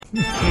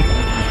Yep,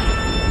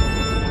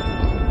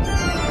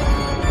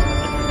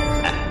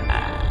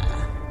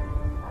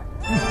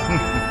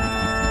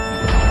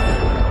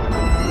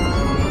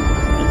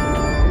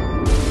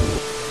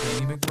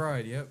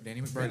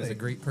 Danny McBride is a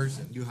great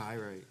person. You high,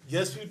 right?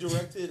 Guess who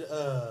directed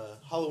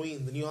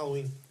Halloween, the new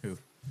Halloween? Who?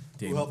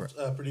 Who helped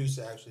produce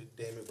it, actually?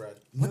 Danny McBride.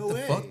 What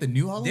the fuck? The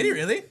new Halloween? Did he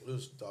really? It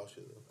was dog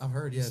shit, though. I've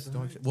heard, yeah, it's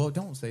dog shit. Well,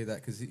 don't say that,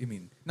 because, I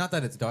mean, not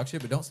that it's dog shit,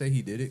 but don't say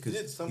he did it, because he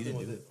did something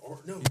with it. Or,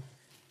 no.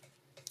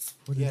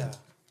 Yeah.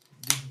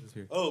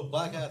 Oh,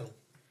 Black Adam.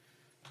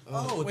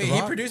 Oh, wait,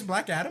 he produced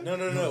Black Adam? No.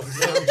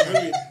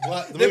 The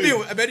movie.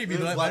 I bet he'd be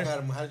Black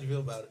Adam. How did you feel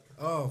about it?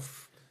 Oh,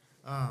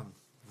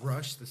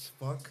 rushed as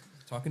fuck.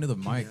 Talking to the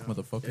mic,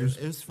 motherfuckers.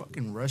 It was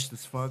fucking rushed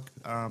as fuck.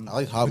 I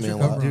like Hot Man a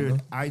lot.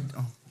 Dude,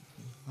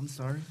 I'm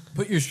sorry.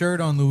 Put your shirt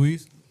on,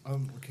 Luis.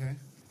 Okay.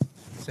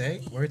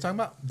 Say, what are we talking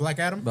about? Black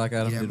Adam? Black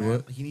Adam did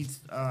what? He needs.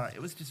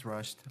 It was just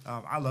rushed.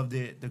 I loved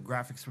it. The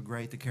graphics were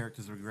great. The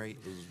characters were great.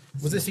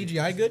 Was the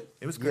CGI good?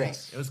 It was great.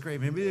 Yes. It was great.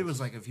 Maybe there was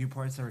like a few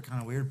parts that were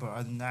kind of weird, but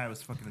other than that, it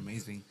was fucking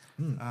amazing.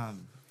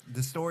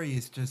 The story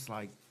is just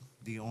like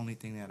the only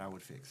thing that I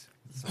would fix.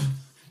 So.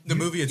 The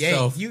movie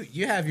itself. Yeah,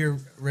 you have your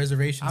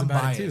reservations I'm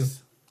about biased.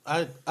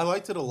 it too. I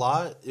liked it a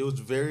lot. It was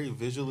very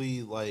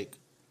visually like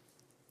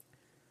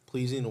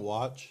pleasing to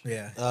watch.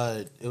 Yeah.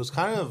 It was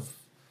kind of,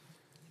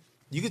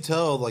 you could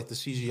tell like the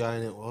CGI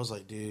in it. I was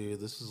like, dude,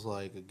 this is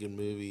like a good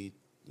movie.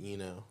 You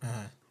know,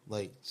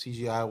 like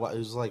CGI. It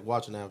was like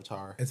watching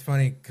Avatar. It's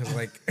funny because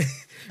like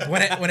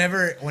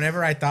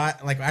whenever I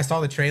thought like I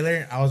saw the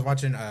trailer, I was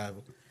watching.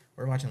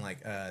 We're watching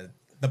like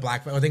the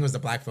Black. I think it was the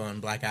Black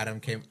Phone. Black Adam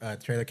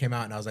trailer came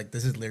out, and I was like,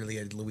 this is literally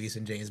a Luis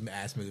and James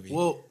ass movie.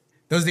 Well.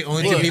 Those are the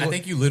only two people. I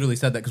think you literally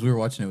said that because we were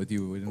watching it with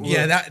you.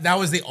 Yeah, that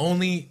was the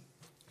only.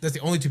 That's the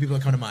only two people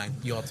that come to mind.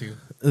 You all two.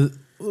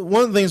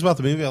 One of the things about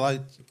the movie I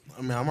liked.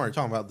 I mean, I'm already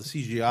talking about the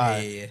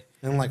CGI. Yeah.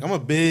 And like, I'm a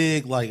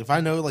big like. If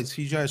I know like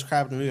CGI is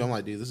crap in the movie, I'm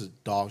like, dude, this is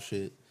dog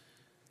shit.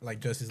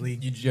 Like Justice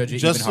League. You judge it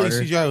Justice even League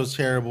harder. CGI was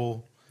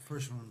terrible.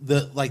 First one.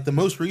 The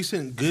most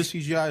recent good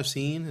CGI I've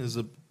seen is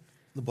the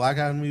Black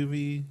Adam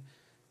movie,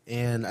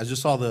 and I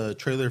just saw the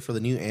trailer for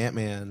the new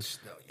Ant-Man,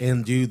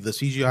 and dude, the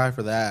CGI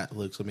for that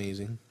looks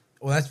amazing.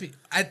 Well,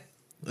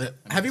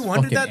 have you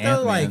wondered that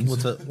though? Ant-Man.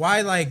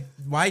 Like,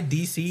 why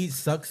DC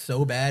sucks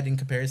so bad in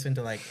comparison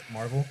to like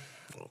Marvel?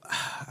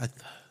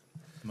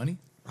 Money?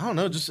 I don't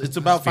know. Just it's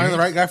about finding the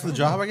right guy for the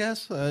job, I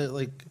guess.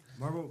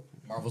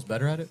 Marvel's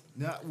better at it.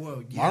 Yeah,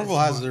 well, yes, Marvel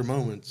has their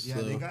moments. Yeah,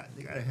 so. they got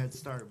a head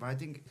start, but I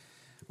think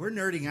we're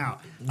nerding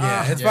out.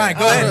 Yeah, it's fine.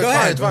 Go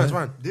ahead. It's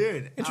fine.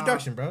 Dude.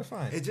 Introduction, bro. It's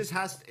fine. It just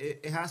has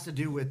to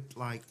do with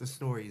like the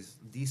stories.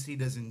 DC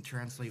doesn't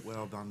translate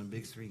well on the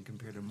big screen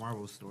compared to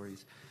Marvel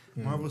stories.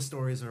 Marvel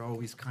stories are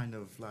always kind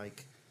of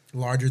like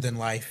larger than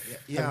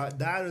life. Yeah,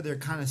 that or they're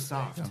kind of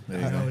soft. You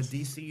know,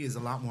 DC is a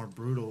lot more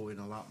brutal and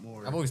a lot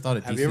more. I've always thought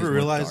of DC. Have you ever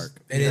realized dark.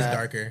 It is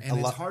darker, and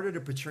it's harder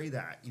to portray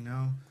that. You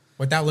know,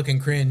 without looking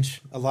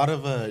cringe. A lot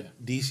of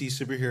DC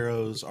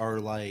superheroes are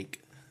like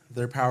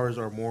their powers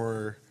are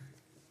more,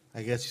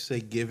 I guess you say,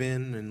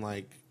 given and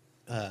like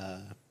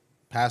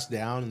passed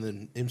down, and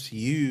then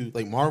MCU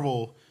like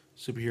Marvel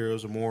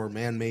superheroes are more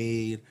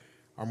man-made,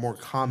 are more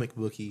comic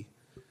booky.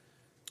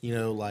 You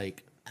know,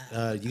 like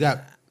you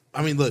got.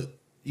 I mean, look,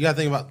 you got to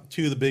think about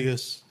two of the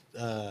biggest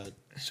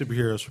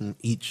superheroes from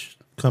each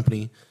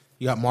company.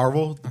 You got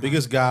Marvel, the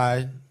biggest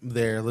guy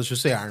there. Let's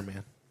just say Iron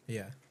Man.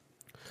 Yeah.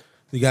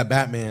 You got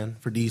Batman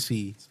for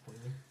DC.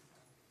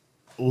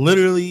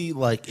 Literally,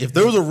 like, if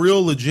there was a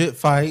real legit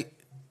fight,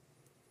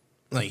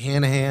 like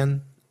hand to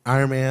hand,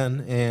 Iron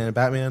Man and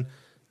Batman,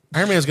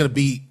 Iron Man's gonna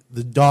beat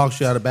the dog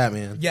shit out of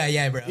Batman.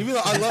 Yeah, bro. Even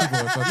though I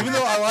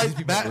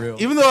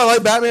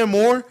like Batman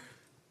more,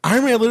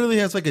 Iron Man literally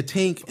has like a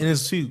tank in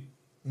his suit.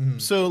 Mm-hmm.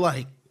 So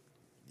like,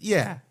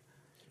 yeah.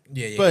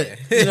 But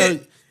you know,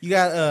 you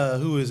got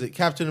who is it?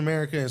 Captain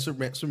America and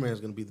Superman. Superman's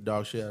gonna beat the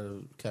dog shit out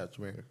of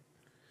Captain America.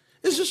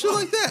 It's just shit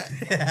like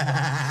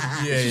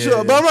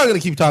that. But I'm not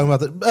gonna keep talking about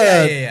that.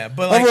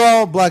 But like,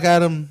 overall, Black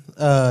Adam.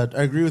 I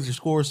agree with your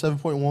score,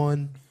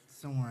 7.1.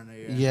 Somewhere in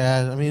there.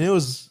 Yeah, I mean it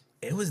was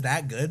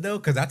that good though,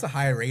 because that's a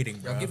high rating,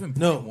 bro. Y'all give him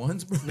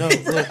ones, bro. No,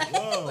 look,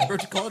 bro,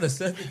 you call it a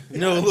 7?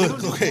 No,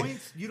 look, okay.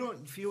 You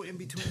don't feel in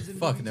betweens.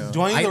 Fuck no.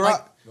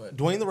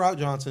 Dwayne the Rock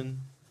Johnson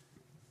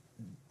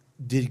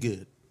did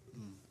good,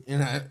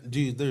 and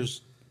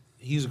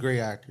he's a great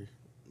actor.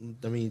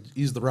 I mean,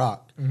 he's the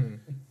Rock. Mm-hmm.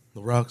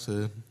 The Rock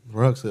said,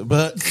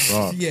 but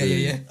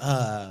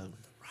yeah.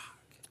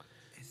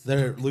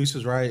 Luis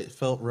is right. It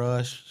felt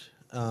rushed,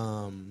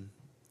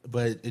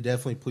 but it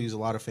definitely pleased a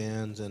lot of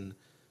fans, and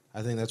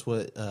I think that's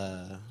what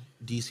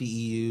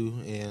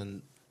DCEU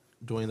and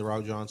Dwayne the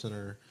Rock Johnson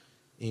are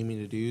aiming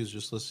to do, is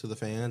just listen to the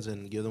fans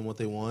and give them what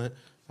they want.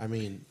 I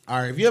mean, all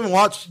right, if you haven't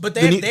watched, but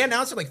they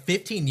announced it like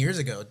 15 years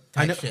ago.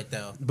 Shit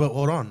though. But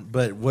hold on,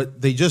 but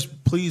what they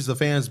just pleased the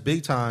fans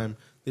big time.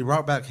 They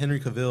brought back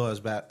Henry Cavill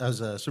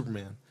as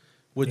Superman,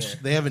 which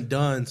they haven't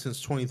done since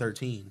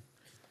 2013.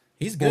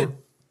 He's good.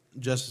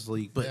 Justice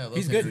League, but yeah,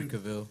 he's good.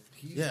 good. Cavill.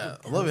 Yeah,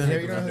 I love Yeah, you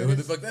it. know Who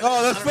the fuck that?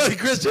 Oh, that's funny,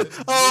 Christian.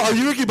 Oh, are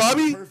you Ricky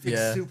Bobby? Perfect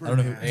Yeah, I Superman.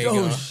 don't know who. There you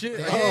Oh go. shit!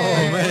 Oh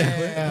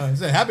man,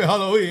 say happy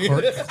Halloween.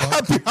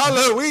 Happy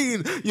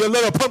Halloween, you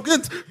little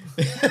pumpkins.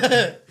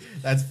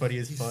 That's funny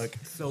as fuck.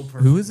 So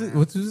perfect. Who is it? man.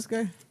 What's this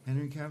guy?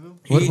 Henry Cavill?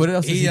 What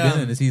else has he been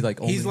in? Is he like?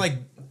 He's only- like,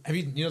 have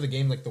you know the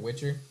game like The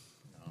Witcher?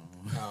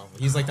 No,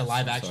 he's like the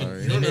live action.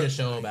 sorry. They made a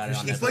show about it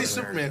on He Netflix. plays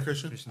Superman,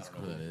 Christian. Christian's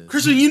cool.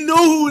 Christian, you know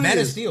who it Man of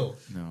is. Steel.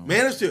 No.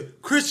 Man of Steel.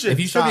 Christian.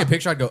 If you showed me a stop.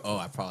 picture, I'd go, "Oh,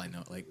 I probably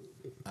know." Like,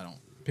 I don't.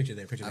 Picture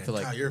there. Picture I there. feel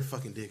like God, you're a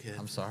fucking dickhead.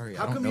 I'm sorry.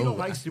 How I don't come know. you don't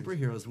like actors.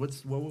 superheroes? What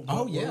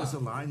Oh, yeah. was the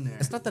line there?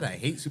 It's not that I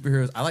hate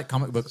superheroes. I like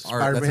comic book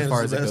art. Spider-Man That's as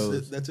far is as the it best.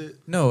 goes. That's it.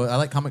 No, I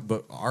like comic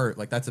book art.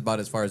 Like that's about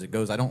as far as it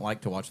goes. I don't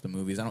like to watch the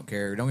movies. I don't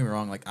care. Don't get me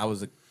wrong. Like I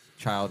was a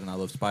child and I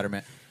love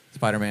Spider-Man.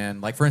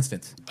 Spider-Man. Like for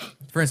instance,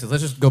 let's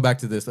just go back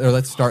to this, or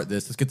let's start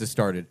this. Let's get this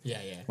started. Yeah.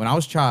 When I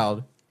was a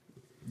child,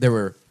 there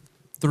were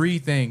 3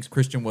 things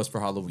Christian was for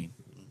Halloween.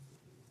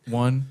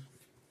 1,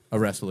 a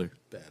wrestler.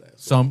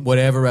 Badass.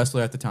 Whatever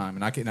wrestler at the time,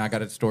 and I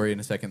got a story in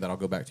a second that I'll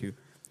go back to.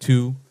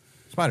 2,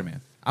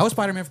 Spider-Man. I was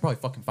Spider-Man for probably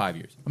fucking 5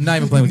 years. I'm not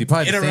even playing with you.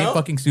 Probably In the a same row?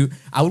 fucking suit.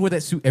 I would wear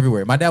that suit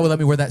everywhere. My dad would let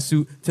me wear that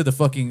suit to the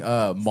fucking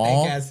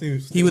mall. Stank-ass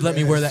suit. He would let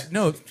me wear that.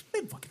 No, they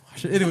fucking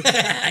wash it. Anyway,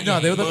 no,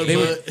 they would. They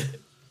would.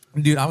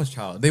 Dude, I was a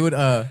child. They would.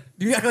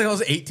 You act like I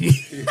was 18.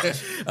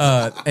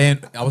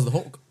 And I was the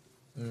Hulk.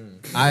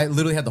 I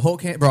literally had the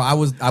Hulk hand, bro. I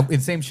in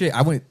same shit.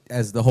 I went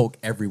as the Hulk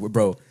everywhere,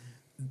 bro.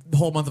 The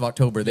whole month of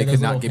October, they Yeah, could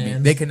those not little get me.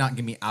 hands. They could not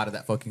get me out of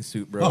that fucking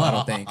suit, bro. I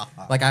don't think.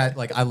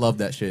 I love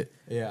that shit.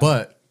 Yeah.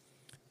 But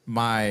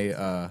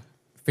my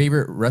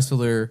favorite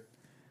wrestler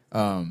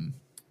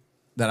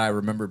that I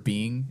remember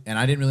being, and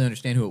I didn't really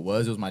understand who it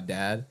was. It was my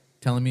dad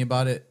telling me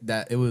about it.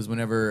 That it was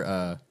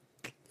whenever.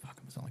 Fuck,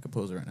 I'm sounding like a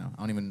poser right now.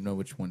 I don't even know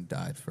which one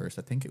died first.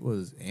 I think it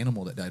was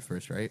Animal that died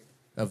first, right?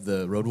 Of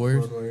the Road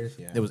Warriors. Road Warriors,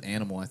 yeah. It was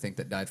Animal, I think,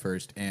 that died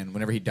first. And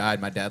whenever he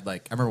died, my dad,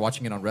 like, I remember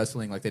watching it on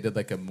wrestling, like, they did,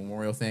 like, a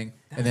memorial thing.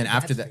 And then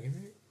after that,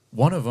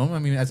 one of them, I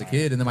mean, as a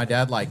kid, and then my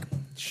dad, like,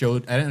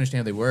 showed, I didn't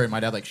understand who they were, and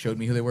my dad, like, showed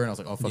me who they were, and I was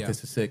like, oh, fuck, Yeah.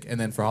 this is sick. And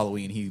then for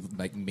Halloween, he,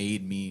 like,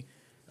 made me,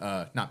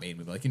 not made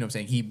me, but, like, you know what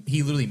I'm saying?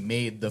 He literally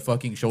made the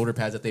fucking shoulder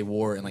pads that they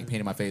wore and, like,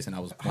 painted my face, and I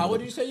was... How old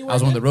did you say you were I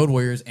was one of again? the Road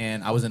Warriors,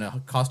 and I was in a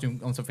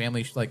costume on some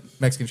family, like,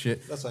 Mexican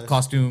shit, That's nice.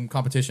 costume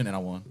competition, and I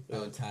won.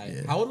 Oh, tight.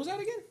 Yeah. How old was that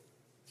again?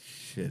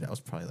 Shit, I was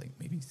probably, like,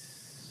 maybe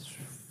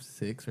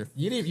 6 or...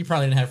 You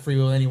probably didn't have free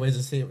will anyways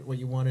to say what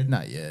you wanted.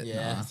 Not yet,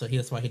 Yeah, nah. so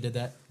that's why he did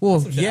that. Well,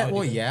 That's some shit I yeah, would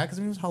well, do. yeah, because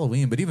I mean, it was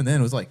Halloween, but even then,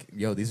 it was like,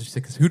 yo, these are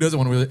sick as... Who doesn't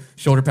want to wear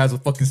shoulder pads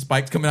with fucking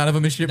spikes coming out of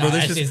them and shit, bro? Nah,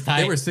 They're that just- shit's they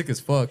tight. were sick as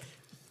fuck.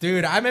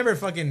 Dude, I remember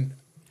fucking.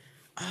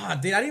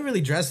 Dude, I didn't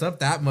really dress up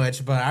that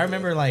much, but I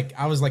remember like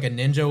I was like a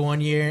ninja one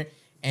year,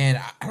 and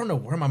I don't know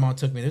where my mom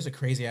took me. There's a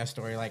crazy ass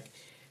story. Like,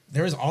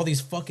 there was all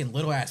these fucking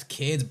little ass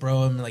kids,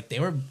 bro, and like they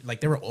were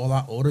a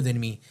lot older than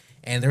me,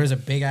 and there was a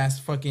big ass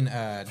fucking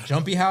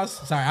jumpy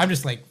house. Sorry, I'm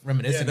just like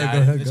reminiscing. Yeah, no, now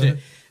go ahead, and go shit.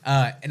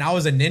 And I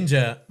was a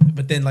ninja,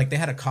 but then like they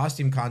had a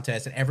costume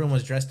contest, and everyone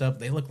was dressed up.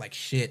 They looked like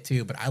shit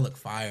too, but I looked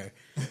fire.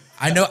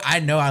 I know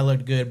I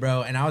looked good,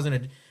 bro, and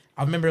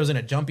I remember it was in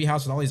a jumpy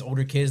house with all these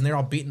older kids, and they're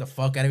all beating the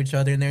fuck out of each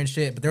other in there and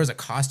shit. But there was a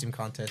costume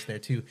contest there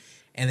too,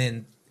 and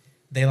then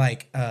they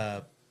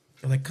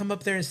they're like, come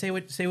up there and say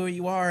what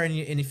you are, and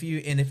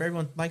if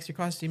everyone likes your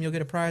costume, you'll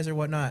get a prize or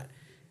whatnot.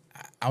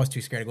 I was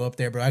too scared to go up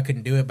there, bro. I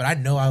couldn't do it, but I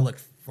know I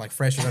looked like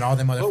fresher than all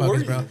them were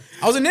motherfuckers, bro. you?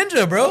 I was a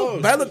ninja, bro, Oh,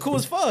 but I looked cool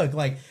as fuck.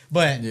 Like,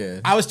 but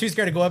Yeah. I was too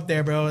scared to go up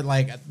there, bro.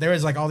 Like, there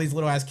was like all these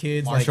little ass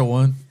kids. Marshall like,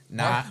 won.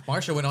 Nah.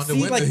 Marshall went on to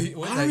See, win. like, win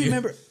I that don't year.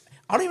 remember.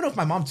 I don't even know if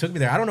my mom took me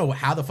there. I don't know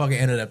how the fuck I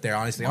ended up there.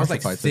 Honestly, I was Marshall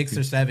like probably took 6 you.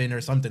 or 7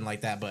 or something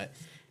like that. But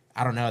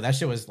I don't know. That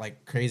shit was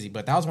like crazy.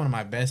 But that was one of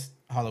my best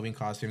Halloween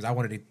costumes. I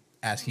wanted to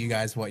ask you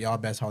guys what y'all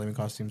best Halloween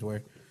costumes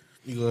were.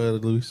 You go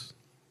ahead, Luis.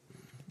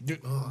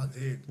 Oh,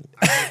 dude.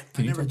 I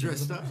you never talk to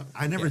dressed up.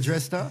 I never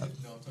dressed up.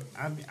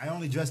 I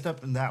only dressed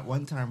up in that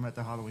one time at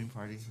the Halloween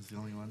party. It's the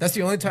only one. That's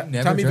the only time.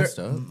 Never dressed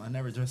up. I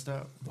never dressed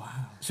up.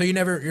 So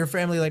your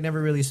family like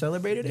never really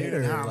celebrated it,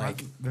 or Nah,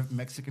 like they're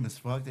Mexican as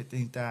fuck. They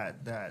think that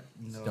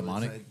you know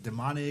Demonic? it's like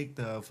demonic.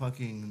 The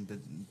fucking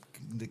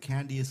the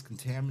candy is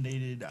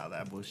contaminated. All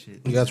that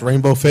bullshit. You got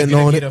rainbow You're fentanyl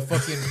gonna in get it. a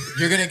fucking.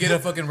 You're gonna get a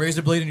fucking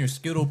razor blade in your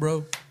Skittle,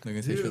 bro. They're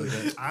gonna say shit like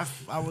Dude, that.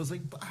 I was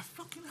like, I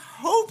fucking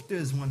hope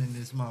there's one in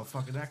this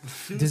motherfucker that I can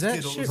shoot. Does that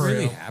Skittles. shit For really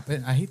real.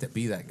 happen? I hate to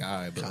be that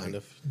guy, but Kind like,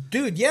 of.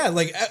 dude, yeah,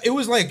 like it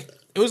was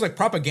like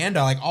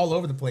propaganda, like all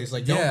over the place.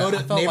 Like, don't yeah, go I to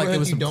felt like it neighborhoods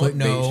was you some don't clickbait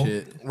know.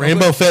 shit.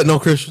 Rainbow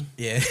fentanyl, Christian.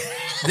 Yeah.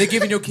 They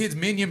giving your kids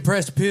minion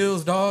pressed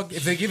pills, dog.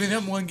 If they giving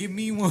them one, give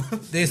me one.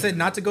 They said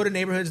not to go to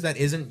neighborhoods that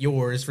isn't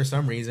yours for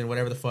some reason,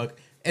 whatever the fuck.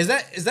 Is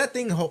that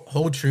thing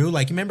hold true?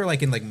 Like, you remember,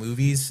 like in like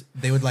movies,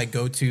 they would like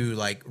go to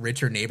like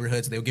richer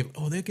neighborhoods. They would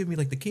give me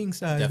like the king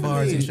size Definitely.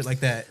 bars and shit like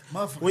that.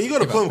 Motherfucker. When you go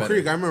to About Plum better.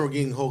 Creek, I remember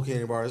getting whole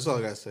candy bars. That's all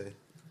I gotta say.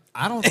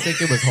 I don't think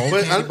it was whole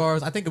But candy I-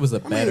 bars. I think it was a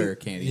better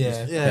candy. yeah.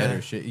 Just Yeah.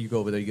 better shit. You go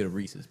over there, you get a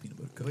Reese's peanut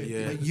butter cup. But,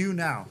 Yeah. but you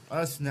now,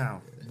 us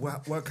now.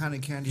 what kind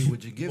of candy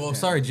would you give? Well, them?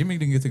 sorry, Jimmy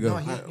didn't get to go.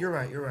 No, you're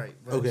right. You're right.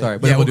 But Okay. Sorry,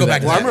 but Yeah, we'll we'll do go that.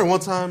 back to Well, I that. remember one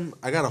time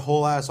I got a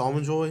whole ass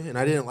almond joy, and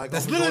I didn't like.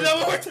 That's almond literally joy.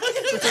 not what we're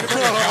talking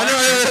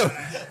about.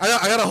 I know.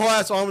 I got a whole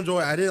ass almond joy.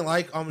 I didn't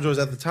like almond joys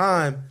at the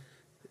time,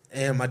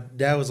 and my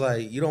dad was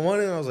like, "You don't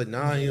want it?" I was like,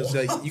 "Nah." He was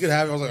like, "You can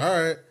have it." I was like,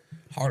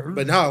 "All right,"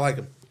 but now I like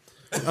them.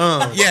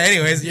 Yeah.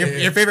 Anyways,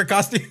 your favorite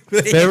costume?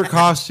 Favorite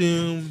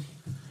costume.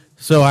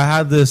 So I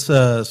had this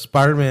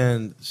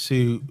Spider-Man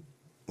suit,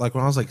 like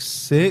when I was like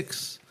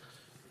 6,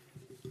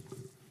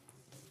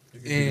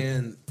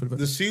 and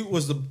the suit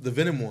was the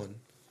Venom one,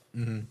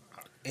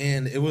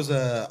 and it was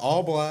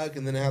all black,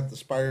 and then it had the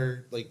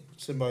spider like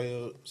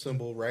symbiote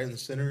symbol right in the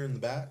center in the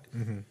back.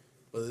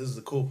 But this is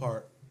the cool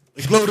part.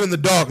 It glowed in the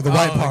dark, the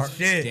white part.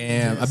 Shit.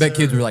 Damn, I bet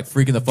kids were like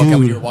freaking the fuck out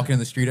when you were walking in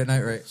the street at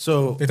night, right?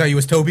 So They thought you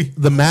was Toby.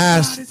 the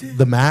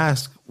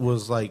mask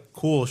was like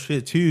cool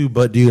shit too.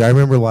 But dude, I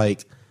remember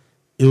like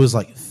it was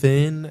like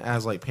thin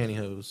as like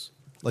pantyhose,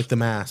 like the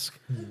mask.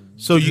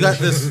 So you got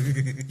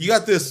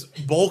this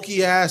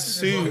bulky ass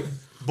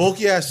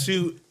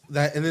suit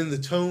that, and then the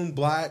tone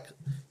black,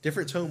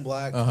 different tone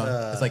black.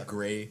 It's like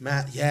gray.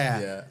 Matte, yeah.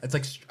 Yeah, it's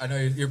like I know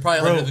you're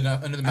probably Bro,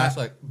 under the mask.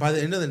 Like by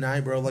the end of the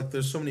night, bro, like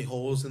there's so many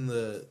holes in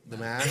the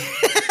mask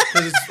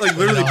because it's like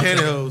literally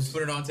pantyhose.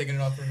 put it on, taking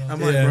it off, putting it on.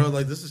 I'm like, bro,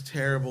 like this is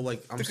terrible.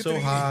 Like I'm so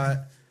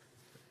hot.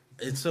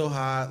 It's so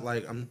hot.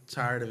 Like I'm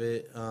tired of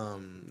it.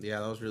 Yeah,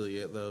 that was really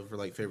it though for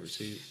like favorite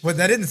suit. But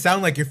that didn't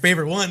sound like your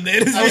favorite one.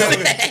 Then. You're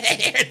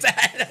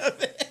tired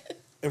of it.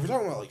 If we're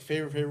talking about like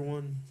favorite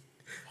one,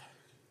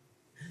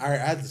 all right,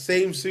 I had the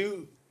same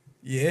suit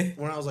Yeah.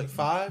 when I was like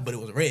 5, But it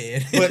was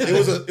red. but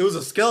it was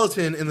a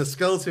skeleton, and the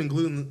skeleton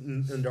glued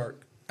in the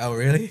dark. Oh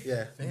really?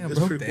 Yeah, Damn, it's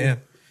bro. pretty Damn.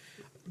 cool.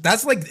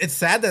 That's like it's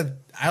sad that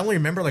I only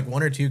remember like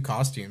 1 or 2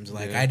 costumes.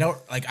 Like I don't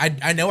like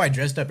I know I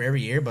dressed up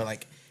every year, but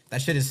like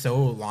that shit is so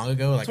long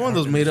ago. Like It's one of I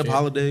don't those made up remember shit.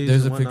 holidays.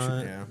 There's a and picture.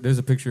 whatnot. Yeah. There's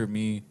a picture of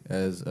me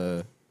as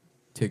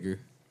Tigger.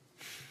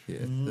 Yeah,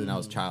 and I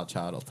was child.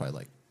 I was probably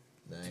like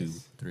 2,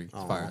 3. It's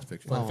Aw. fire ass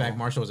picture. Fun fact: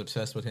 Marshall was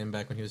obsessed with him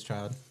back when he was a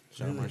child.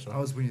 Shout out Marshall. I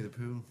was Winnie the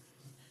Pooh.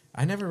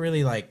 I never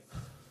really like.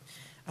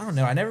 I don't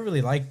know. I never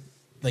really liked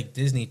like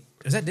Disney.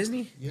 Was that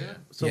Disney? Yeah,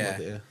 something Yeah. like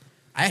that, yeah.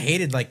 I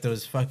hated like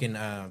those fucking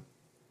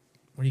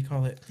what do you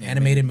call it?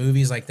 Animated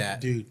movies like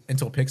that, Dude.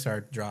 Until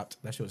Pixar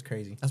dropped, that shit was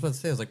crazy. I was about to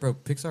say, I was like, bro,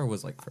 Pixar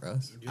was like for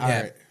us. Yeah,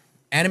 Alright.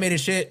 animated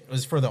shit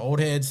was for the old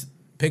heads.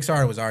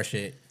 Pixar was our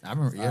shit. I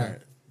remember. Yeah.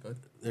 Alright.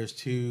 There's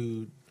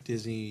 2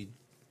 Disney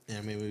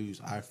anime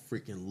movies I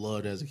freaking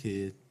loved as a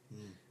kid.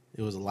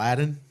 It was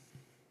Aladdin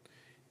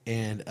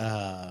and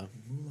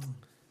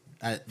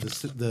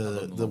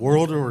the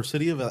world or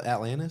city of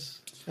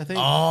Atlantis, I think.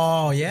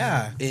 Oh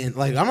yeah, And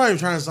like, I'm not even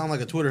trying to sound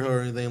like a Twitter hoe or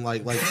anything.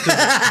 Like 'cause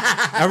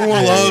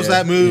everyone loves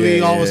that movie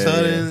Yeah, all of a yeah,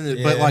 sudden.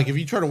 yeah. But Yeah. like, if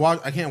you try to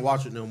watch, I can't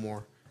watch it no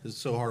more. It's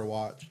so hard to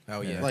watch.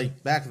 Oh, yeah.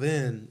 Like back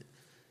then,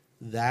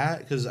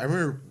 because I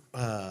remember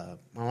my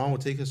mom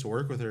would take us to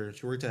work with her.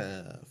 She worked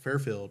at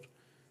Fairfield,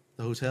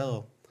 the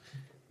hotel,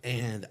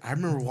 and I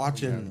remember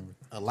watching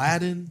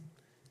Aladdin,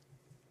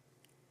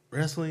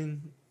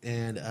 wrestling,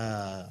 and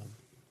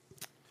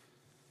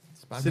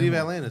City of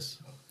Atlantis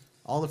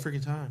all the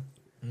freaking time.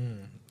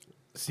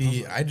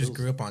 see, like, I just those-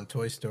 grew up on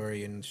Toy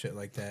Story and shit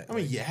like that. I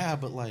mean, yeah,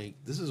 but like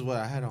this is what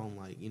I had on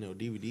like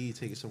DVD.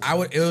 Take it somewhere. I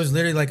would. It else. was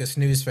literally like a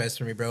snooze fest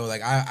for me, bro.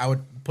 Like I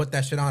would put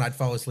that shit on. I'd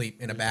fall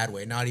asleep in a bad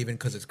way. Not even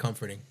because it's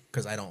comforting,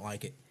 because I don't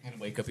like it. And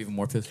wake up even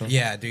more pissed off.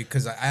 Yeah, dude.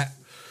 Because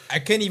I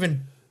can't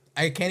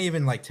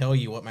even like tell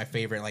you what my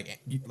favorite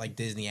like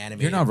Disney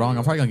animated. You're not wrong. I'm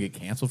movie probably gonna get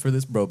canceled for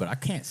this, bro. But I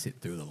can't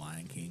sit through The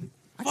Lion King.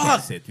 I Fuck,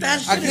 can't sit through that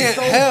that. I shit can't. is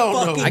so Hell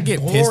no. fucking I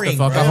get pissed boring, the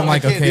fuck bro. off. I'm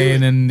like, I can't okay, do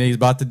and it. then he's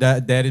about to die.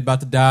 Daddy's about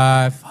to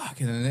die.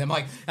 Fuck, and then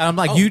I'm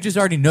like, you just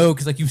already know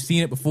because like you've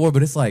seen it before.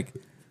 But it's like,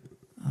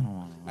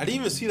 I didn't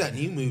even see that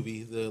new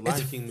movie, the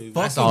Lion King movie.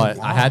 I saw it.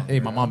 I had. long, Hey,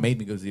 my bro. mom made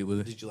me go see it with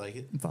her. Did you like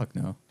it? Fuck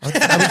no.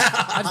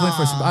 I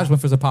just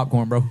went for some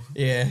popcorn, bro.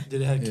 Yeah.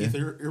 Did it have Yeah. Keith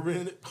Urban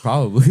in it?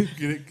 Probably.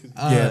 Get it?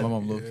 'Cause- Yeah, my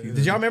mom loved it.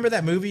 Did y'all remember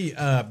that movie,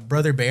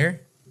 Brother Bear?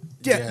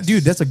 Yeah, Yes.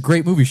 dude, that's a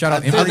great movie. Shout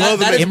out I Emery. love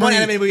That is one Emery-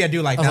 animated movie I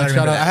do like. I was now like, that I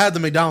shout remember I that. had the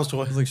McDonald's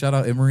toy. I was like, shout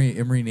out Emery.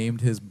 Emery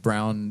named his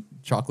brown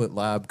chocolate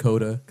lab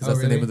Coda because that's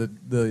the really? name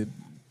of the.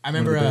 I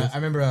remember. one of the bears. I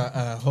remember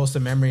a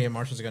wholesome memory, and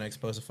Marshall's gonna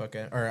expose the fuck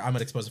out, or I'm gonna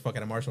expose the fuck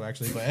out of Marshall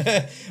actually.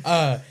 But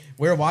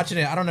we were watching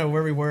it. I don't know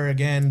where we were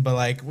again, but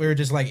like we were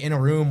just like in a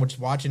room, which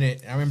watching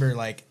it. And I remember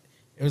like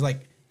it was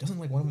like doesn't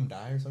like one of them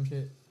die or some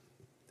shit?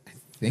 I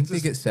think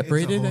they get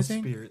separated. It's a I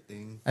whole think. spirit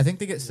thing. I think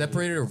they get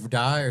separated or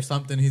die or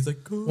something. He's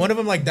like, "Cool." One of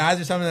them like dies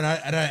or something,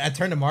 and I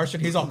turned to Marshall,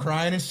 and he's all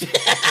crying and shit.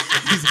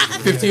 He's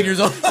 15 years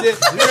old. It's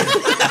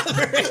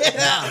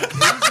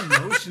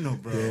emotional,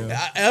 bro.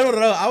 I don't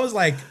know. I was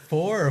like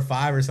 4 or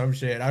 5 or some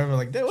shit. I remember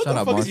like, dude, what Shout the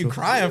out fuck is you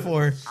Marshall. crying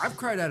for? I've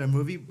cried at a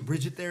movie,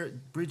 Bridge of Terabithia.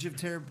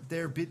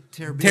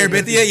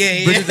 Terabithia,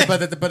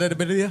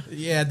 yeah.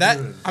 Yeah, that.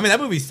 I mean, that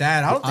movie's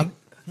sad. I don't think.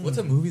 What's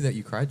a movie that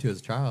you cried to as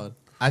a child?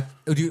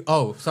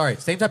 Sorry,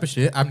 same type of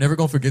shit. I'm never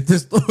gonna forget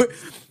this story.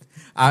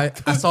 I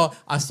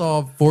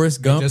saw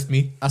Forrest Gump. Just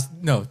me?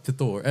 No, to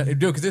Thor. Dude,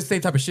 because it's the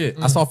same type of shit.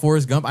 I saw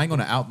Forrest Gump. I ain't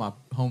gonna out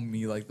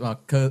homie, like my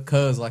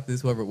cuz, like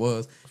this, whoever it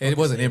was. It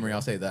wasn't Emery,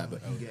 I'll say that.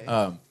 But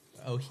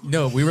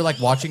no, we were like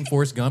watching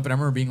Forrest Gump, and I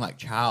remember being like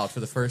child for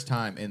the first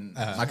time, and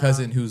my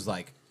cousin who's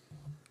like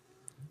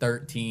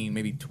 13,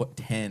 maybe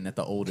 10 at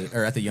the oldest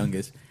or at the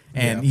youngest,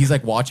 and he's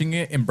like watching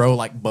it, and bro,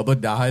 like Bubba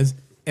dies.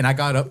 And I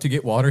got up to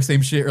get water,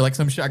 same shit, or like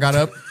some shit. I got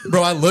up,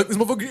 bro. I looked, this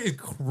motherfucker is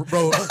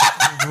crying,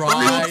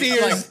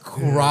 like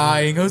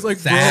crying. I was like,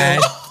 Sad.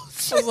 bro.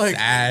 I was like,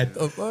 Sad.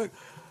 the fuck?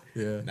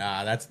 Yeah.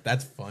 Nah, that's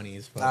funny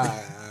as fuck.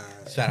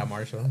 Shout out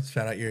Marshall.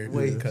 Shout out your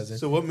cousin.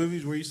 So what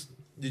movies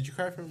did you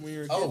cry from when you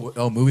were a kid?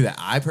 Oh, movie that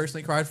I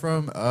personally cried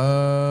from.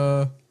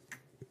 We'll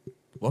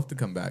have to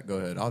come back. Go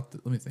ahead.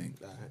 Let me think.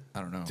 I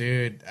don't know,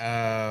 dude.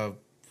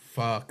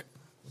 Fuck.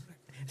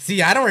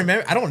 See, I don't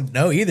remember. I don't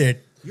know either.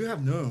 You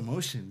have no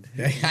emotion.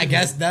 I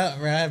guess not,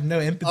 bro. I have no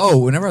empathy. Oh,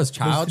 whenever I was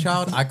child,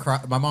 I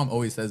cried. My mom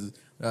always says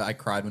I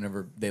cried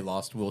whenever they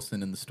lost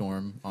Wilson in the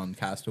storm on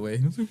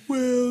Castaway. I was like,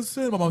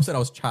 Wilson. My mom said I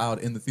was child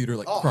in the theater,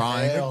 like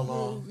crying. Hell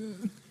no.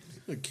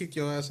 I'll kick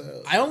your ass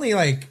out. I only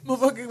like.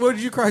 Motherfucker, what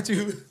did you cry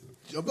to?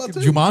 About to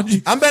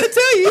Jumanji. I'm about to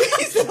tell you.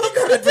 You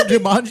cried for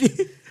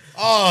Jumanji.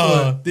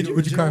 Oh, Did you?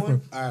 What'd you cry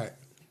from? All right.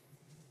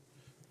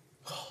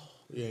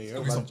 Yeah,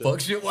 you're Some about to. fuck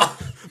shit.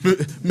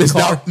 Miss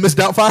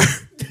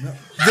Doubtfire.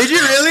 did you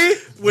really?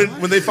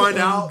 When they find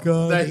out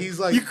God. that he's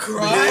like You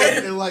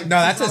cried? and like No,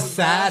 that's a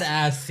sad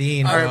ass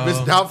scene. All right, bro. Miss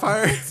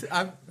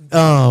Doubtfire.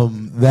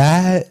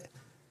 That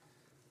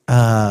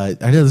I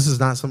know this is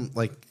not some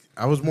like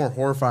I was more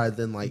horrified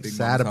than like Big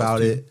sad Mama's about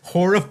house, it.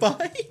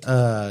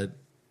 Horrified.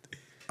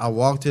 I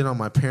walked in on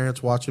my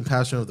parents watching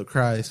Passion of the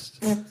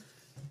Christ,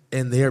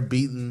 and they're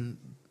beating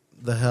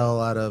the hell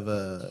out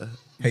of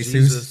Jesus.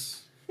 Jesus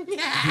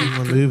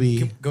in the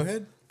movie. Go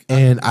ahead.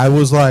 And I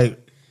was like,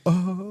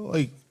 oh,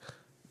 like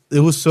it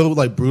was so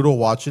like brutal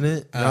watching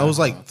it. And I was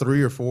like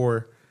 3 or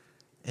 4,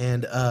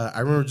 and I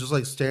remember just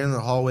like staring in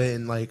the hallway,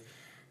 and like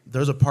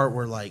there's a part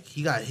where like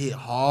he got hit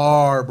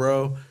hard,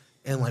 bro,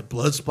 and like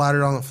blood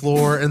splattered on the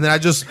floor, and then I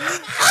just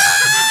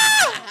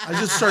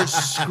start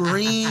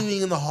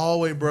screaming in the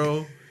hallway,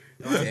 bro.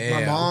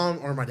 My mom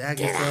or my dad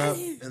gets up,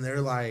 and they're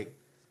like,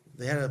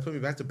 they had to put me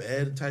back to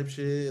bed type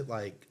shit.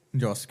 Like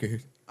Y'all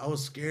scared. I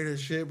was scared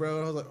as shit,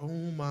 bro. I was like, oh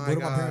my What are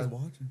god. my parents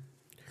watching?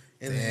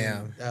 And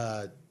Damn. then,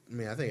 I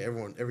mean, I think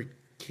every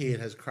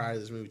kid has cried at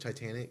this movie,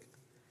 Titanic.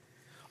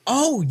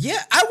 Oh yeah,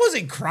 I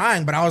wasn't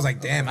crying, but I was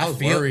like, damn, I was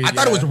feel. worried, I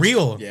thought it was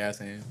real. Yeah,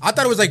 same. I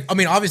thought it was like. I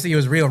mean, obviously it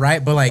was real,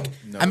 right? But like,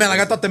 No, I mean, like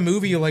it I thought the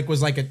movie like was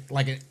like a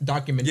Yeah,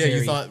 documentary.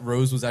 you thought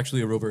Rose was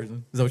actually a real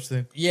person. Is that what you're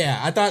saying? Yeah,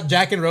 I thought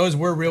Jack and Rose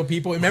were real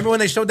people. Remember when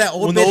they showed that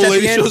old When bitch the old at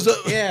lady the end? shows up?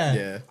 Yeah.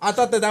 Yeah. I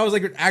thought that was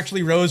like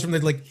actually Rose from the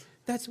like.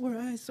 That's where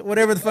I saw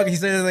whatever the fuck he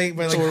said. Like,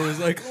 but like, Or it was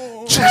like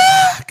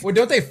well,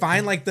 don't they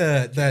find like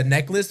the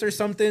necklace or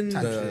something?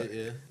 Yeah.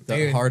 the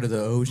Dude, heart of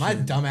the ocean. My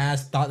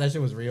dumbass thought that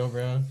shit was real,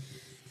 bro.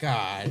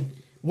 God.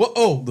 What?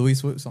 Oh, Louis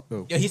Swift.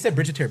 Oh, yeah. He said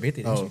Bridget Terabithia,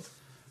 didn't oh. you?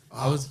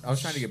 I was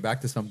trying to get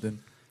back to something.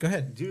 Go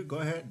ahead. Dude, go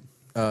ahead.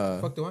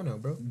 Fuck do I know,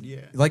 bro?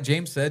 Yeah. Like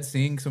James said,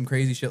 seeing some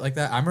crazy shit like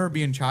that. I remember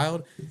being a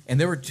child, and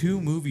there were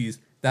 2 movies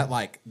that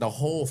like the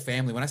whole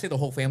family. When I say the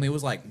whole family, it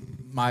was like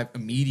my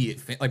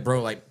immediate like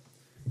bro, like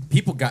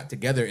people got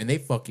together and they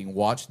fucking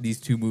watched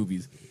these 2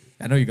 movies.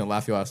 I know you're gonna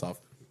laugh your ass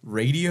off.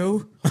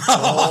 Radio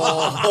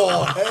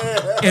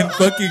and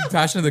fucking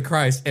Passion of the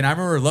Christ. And I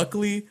remember,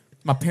 luckily,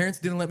 my parents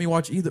didn't let me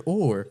watch either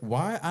or.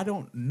 Why? I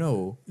don't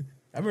know.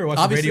 I remember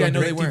watching Obviously, radio I on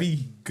know they DirecTV.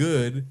 weren't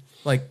good,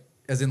 like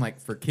as in like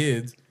for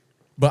kids.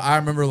 But I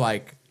remember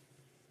like,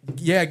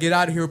 yeah, get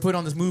out of here, put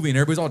on this movie, and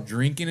everybody's all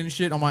drinking and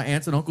shit on my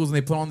aunts and uncles, and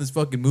they put on this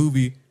fucking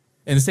movie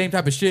and the same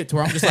type of shit to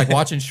where I'm just like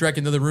watching Shrek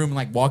in the other room and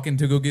like walking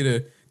to go get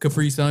a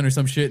Capri Sun or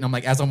some shit, and I'm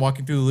like, as I'm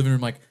walking through the living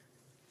room, like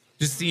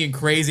just seeing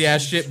crazy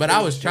ass shit. But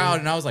I was a child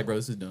and I was like, bro,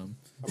 this is dumb.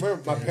 I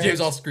remember my parents.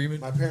 James all screaming.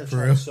 My parents For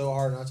tried real? so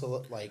hard not to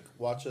like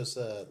watch us.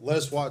 Let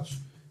us watch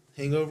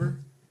Hangover,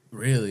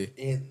 Really?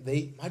 and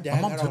my My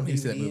dad mom had took on me to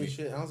see that DVD and movie.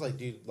 shit. And I was like,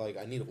 dude, like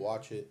I need to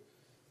watch it.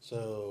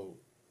 So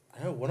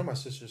I know one of my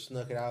sisters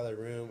snuck it out of their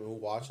room and we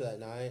watched it that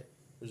night.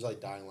 We was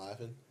like dying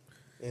laughing,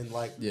 and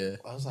like Yeah.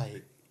 I was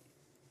like,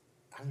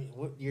 I mean,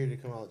 what year did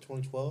it come out? Like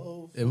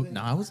 2012?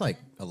 No, I was like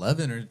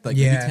 11 or like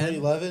Yeah. maybe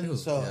 10. 2011. It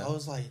was- So yeah. I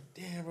was like,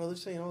 damn, bro, they're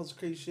saying all this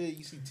crazy shit.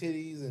 You see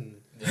titties and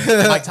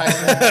Mike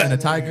Tyson and a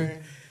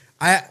tiger.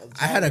 I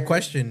had a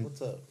question.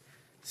 What's up?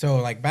 So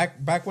like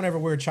back whenever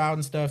we were a child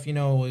and stuff, you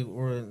know, we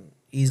were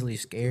easily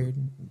scared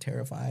and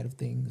terrified of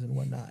things and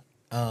whatnot.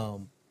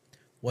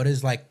 What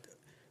is like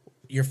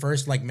your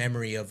first like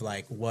memory of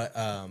like what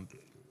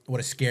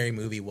a scary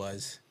movie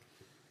was?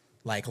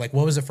 Like what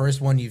was the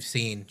first one you've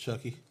seen?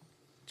 Chucky.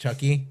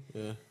 Chucky?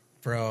 Yeah.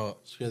 Bro,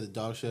 Scared the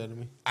dog shit out of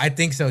me. I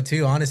think so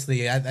too,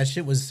 honestly. That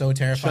shit was so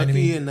terrifying to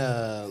me. Chucky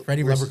and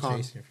Freddy versus Leprechaun.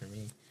 Jason for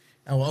me.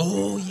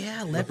 Oh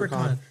yeah,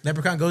 Leprechaun.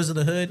 Leprechaun goes to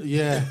the hood.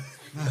 Yeah.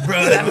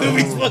 Bro, that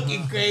movie's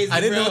fucking crazy. I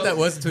didn't know what that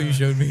was until you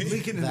showed me.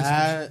 Link in the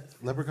That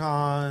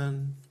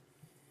Leprechaun.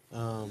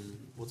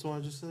 What's the one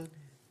I just said?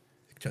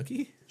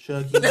 Chucky?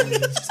 Chucky.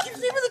 Just keep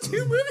naming the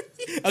 2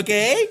 movies.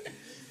 Okay.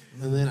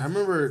 And then I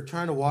remember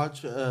trying to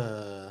watch.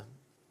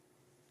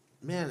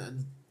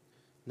 Man,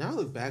 Now I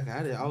look back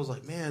at it, I was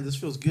like, man, this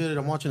feels good.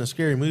 I'm watching a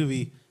scary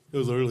movie. It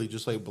was literally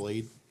just like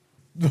Blade.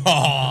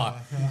 Oh,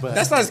 But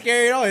that's not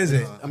scary at all, is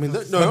it? I mean,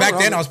 no. But back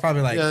then I was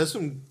probably like yeah, there's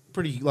some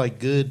pretty like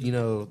good,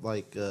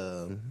 like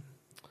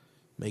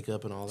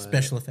makeup and all that.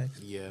 special effects.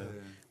 Yeah.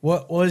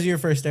 What was your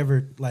first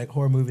ever like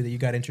horror movie that you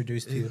got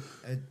introduced to?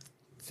 It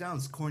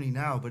sounds corny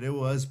now, but it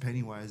was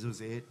Pennywise. It was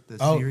the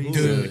Oh, series,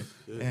 dude.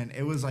 and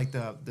it was like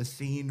the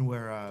scene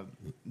where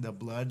the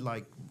blood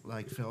like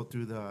fell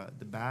through the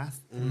bath.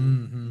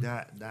 Mm-hmm.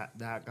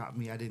 That got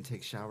me. I didn't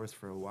take showers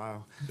for a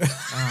while.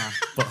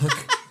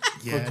 Fuck.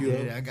 Yeah, Fuck you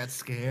dude, up. I got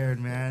scared,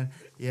 man.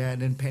 Yeah,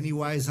 and then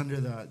Pennywise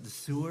under the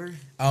sewer.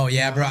 Oh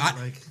yeah, bro.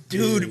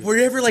 Dude, were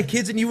you ever like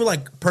kids and you would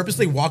like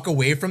purposely walk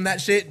away from that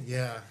shit?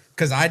 Yeah.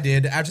 Because I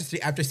did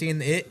after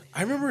seeing it.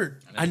 I remember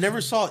I never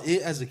saw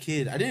it as a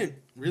kid. I didn't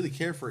really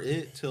care for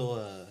it till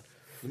the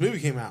movie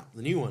came out,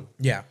 the new one.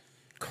 Yeah.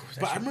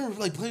 But I remember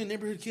like playing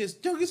neighborhood kids.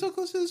 Don't get so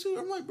close to the sewer.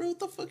 I'm like, bro, what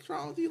the fuck's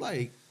wrong with you?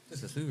 Like,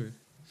 It's a sewer.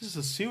 this is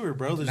a sewer,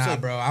 bro. There's Nah,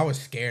 like, bro, I was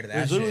scared of that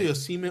there's shit. literally a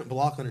cement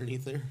block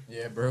underneath there.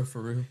 Yeah, bro,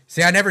 for real.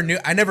 See, I never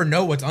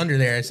know what's under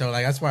there, so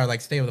like that's why I like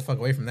stay the fuck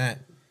away from that.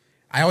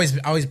 I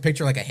always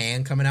picture like a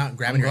hand coming out and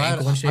grabbing your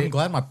ankle and shit. I'm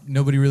glad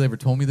nobody really ever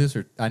told me this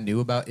or I knew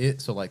about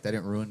it, so like that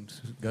didn't ruin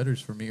gutters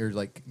for me or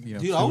like Dude, I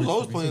was sewers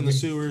always for me. playing the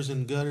sewers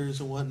and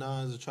gutters and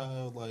whatnot as a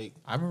child. Like,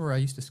 I remember I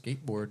used to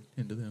skateboard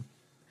into them.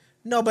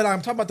 No, but I'm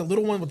talking about the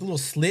little one with the little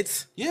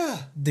slits.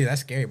 yeah. Dude,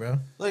 that's scary, bro.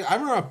 Like, I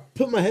remember I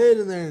put my head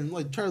in there and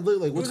like try to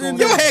look like what's going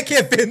Your on. head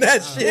can't fit in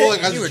that shit. Well,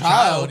 like as You a were a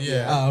child, child,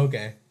 yeah. Oh,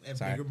 okay. Had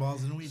Sorry. bigger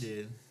balls than we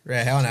did.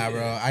 Right, hell nah,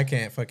 bro. I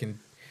can't fucking.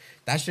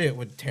 That shit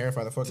would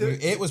terrify the fuck out of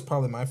me. It was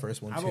probably my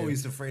first one, I'm too.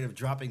 always afraid of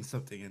dropping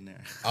something in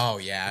there. Oh,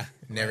 yeah.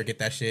 Never get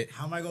that shit.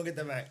 How am I gonna get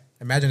that back?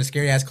 Imagine a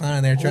scary ass clown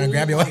in there trying to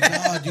grab you. Oh my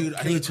god, dude!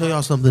 I need to tell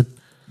y'all something.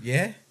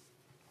 Yeah?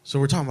 So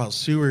we're talking about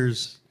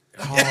sewers.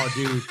 Oh,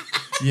 dude!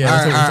 Yeah, All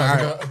that's what right, we're all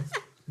talking right.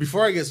 about.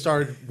 Before I get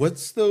started,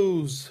 what's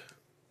those?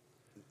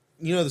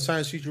 You know, the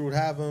science teacher would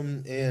have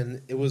them,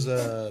 and it was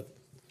a.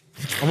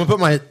 I'm gonna put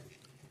my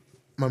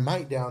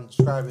mic down.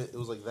 Describe it. It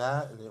was like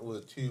that, and it was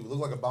a tube. It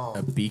looked like a bomb.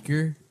 A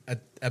beaker?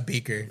 A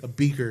beaker. A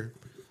beaker.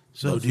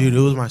 So, dude, it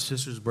was my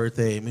sister's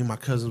birthday. Me and my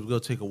cousins would go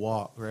take a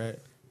walk, right?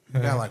 I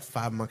got like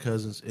 5 of my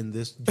cousins, and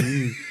this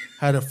dude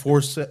had a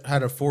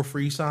for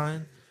free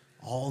sign,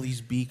 all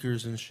these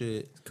beakers and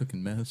shit.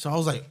 Cooking mess. So I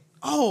was like,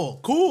 oh,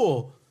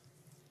 cool.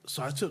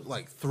 So I took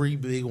like 3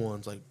 big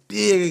ones, like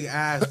big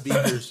ass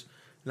beakers,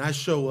 and I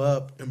show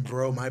up, and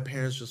bro, my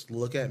parents just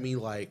look at me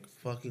like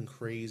fucking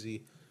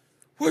crazy.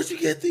 Where'd you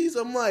get these?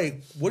 I'm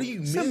like, what do you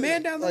mean? Some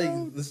man down the like,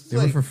 road. This is They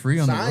like were for free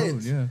on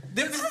science. the road, yeah.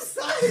 This is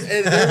science.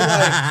 And they're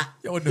like,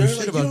 Y'all wouldn't they're know shit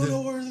like, you about don't this.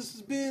 know where this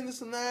has been,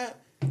 this and that.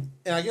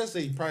 And I guess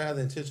they probably had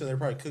the intention they're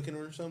probably cooking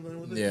or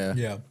something with it. Yeah.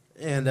 Yeah.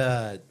 And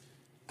I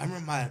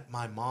remember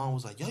my mom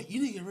was like, yo,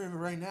 you need to get rid of it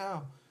right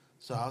now.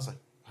 So I was like,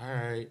 all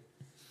right.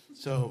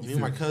 So me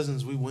and my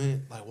cousins, we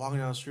went like walking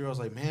down the street. I was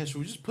like, man, should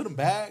we just put them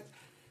back?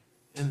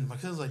 And my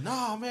cousin's like,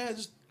 nah, man,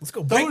 just Let's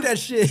go throw break it- that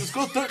shit. Just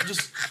go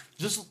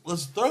just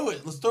let's throw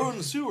it. Let's throw it in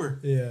the sewer.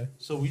 Yeah.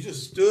 So we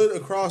just stood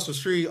across the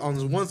street on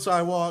this one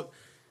sidewalk,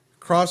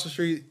 across the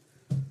street,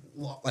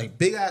 like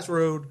big ass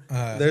road.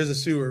 There's a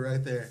sewer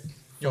right there.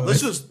 Yo,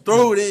 Let's just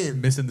throw it in.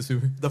 Missing the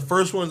sewer. The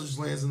first one just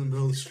lands in the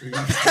middle of the street.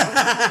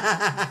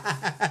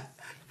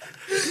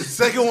 The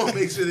second one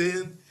makes it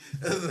in.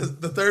 And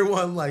the third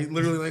one like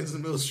literally lands in the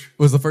middle of the street.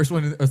 Was the first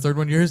one or third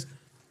one yours?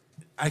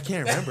 I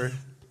can't remember.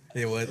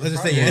 It was. Let's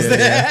just say Probably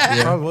yes.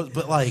 was. Probably was,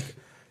 but like,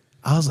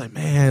 I was like,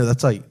 man,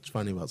 that's like it's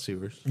funny about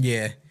sewers.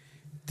 Yeah.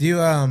 Do you,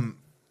 oh,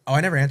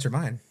 I never answered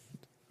mine.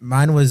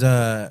 Mine was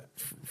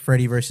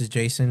Freddy versus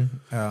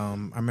Jason. I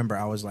remember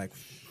I was like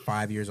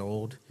 5 years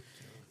old,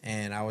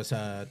 and I was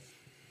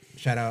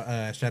shout out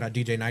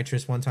DJ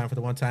Nitrous one time for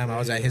the one time I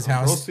was at his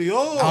house.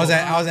 I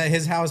was at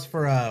his house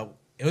for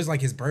it was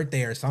like his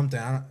birthday or something.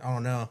 I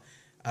don't know.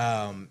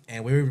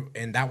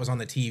 And that was on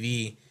the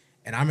TV,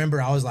 and I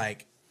remember I was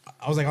like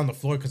on the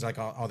floor because like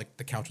all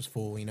the couch was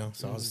full, you know.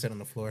 So I was sitting on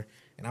the floor.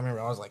 And I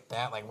remember I was like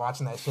that, like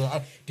watching that shit.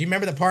 Do you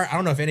remember the part? I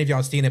don't know if any of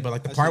y'all seen it, but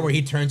like the part where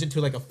he turns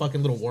into like a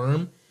fucking little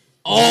worm.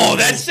 Oh,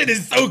 that shit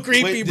is so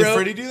creepy, Wait, bro. did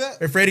Freddy do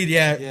that? Or Freddy,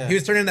 yeah. Yeah. He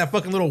was turning that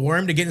fucking little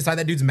worm to get inside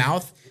that dude's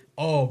mouth.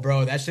 Oh,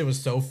 bro, that shit was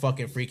so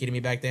fucking freaky to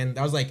me back then.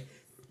 That was like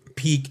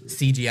peak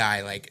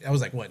CGI. Like that was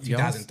like what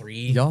 2003.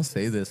 Y'all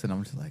say this, and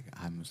I'm just like,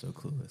 I'm so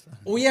clueless.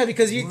 Well, yeah,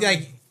 because you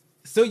like.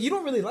 So you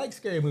don't really like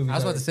scary movies. I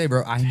was about to say,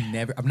 bro, I'm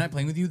not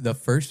playing with you. The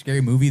first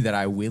scary movie that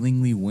I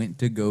willingly went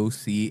to go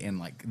see and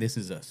like, this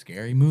is a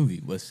scary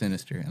movie was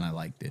Sinister, and I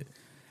liked it.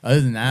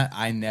 Other than that,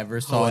 I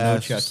never saw no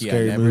that's a Chucky. I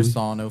scary never movie.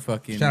 saw no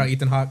fucking. Shout out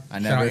Ethan Hawke. I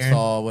Shout out never Aaron.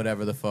 saw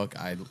whatever the fuck.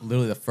 I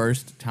literally the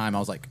first time I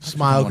was like,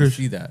 Smile, I want to Chris.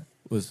 see that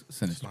was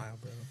Sinister. Smile,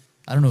 bro.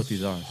 I don't know what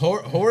these are.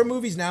 Horror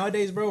movies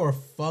nowadays, bro, are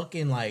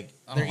fucking like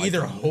I don't they're like either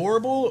them.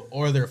 horrible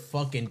or they're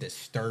fucking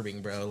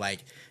disturbing, bro.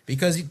 Like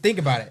because you think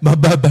about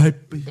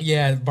it.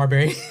 Yeah,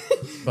 barbarian.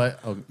 But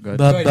oh, go ahead.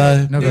 But- Go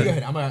ahead. No, Go go ahead.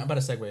 ahead. I'm about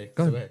to segue.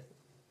 Go So ahead.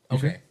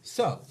 Okay. sure?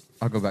 So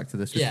I'll go back to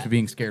this. Just Yeah. to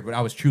being scared, what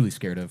I was truly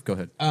scared of. Go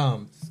ahead.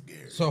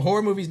 so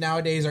horror movies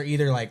nowadays are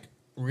either like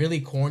really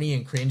corny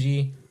and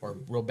cringy or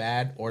real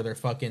bad, or they're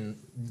fucking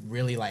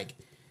really like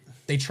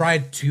they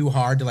tried too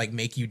hard to like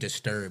make you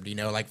disturbed, you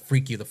know, like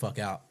freak you the fuck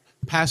out.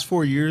 Past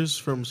 4 years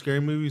from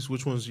scary movies,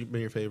 which one's been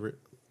your favorite?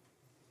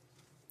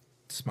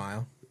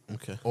 Smile.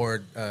 Okay.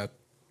 Or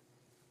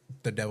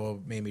The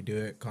Devil Made Me Do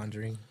It,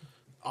 Conjuring.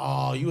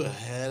 Oh, you a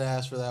head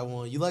ass for that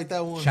one. You like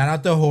that one? Shout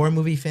out to horror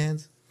movie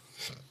fans.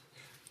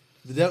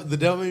 The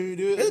Devil Made Me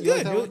Do It? It was You like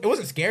good. that one? It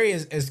wasn't scary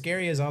as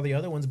scary as all the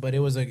other ones, but it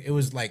was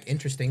like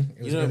interesting.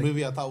 It was You know the really-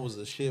 movie I thought was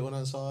the shit when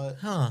I saw it?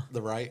 Huh.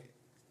 The Right.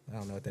 I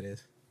don't know what that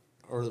is.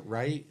 Or The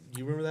Right?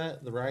 You remember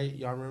that? The Right?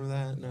 Y'all remember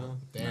that? No.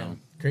 Damn.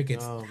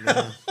 Crickets. Oh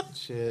man,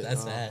 shit.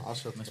 That's no. sad. I'll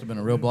show Must have been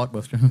a real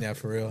blockbuster. Yeah,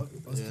 for real.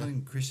 I was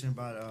telling Christian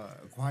about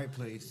A Quiet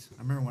Place.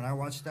 I remember when I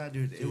watched that,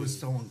 dude. It was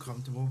so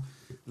uncomfortable.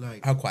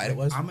 Like How quiet it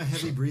was? I'm a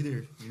heavy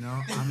breather, you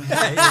know. I'm a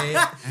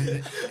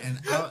heavy,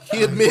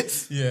 He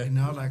admits. Yeah. You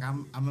know, like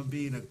I'm gonna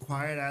be in a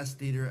quiet ass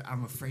theater.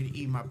 I'm afraid to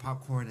eat my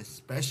popcorn,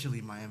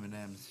 especially my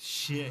M&Ms.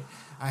 Shit,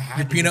 I had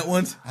Your to- peanut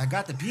ones? I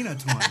got the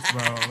peanut ones,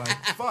 bro.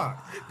 Like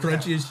fuck,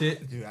 Crunchy as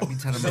shit. dude. I be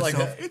telling So like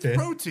myself that. it's Yeah.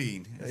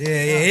 protein.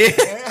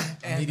 Yeah.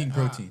 I'm eating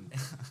protein.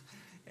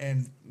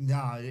 And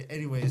nah,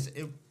 anyways,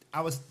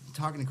 I was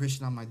talking to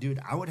Christian. I'm like, dude,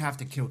 I would have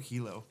to kill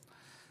Kilo.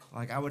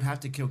 Like, I would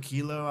have to kill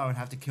Kilo. I would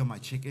have to kill my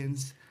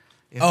chickens.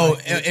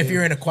 If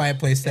you're in a quiet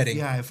place setting.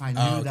 Yeah, if I knew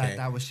Oh, okay.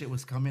 that shit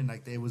was coming,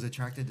 like they was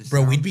attracted to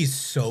Bro, sound. we'd be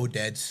so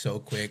dead so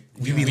quick.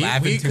 We'd be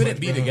laughing We too couldn't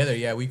much, be bro. together.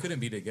 Yeah, we couldn't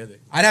be together.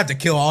 I'd have to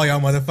kill all y'all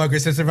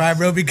motherfuckers to survive,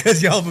 bro,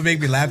 because y'all would make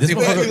me laugh. This too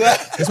much.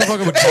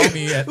 motherfucker would call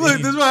me at Look,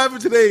 any- this is what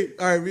happened today.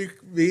 All right,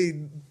 me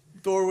and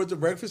Thor went to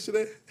breakfast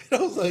today. I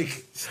was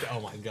like,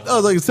 Oh my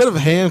god. instead of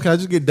ham, can I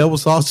just get double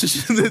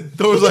sausage? And then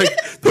Thor was like,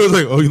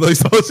 oh, you like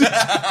sausage?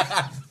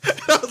 I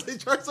was like,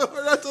 trying so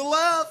hard not to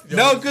laugh.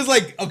 No, because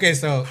like, okay,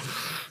 so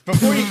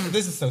before you,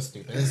 this is so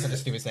stupid. This is such a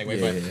stupid segue,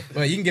 Yeah.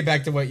 but you can get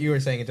back to what you were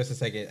saying in just a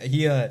second.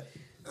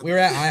 We were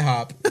at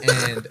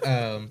IHOP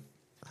and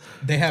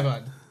they have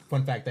a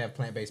fun fact. They have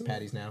plant-based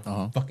patties now.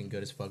 Uh-huh. Fucking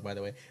good as fuck, by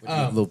the way.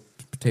 a little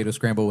potato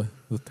scramble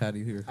with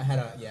patty here. I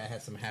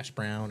had some hash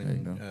brown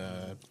and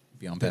There you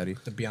Beyond the, patty.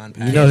 the Beyond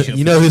patty.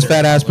 You know his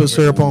fat ass all put over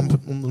syrup it.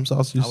 on them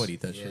sausages. I would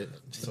eat that Yeah, shit.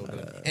 so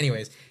good.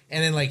 Anyways,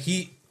 and then like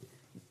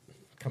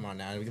come on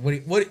now,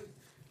 what?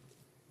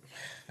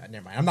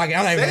 Never mind. I'm not gonna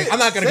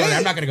go there.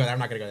 I'm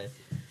not gonna go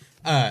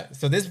there.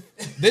 So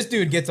this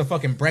dude gets a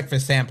fucking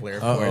breakfast sampler,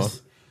 of Uh-oh.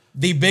 course.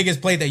 The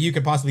biggest plate that you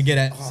could possibly get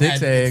at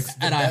 6 eggs,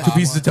 at 2 IHOP.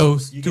 pieces of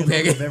toast, You 2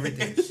 get a little pancakes. of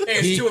everything. Hey,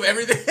 it's 2 of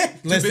everything.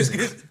 2 Listen.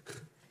 biscuits.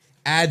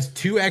 Adds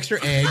 2 extra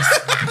eggs,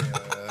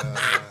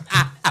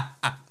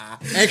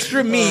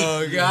 extra meat.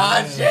 Oh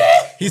god.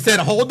 He said,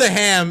 "Hold the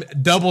ham,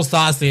 double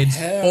sausage,"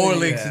 4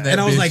 links in that.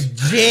 and I was bitch. like,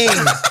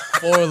 "James."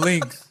 4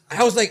 links.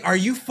 I was like, "Are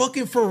you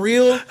fucking for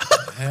real?"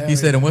 He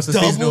said, and what's the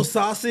Double seasonal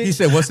sausage? He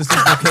said, what's the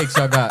seasonal cakes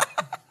I got?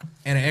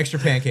 And an extra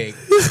pancake.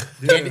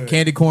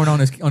 Candy corn on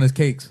his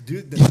cakes.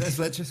 Dude, the best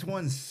lettuce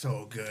one's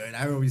so good.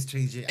 I always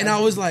change it. And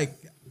I was like,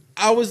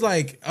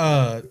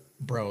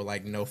 bro,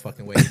 like no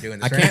fucking way you're doing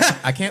this.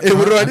 I can't. Hey,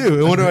 what do I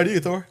do? What do I do,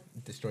 Thor?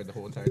 Destroyed the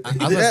whole entire I thing.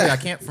 was gonna say I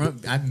can't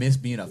front. I miss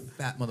being a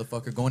fat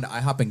motherfucker going to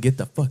IHOP and get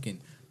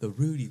the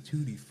Rudy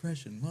Tooty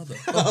fresh and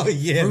motherfucker. Oh,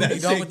 yeah, Rudy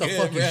that dog shit with the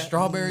good, fucking bro.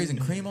 strawberries and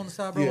cream on the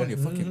side, bro, Yeah. and your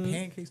fucking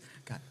pancakes.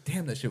 God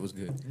damn, that shit was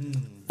good.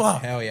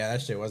 Fuck. Hell yeah,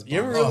 that shit was. You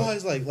ever bomb.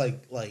 realize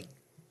like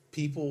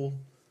people,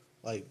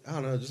 like I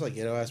don't know, just like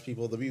ghetto ass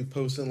people, they'll be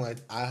posting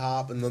like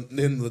IHOP, and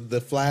then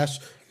the flash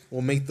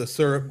will make the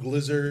syrup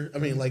glizzard. I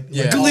mean, like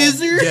Yeah. all-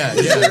 Glizzard? Yeah,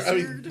 glizzard, yeah. I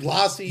mean,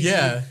 glossy.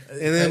 Yeah. And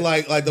then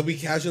like they'll be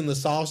catching the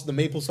sauce, the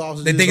maple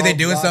sauce. They think they're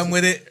doing something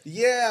with it.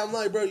 Yeah, I'm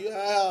like, bro, you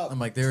IHOP. I'm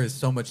like, there is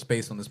so much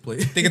space on this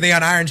plate. Thinking they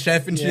on Iron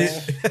Chef and Yeah.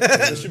 shit.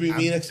 That should be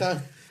me next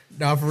time.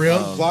 No, for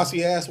real.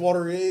 Glossy ass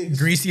water eggs.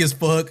 Greasy as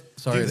fuck.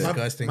 Sorry, Dude, to,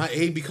 disgusting. My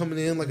egg be coming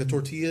in like a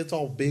tortilla. It's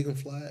all big and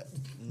flat.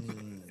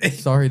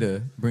 sorry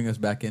to bring us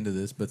back into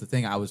this, but the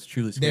thing I was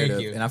truly scared Thank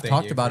of, you. and I've Thank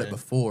talked you, about it friend.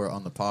 before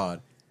on the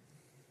pod.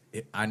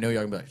 I know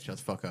y'all gonna be like, shut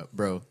the fuck up,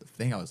 bro. The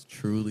thing I was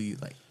truly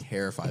like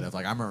terrified of,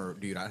 like I remember,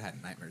 dude, I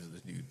had nightmares of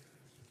this dude.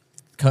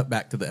 Cut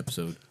back to the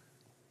episode,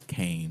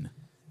 Kane.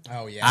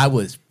 Oh yeah. I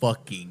was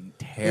fucking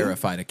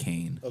terrified of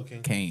Kane.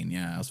 Okay. Kane,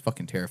 yeah, I was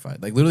fucking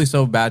terrified. Like literally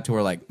so bad to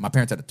where like my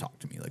parents had to talk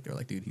to me. Like they were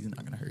like, dude, he's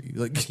not gonna hurt you.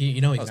 Like You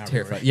know he's I was not real,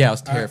 terrified. right? Yeah, I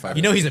was terrified.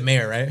 You know he's a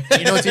mayor, right?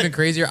 You know what's even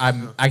crazier?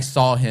 I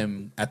saw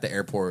him at the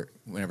airport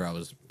whenever I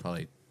was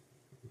probably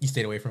You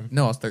stayed away from him.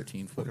 no, I was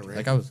 13, 14.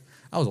 Like I was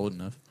old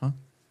enough, huh?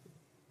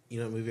 You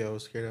know what movie I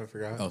was scared of? I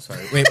forgot. Oh,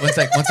 sorry. Wait, one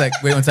sec.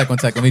 Wait, one sec.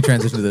 Let me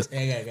transition to this.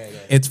 Yeah.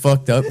 It's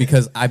fucked up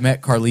because I met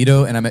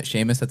Carlito and I met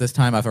Seamus at this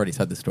time. I've already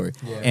said this story.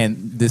 Yeah.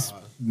 And this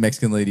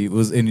Mexican lady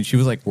and she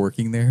was like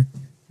working there.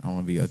 I don't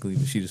want to be ugly,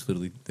 but she just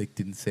literally like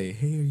didn't say,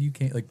 "Hey, are you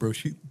Kane?" Like, bro,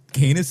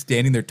 Kane is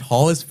standing there,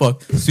 tall as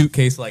fuck,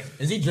 suitcase like.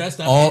 Is he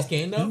dressed up all- as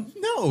Kane though?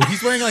 No,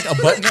 he's wearing like a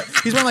button.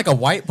 He's wearing like a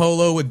white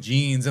polo with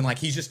jeans and like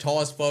he's just tall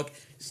as fuck,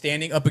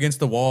 standing up against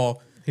the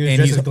wall. He was and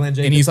dressed he's as Glenn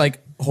Jacobs. and he's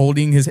like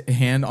holding his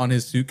hand on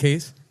his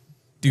suitcase.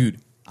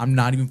 Dude, I'm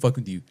not even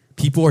fucking with you.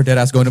 People are dead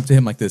ass going up to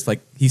him like this. Like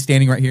he's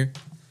standing right here.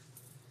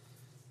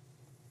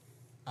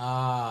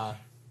 Oh,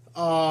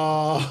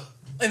 Oh.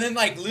 And then,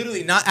 like,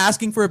 literally not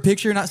asking for a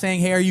picture, not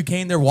saying, hey, are you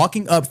Kane? They're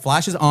walking up,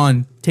 flashes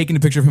on, taking a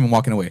picture of him and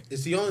walking away.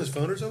 Is he on his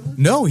phone or something?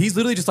 No, he's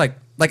literally just like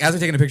as they're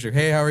taking a picture,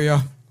 hey, how are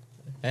y'all?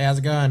 Hey, how's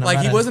it going? Like,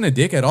 he wasn't a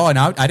dick at all. And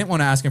I didn't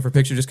want to ask him for a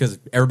picture just because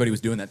everybody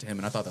was doing that to him.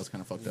 And I thought that was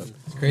kind of fucked up.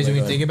 It's crazy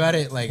when you think about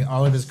it. Like,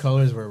 all of his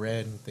colors were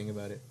red. And think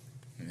about it.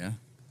 Yeah.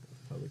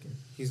 Republican.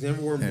 He's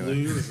never worn Anyway.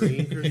 blue or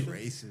green. Christian.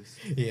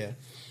 Racist. Yeah.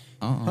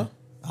 Huh?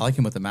 I like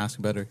him with the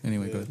mask better.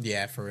 Anyway, go ahead.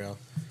 Yeah, for real.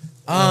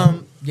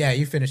 Yeah,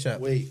 you finish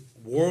up. Wait,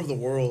 War of the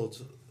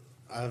Worlds.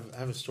 I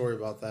have a story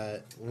about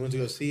that. We went to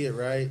go see it,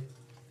 right?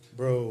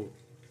 Bro,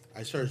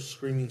 I started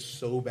screaming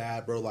so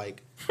bad, bro.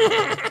 Like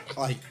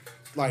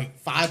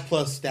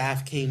 5+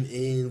 staff came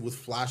in with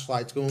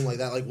flashlights going like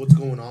that. Like, what's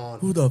going on?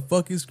 Who the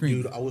fuck is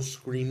screaming? Dude, I was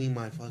screaming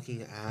my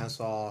fucking ass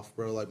off,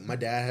 bro. Like, my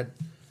dad,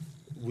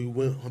 we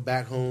went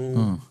back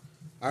home.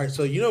 All right,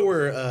 so you know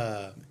where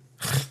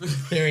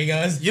There he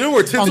goes. you know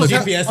where On the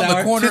GPS on hour.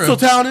 the corner.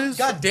 Tinseltown is?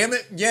 God damn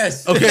it!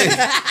 Yes. Okay.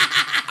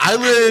 I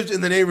lived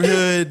in the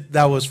neighborhood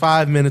that was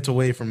 5 minutes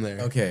away from there.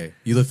 Okay.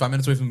 You live 5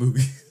 minutes away from the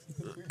movie.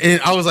 And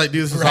I was like,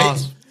 dude, this is Right.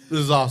 awesome. This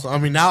is awesome. I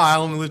mean, now I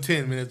only live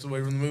 10 minutes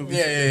away from the movie.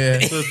 Yeah.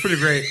 So it's pretty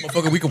great.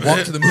 Motherfucker, we could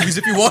walk to the movies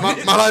if you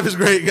want. my life is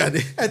great,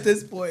 goddamn. At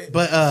this point.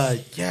 But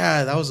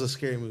yeah, that was a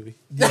scary movie.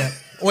 Yeah.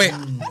 Wait,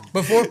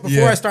 before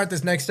Yeah. I start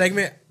this next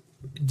segment,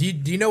 do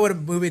you know what a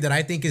movie that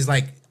I think is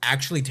like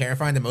actually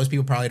terrifying that most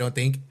people probably don't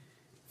think?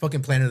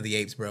 Fucking Planet of the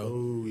Apes, bro.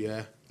 Oh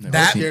yeah. Never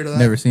That- seen Scared of it. that?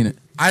 Never seen it.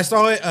 I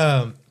saw it.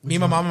 Me,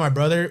 my mom, and my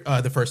brother.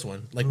 The first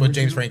one, like with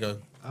James Franco.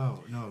 Oh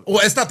no. Well,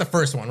 it's not the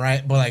first one,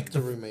 right? But like It's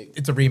a remake.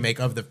 It's a remake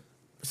of the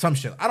some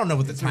shit. I don't know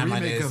what the It's a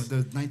timeline remake is. of the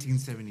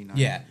 1979.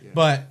 Yeah,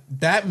 but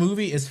that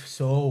movie is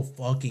so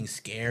fucking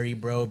scary,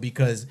 bro.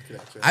 Because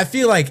Gotcha. I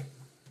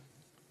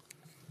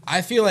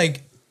feel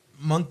like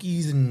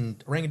monkeys and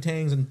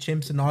orangutans and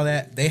chimps and all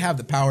that, they have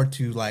the power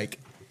to like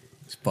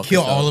Fuck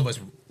kill us all up. of us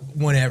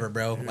whenever,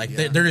 bro. Like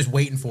they're just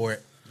waiting for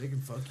it. they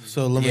can fuck you.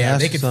 So let me Yeah, ask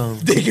they you can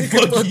something. they can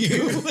fuck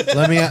you.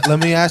 let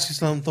me ask you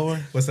something, Thor.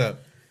 What's up?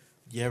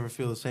 You ever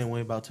feel the same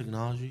way about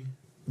technology?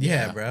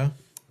 Yeah, bro. Of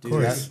Dude,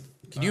 course.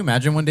 Can you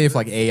imagine one day if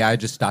like AI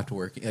just stopped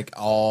working, like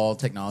all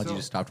technology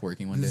just stopped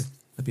working one day? this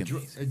That'd be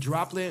amazing. A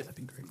droplet,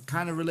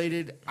 kind of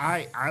related.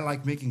 I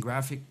like making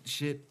graphic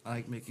shit. I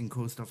like making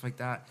cool stuff like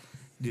that.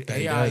 Dude, Bet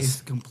he AI does.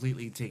 is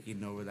completely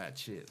taking over that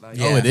shit. Like,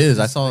 Yeah. Oh, it is.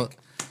 I it's saw like-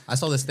 I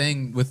saw this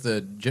thing with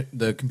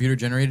the computer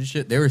generated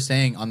shit. They were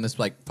saying on this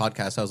like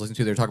podcast I was listening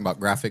to, they were talking about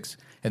graphics,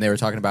 and they were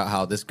talking about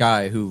how this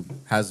guy who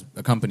has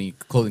a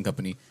clothing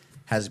company,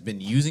 has been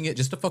using it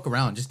just to fuck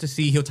around, just to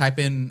see. He'll type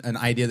in an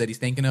idea that he's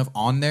thinking of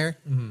on there,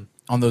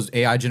 on those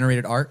AI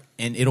generated art,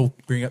 and it'll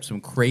bring up some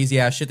crazy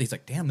ass shit. That he's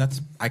like, damn,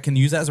 I can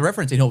use that as a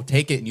reference, and he'll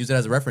take it and use it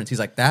as a reference. He's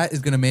like, that is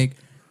gonna make.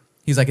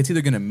 He's like, it's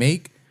either gonna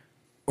make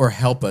or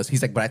help us.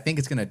 He's like, but I think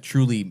it's gonna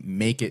truly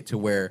make it to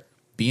where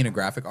being a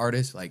graphic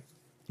artist, like,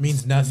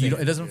 Means nothing.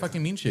 it doesn't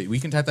fucking mean shit. We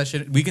can type that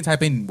shit. We can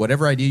type in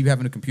whatever idea you have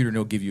in a computer, and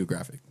it'll give you a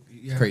graphic.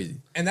 Yeah. Crazy.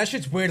 And that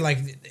shit's weird. Like,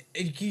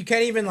 you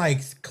can't even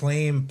like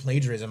claim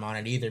plagiarism on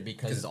it either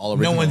because It's all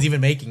no original. one's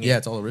even making it. Yeah,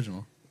 it's all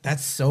original.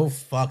 That's so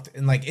fucked.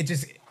 And like,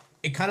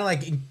 it kind of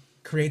like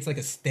creates like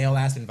a stale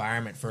ass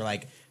environment for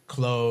like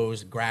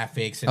clothes,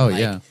 graphics, and Oh, like,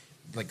 yeah.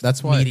 like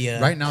That's why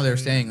media. right now they're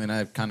saying, and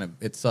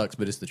it sucks,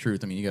 but it's the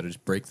truth. I mean, you got to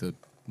just break the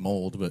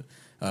mold. But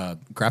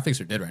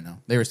graphics are dead right now.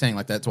 They were saying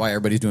like that's why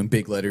everybody's doing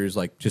big letters,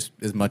 like just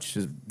as much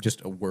as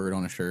just a word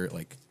on a shirt.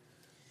 Like,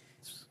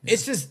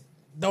 It's just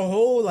the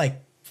whole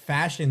like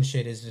fashion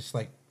shit is just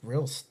like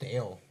real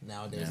stale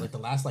nowadays. Yeah. Like the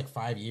last like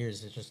 5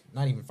 years, it's just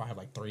not even 5,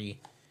 like 3.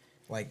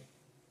 Like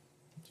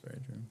it's very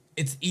true.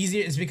 it's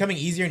easier. It's becoming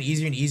easier and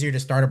easier and easier to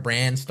start a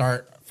brand,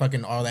 start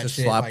fucking all that Just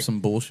shit. slap like,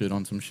 some bullshit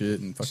on some shit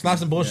and fucking, slap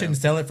some bullshit yeah. and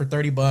sell it for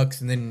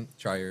 $30, and then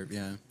Try your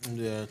Yeah.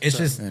 it's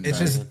just And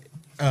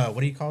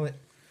what do you call it?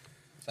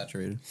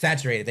 saturated.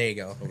 Saturated. There you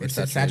go. It's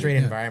a Oversaturated, saturated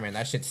yeah. environment.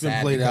 That shit's been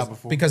sad played because, out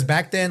before. because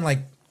back then, like,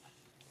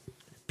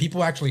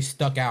 people actually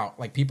stuck out.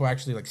 Like, people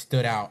actually like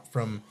stood out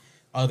from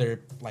other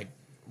like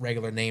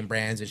regular name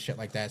brands and shit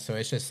like that. So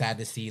it's just sad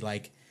to see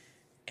like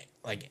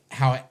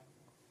how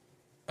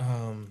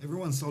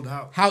Everyone's sold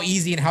out. how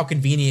easy and how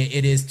convenient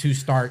it is to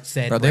start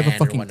said. Bro, they have a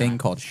brand or fucking whatnot. thing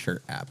called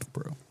Shirt App,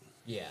 bro.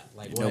 Yeah,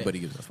 like Nobody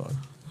gives a fuck.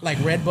 like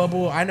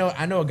Redbubble. I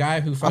know a guy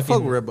who I fucking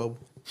fuck with Redbubble.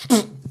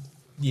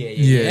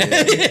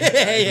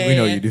 yeah. We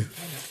know you do.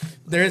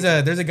 There's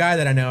a guy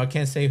that I know. I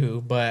can't say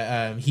who,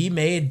 but he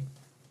made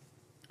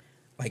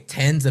like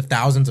tens of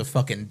thousands of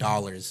fucking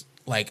dollars.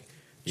 Like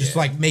just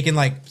like making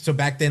like so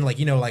back then, like,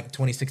 you know, like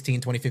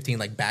 2016, 2015,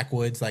 like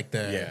backwoods, like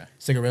the Yeah.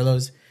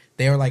 cigarillos,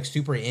 they were like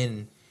super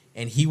in,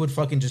 and he would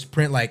fucking just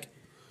print like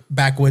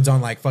backwoods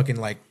on like fucking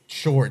like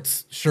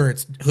shorts,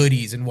 shirts,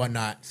 hoodies, and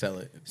whatnot. Sell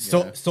it.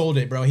 So Yeah. sold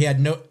it, bro. He had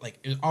no like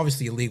it was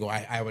obviously illegal.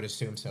 I would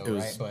assume so, It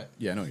was, right? But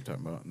yeah, I know what you're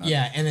talking about. Not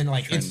yeah, and then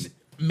like trend. it's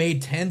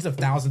made tens of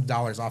thousands of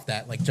dollars off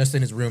that, like just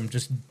in his room,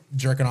 just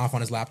jerking off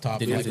on his laptop.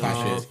 Didn't like have to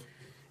five do shit. shit.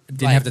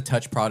 Didn't Like- have to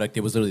touch product.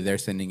 It was literally they're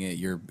sending it.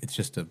 It's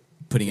just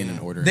putting in an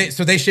order.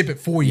 So they ship it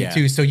for you Yeah.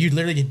 too. So you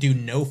literally do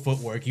no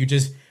footwork. You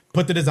just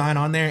put the design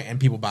on there and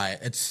people buy it.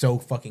 It's so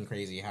fucking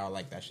crazy how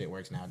like that shit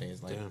works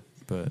nowadays. Like,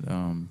 But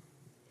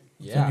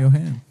yeah. in your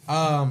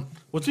hand.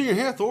 What's in your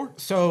hand, Thor?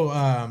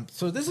 So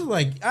this is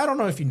like, I don't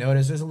know if you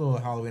noticed, this is a little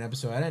Halloween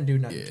episode. I didn't do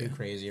nothing Yeah. too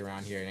crazy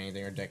around here or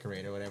anything or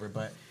decorate or whatever,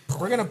 but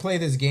we're gonna play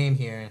this game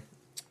here.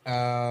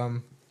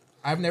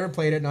 I've never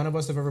played it. None of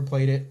us have ever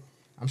played it.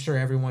 I'm sure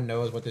everyone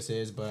knows what this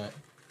is, but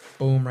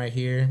boom, right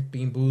here,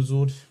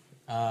 Beanboozled.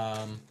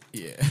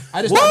 Yeah.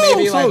 I just thought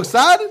maybe so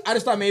excited! I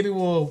just thought maybe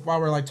we'll,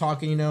 while we're like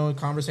talking, you know,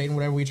 conversating,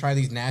 whatever, we try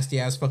these nasty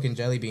ass fucking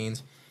jelly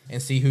beans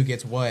and see who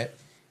gets what.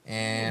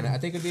 And I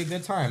think it'd be a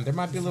good time. There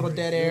might be a little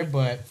dead air,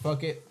 but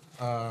fuck it.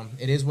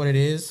 It is what it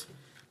is.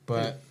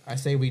 But I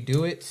say we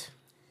do it,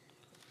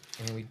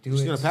 and we do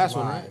Just it gonna pass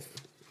live. one, right?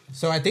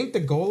 So I think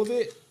the goal of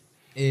it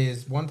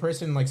is one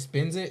person like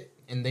spins it,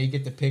 and they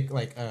get to pick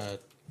like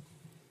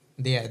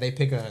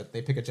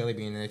they pick a jelly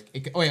bean. And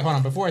oh wait, hold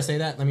on. Before I say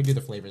that, let me do the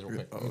flavors real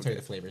quick. Let me tell you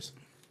the flavors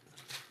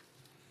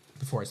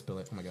before I spill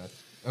it. Oh my god.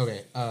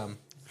 Okay.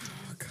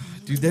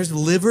 Dude, there's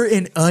liver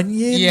and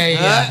onion.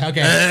 Yeah.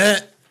 Okay.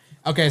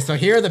 Okay. So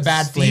here are the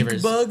bad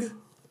flavors. Bug.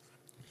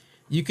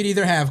 You could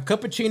either have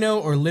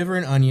cappuccino or liver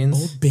and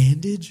onions, Old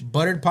bandage.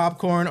 buttered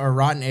popcorn or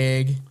rotten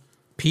egg,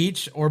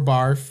 peach or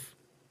barf,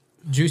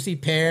 juicy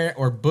pear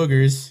or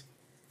boogers,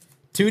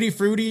 tutti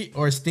frutti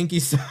or stinky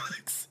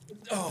socks,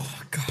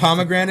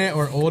 pomegranate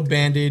or old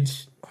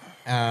bandage,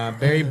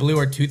 berry blue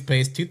or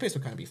toothpaste. Toothpaste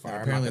would kind of be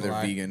fire. Apparently I'm not they're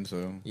gonna lie. vegan,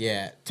 so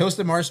Yeah,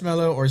 toasted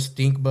marshmallow or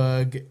stink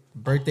bug,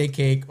 birthday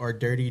cake or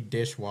dirty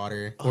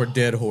dishwater, or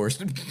dead horse.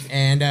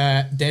 and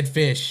dead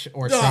fish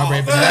or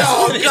strawberry banana.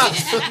 God,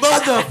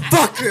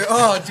 motherfucker!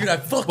 Oh, dude, I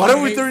fucking Why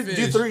don't we hate do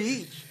fish. 3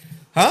 each?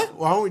 Huh?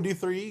 Why don't we do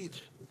 3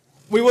 each?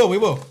 We will.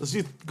 Let's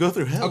go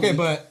through hell. Okay,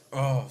 but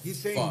Oh, He's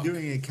saying fuck.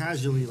 doing it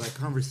casually, like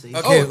conversation.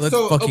 Okay, let's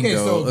fucking go.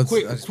 So Let's- I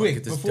quick, just wanna quick.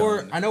 get this Before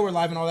done. I know we're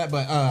live and all that,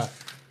 but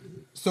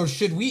so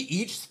should we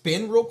each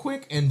spin real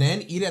quick and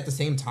then eat it at the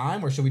same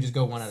time, or should we just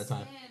go one at a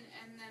time?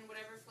 And then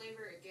whatever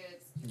flavor it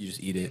gets, You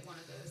just eat it. one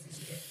of those and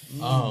eat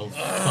it. Oh,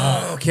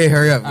 fuck. Okay,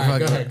 hurry up. All right,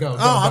 go ahead, go.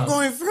 I'm go.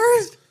 going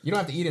first. You don't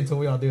have to eat until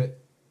we all do it.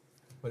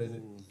 What is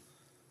it?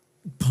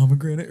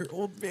 Pomegranate or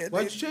old bandage.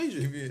 Why'd you change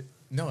it?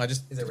 No, I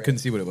just Is it red? couldn't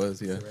see what it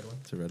was. Yeah, a red one?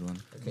 it's a red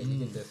one. Okay, you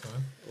get this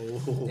one.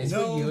 Oh. This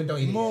No for you. Don't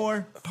eat it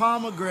more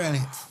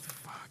pomegranates.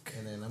 Fuck. yet.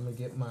 And then I'm gonna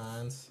get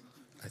mine's.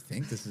 I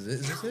think this is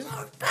it. Is this it?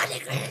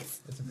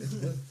 It's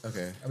good.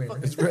 Okay. I mean,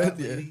 It's red.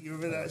 Yeah. You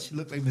remember that? She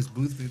looked like Miss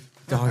Booth.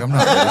 Dog, I'm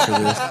not ready for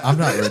this. I'm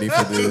not ready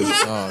for this.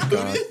 Oh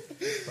god.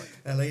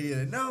 That lady,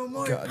 no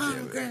more God damn it.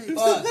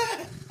 pomegranates.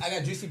 I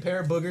got juicy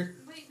pear booger.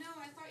 Wait, no,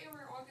 I thought you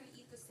were all gonna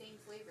eat the same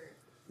flavor.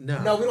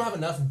 No, we don't have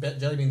enough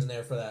jelly beans in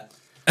there for that.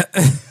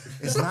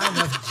 It's not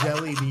enough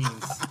jelly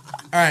beans.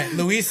 All right,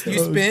 Luis, you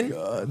spin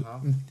God.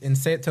 and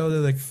say it. Tell her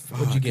like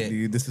what'd you Fuck, get.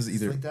 Dude, this is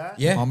either Like that?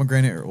 Yeah.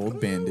 pomegranate or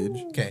old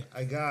bandage. Okay.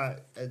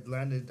 It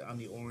landed on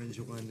the orange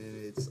one,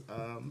 and it's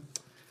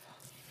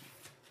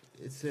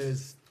it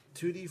says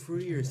tutti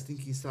frutti or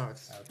stinky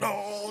socks.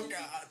 Oh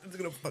god, it's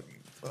gonna fucking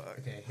fuck.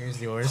 Okay,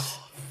 here's yours.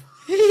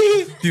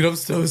 Dude, I'm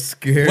so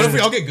scared. What if we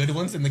all get good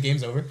ones and the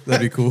game's over?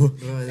 That'd be cool.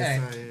 Oh, Hey,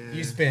 that's not- yeah.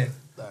 you spin.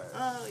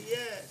 Oh yeah,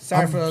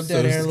 Sorry I'm for the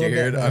so dead air a little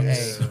scared. bit. but I'm hey.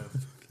 so-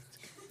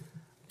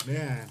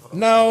 man,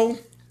 No.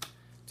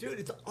 dude,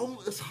 it's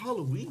almost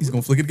Halloween. He's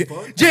gonna flick it again.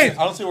 Fuck. James,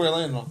 I don't see where it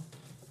landed on.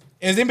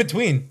 it was in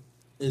between.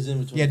 It's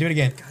in between. Yeah, do it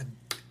again.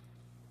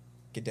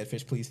 Get dead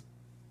fish, please.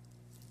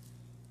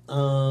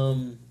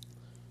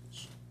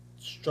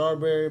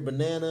 Strawberry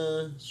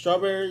banana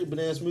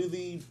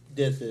smoothie,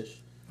 dead fish.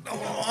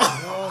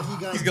 Oh,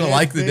 he got He's gonna dead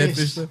like the dead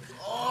fish though.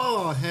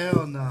 Oh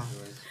hell no.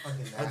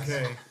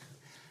 Okay.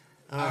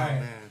 Oh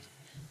Alright. man,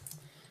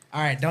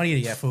 All right, don't eat it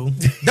yet, fool.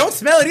 Don't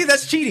smell it either.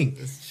 That's cheating.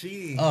 it's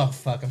cheating. Oh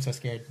fuck, I'm so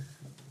scared.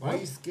 Why are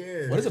you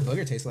scared? What does a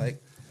booger taste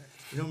like?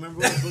 You don't remember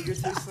what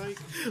booger tastes like?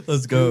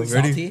 Let's go. Ooh,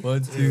 Ready? salty.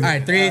 1, 2. All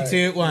right, 3,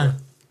 2, 1.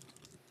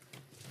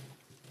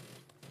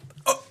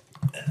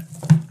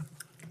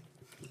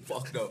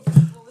 Fuck no.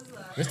 What was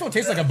that? This don't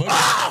taste like a booger.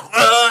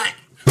 Oh,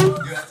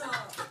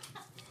 stop.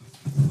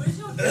 What is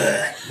your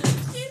Yeah.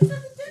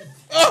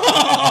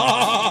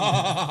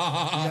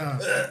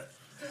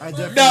 I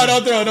definitely, No,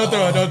 don't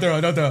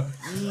throw.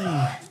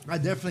 I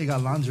definitely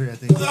got laundry. I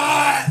think.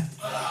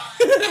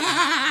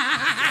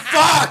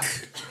 Fuck!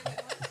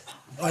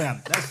 Oh yeah,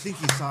 that's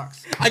stinky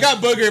socks. I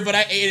got booger, but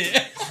I ate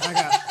it. I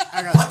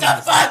got. What the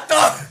fuck?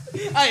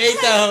 I ate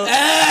that hoe.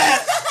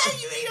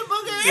 You ate a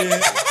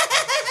booger?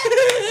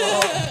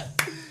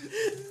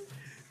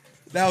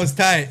 That was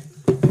tight.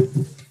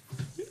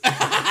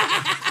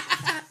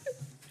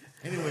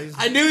 Anyways,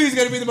 I knew he was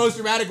gonna be the most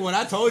dramatic one.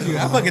 I told you.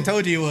 I fucking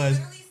told you he was.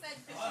 literally said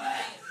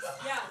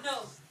Christian. Yeah, no.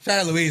 Shout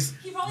out Luis.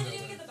 He probably didn't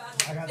even get the bad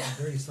one. I got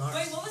some dirty socks.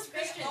 Wait, what was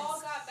Christian's? We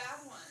all got bad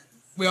ones.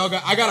 We all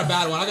got. I got a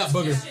bad one. I got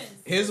booger.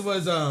 His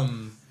was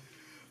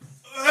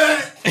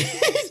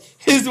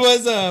His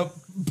was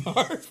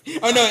barf.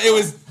 Oh no,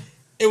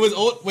 It was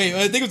old. Wait,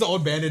 I think it was the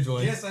old bandage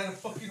one. Yes, I had a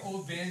fucking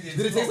old bandage.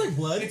 Did it taste like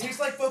blood? It tastes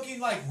like fucking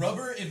like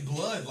rubber and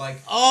blood. Like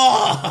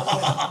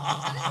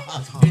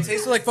Oh. it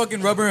tasted like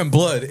fucking rubber and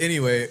blood.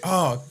 Anyway,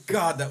 oh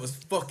god, that was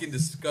fucking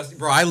disgusting,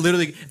 bro. I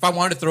literally, if I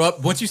wanted to throw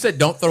up, once you said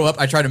don't throw up,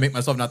 I tried to make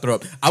myself not throw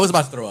up. I was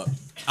about to throw up.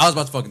 I was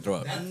about to fucking throw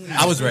up.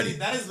 I was ready.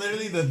 That is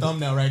literally the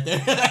thumbnail right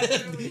there.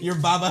 Your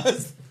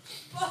babas.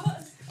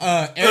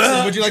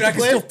 Erickson, would you like Dude, I to can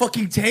play? still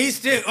fucking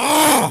taste it.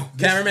 Oh,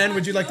 Cameraman,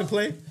 would you like to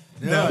play?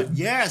 No.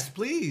 Yes,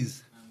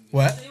 please.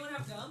 What? Does anyone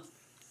have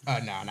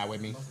gum? No, not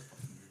with me.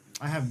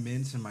 I have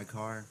mints in my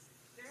car.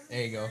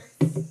 There you go.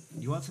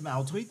 You want some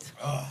Altoids?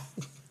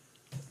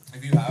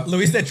 if you have,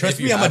 Luis said, "Trust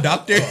if you me, I'm a have-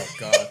 doctor." Oh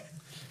god,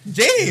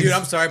 James, dude,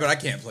 I'm sorry, but I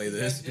can't play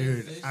this.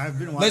 Dude, I've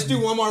been watching. let's do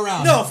one more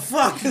round. No,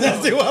 fuck.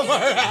 Let's do one more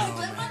round. The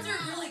blend ones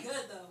are really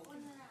good though.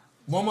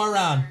 One more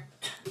round.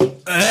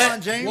 Come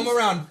on, James. One more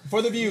round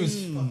for the views.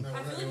 I feel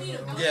like we need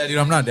a bunch. Yeah, dude,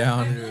 I'm not down.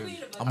 I feel Dude. like we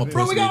need a I'm a bunch.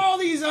 Bro, we pussy. got all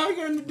these. How are we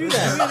gonna do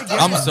that?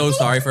 I'm so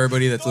sorry for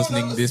everybody that's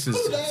listening. This is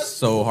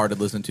so hard to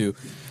listen to.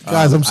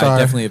 Guys, I'm I sorry.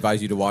 definitely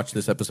advise you to watch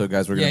this episode,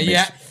 guys. We're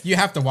Yeah, gonna you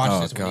have to watch Oh,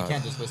 this one. You God.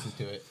 can't just listen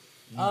to it.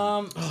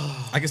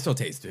 I can still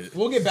taste it.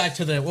 We'll get back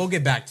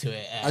to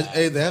it.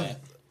 Hey, they have.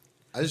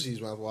 I just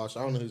used mouthwash.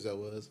 I don't know whose that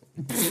was.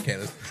 Okay,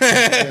 let's-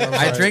 Yeah, I'm I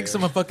sorry, drank man.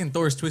 some of fucking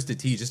Thor's Twisted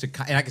Tea just to,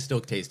 and I can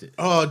still taste it.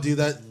 Oh, dude,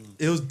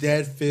 it was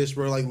dead fish,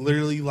 bro. Like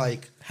literally,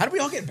 like How do we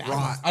all get bad Rot.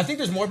 ones? I think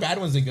there's more bad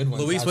ones than good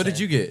ones. Luis, I'd what did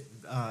say. you get?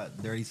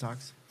 Dirty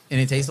socks.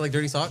 And it tasted like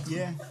dirty socks.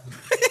 Yeah.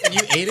 And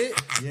you ate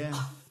it. Yeah.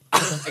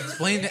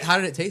 Explain it. How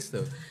did it taste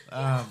though?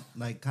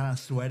 Like kind of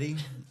sweaty,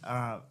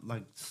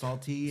 like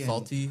salty. And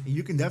Salty?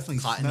 You can definitely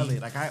Cottony. smell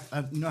it. Like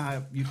you know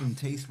how you can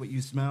taste what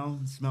you smell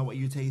what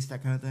you taste,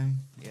 that kind of thing.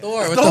 Yeah.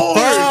 Thor, what Thor, the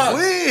fuck?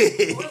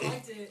 wait. I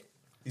liked it.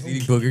 He's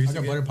eating boogers. I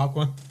got butter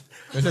popcorn.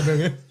 That's a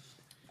burger.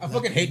 I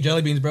fucking hate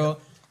jelly beans, bro.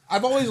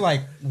 I've always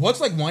like,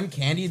 what's like one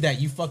candy that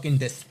you fucking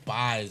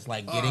despise,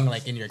 like getting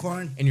like in your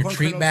corn treat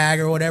kernels. bag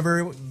or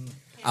whatever?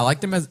 I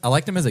liked him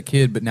as a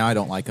kid, but now I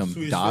don't like him.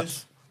 Swedish Dots.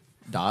 fish?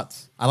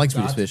 Dots. I like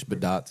Swedish Dots? fish, but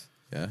dots.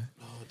 Yeah.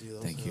 Oh, dude,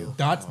 that Thank was you.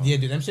 Dots, yeah,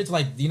 dude. Them shits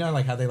like, you know,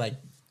 like how they like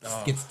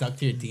get stuck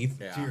to your teeth.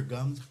 Yeah. To your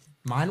gums.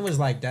 Mine was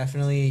like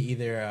definitely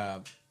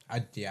either.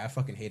 I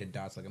fucking hated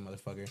dots like a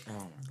motherfucker. Oh my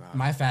god.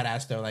 My fat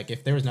ass though, like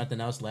if there was nothing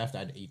else left,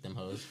 I'd eat them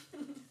hoes.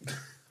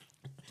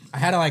 I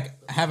had to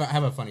like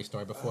have a funny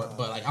story before,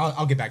 but like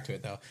I'll get back to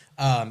it though.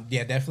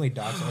 Yeah, definitely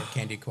dots or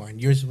candy corn.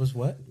 Yours was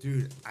what?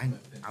 Dude, I'm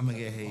gonna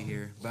get hate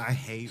here, but I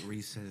hate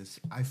Reese's.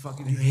 I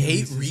fucking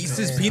Hate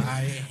Reese's so peanut.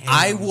 bad. hate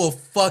I them. will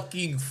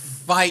fucking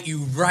fight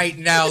you right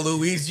now,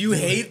 Luis. You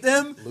hate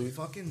them?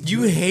 Fucking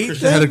You hate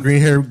Christian had a them?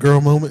 green hair girl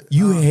moment.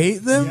 You hate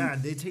them? Yeah,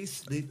 they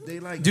taste.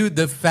 They like. Dude,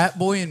 the fat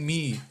boy in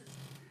me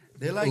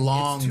they like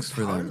longs it's too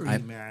for them. powdery,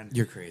 man.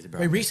 You're crazy, bro.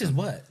 Wait, Reese's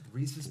what?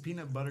 Reese's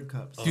peanut butter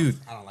cups. Dude,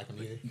 I don't like them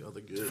either. Oh,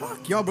 they're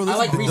good. y'all, bro. I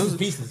like those- Reese's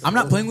Pieces. I'm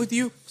not playing with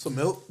you. Some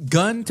milk.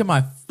 Gun to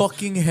my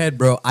fucking head,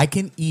 bro. I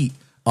can eat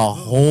a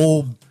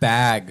whole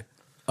bag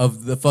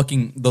of the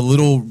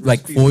little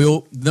like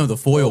foil. No, the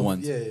foil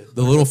ones. yeah, yeah.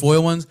 The little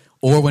foil ones.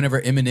 Or whenever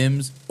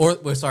M&M's, or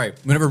well, sorry,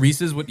 whenever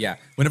Reese's would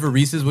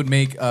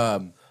make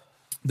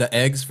the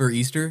eggs for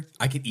Easter,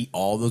 I could eat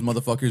all those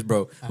motherfuckers,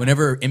 bro.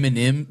 Whenever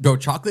M&M, bro,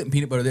 chocolate and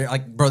peanut butter, they're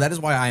like, bro, that is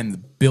why I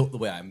am built the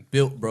way I'm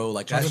built, bro.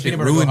 Like that Chocolate shit peanut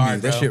butter go ruined me.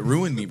 hard, That bro. shit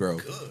ruined me, bro.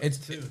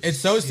 It's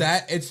so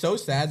sad. It's so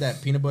sad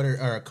that peanut butter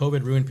or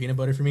COVID ruined peanut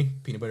butter for me.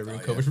 Peanut butter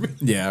ruined COVID for me.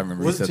 Yeah, I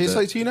remember. What does it taste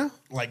like to you now?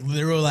 Like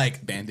literal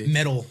like Band-Aid.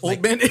 metal. Old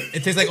like, Band-Aid.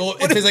 It tastes like old.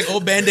 It tastes like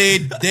old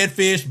Band-Aid, dead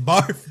fish,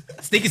 barf,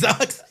 stinky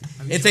socks.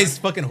 It tastes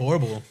fucking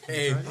horrible.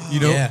 Hey, you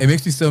know, Yeah. it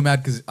makes me so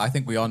mad because I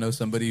think we all know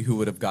somebody who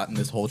would have gotten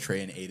this whole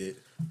tray and ate it.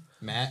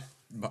 Matt.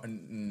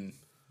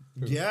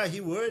 Yeah,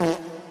 he would.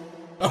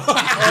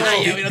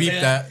 Yeah, we don't beep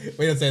say that.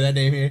 We don't say that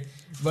name here.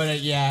 But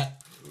yeah,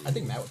 I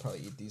think Matt would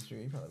probably eat these three.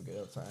 He'd probably have a good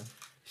old time.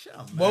 Shut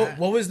up,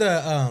 What was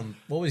the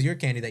what was your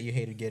candy that you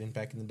hated getting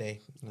back in the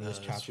day? When it was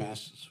chopped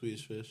fast?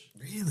 Swedish fish.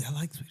 Really, I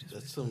like Swedish.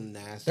 That's some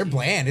nasty. They're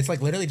bland. It's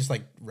like literally just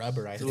like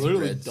rubber. I It's think.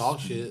 literally Reds. dog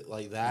shit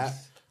like that.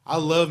 I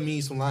love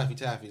me some Laffy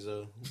Taffies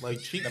though. Like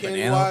cheap The candy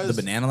banana, wise. the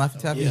banana Laffy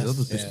Taffy. Yes.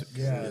 Those Yeah. bitches-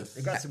 Yeah,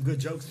 they got some good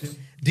jokes too.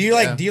 Do you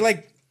like? Yeah. Do you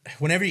like?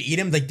 Whenever you eat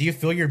them, like, do you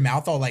feel your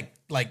mouth all like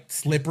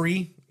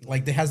slippery?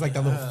 Like it has like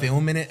that little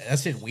film in it.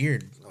 That's just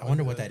weird. I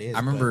wonder what that is. I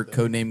remember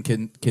Codename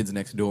Kids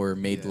Next Door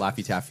made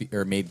Laffy Taffy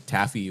or made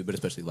Taffy, but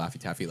especially Laffy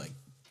Taffy like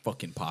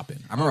fucking popping.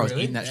 I remember I was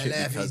really? eating that shit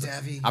Laffy because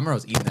Taffy. I remember I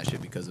was eating that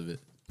shit because of it.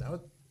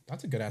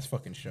 That's a good ass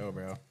fucking show,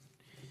 bro.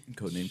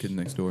 Codename Kids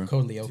Next Door.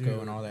 Code Lyoko Dude,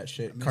 and all that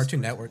shit. miss Cartoon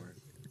Cartoon Network.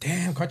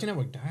 Damn, Cartoon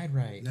Network died,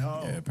 right?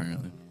 No, Yeah,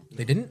 apparently.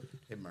 They didn't.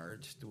 it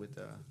merged with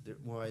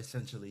well,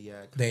 essentially,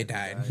 yeah. They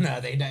died. No,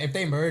 they died. If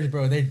they merged,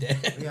 bro, they're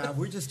dead. Yeah,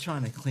 we're just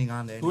trying to cling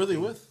on to. Who are they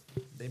anything. with?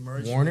 They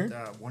merged Warner?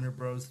 with Warner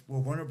Bros.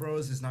 Well, Warner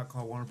Bros. is not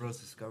called Warner Bros.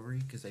 Discovery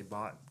because they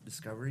bought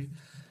Discovery.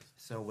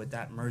 So with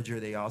that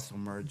merger, they also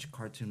merged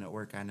Cartoon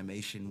Network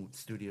Animation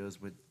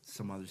Studios with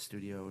some other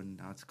studio, and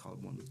now it's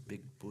called one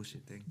big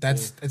bullshit thing.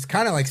 That's it's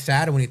kind of like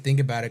sad when you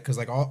think about it, because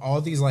like all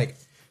these like.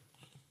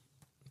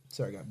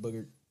 Sorry, I got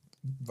boogered.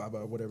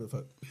 Baba, whatever the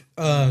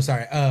fuck.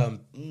 Sorry.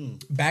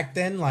 Back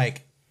then,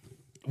 like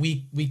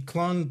we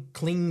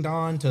clinged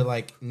on to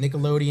like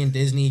Nickelodeon,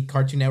 Disney,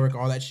 Cartoon Network,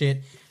 all that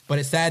shit. But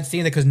it's sad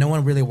seeing that because no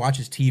one really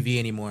watches TV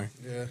anymore.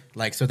 Yeah.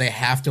 Like, so they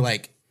have to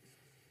like,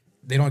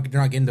 they're not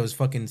getting those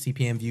fucking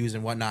CPM views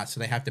and whatnot. So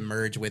they have to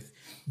merge with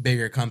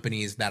bigger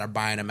companies that are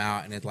buying them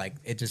out, and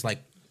it just like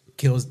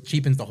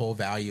cheapens the whole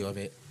value of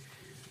it.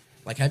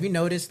 Like, have you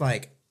noticed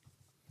like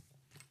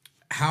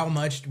how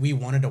much we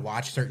wanted to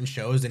watch certain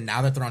shows, and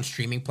now that they're on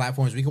streaming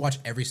platforms, we can watch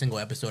every single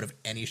episode of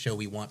any show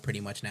we want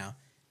pretty much now.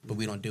 But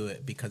we don't do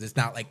it because it's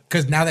not like,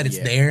 because now that it's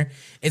there,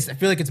 I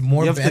feel like it's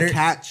more You have better. to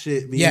catch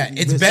it. Man. Yeah,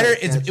 You it's miss better. that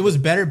catch It was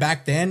better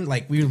back then.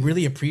 Like, we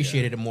really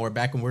appreciated it more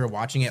back when we were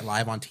watching it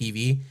live on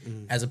TV,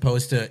 as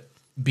opposed to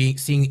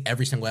seeing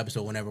every single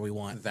episode whenever we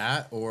want.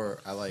 That, or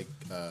I like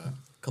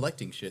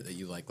collecting shit that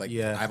you like. Like,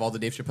 Yeah. I have all the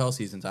Dave Chappelle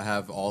seasons. I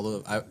have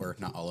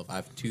I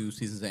have 2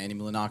 seasons of Andy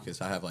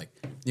Milonakis. I have like,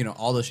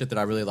 all the shit that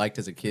I really liked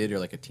as a kid or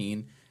like a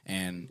teen,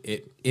 and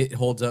it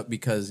holds up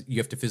because you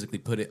have to physically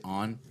put it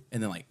on,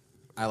 and then like,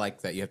 I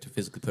like that you have to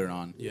physically put it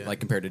on, like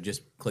compared to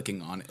just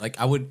clicking on it. Like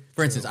I would,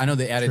 for instance, I know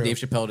they added Dave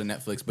Chappelle to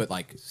Netflix, but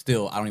like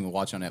still, I don't even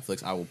watch on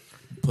Netflix. I will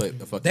put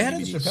a fucking They had a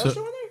DVD. Chappelle show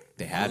on there?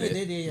 They had it.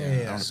 They did, yeah. I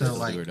don't know if So, they still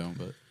like- do or don't,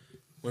 but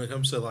when it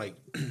comes to like,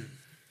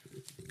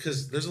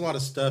 because there's a lot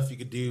of stuff you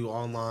could do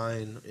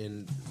online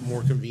and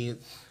more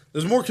convenient.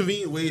 There's more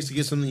convenient ways to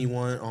get something you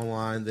want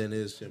online than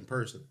is in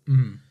person.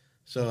 Mm-hmm.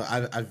 So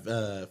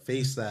I've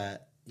faced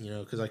that,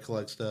 because I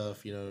collect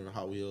stuff,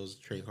 Hot Wheels,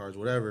 train cars,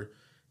 whatever.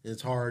 And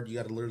it's hard. You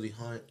got to literally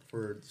hunt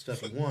for the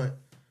stuff you want,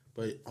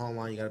 but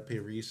online you got to pay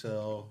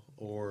resale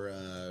or,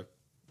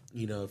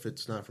 if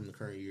it's not from the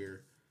current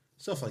year,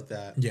 stuff like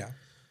that. Yeah.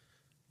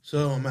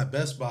 So I'm at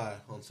Best Buy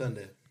on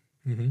Sunday.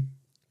 Mm-hmm.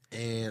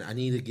 And I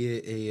need to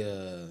get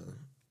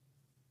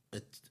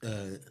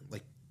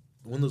like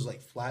one of those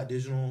like flat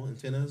digital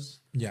antennas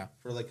Yeah.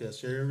 for like a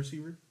stereo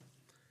receiver.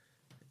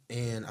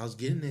 And I was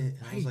getting it.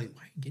 And I was like,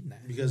 why are you getting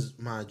that? because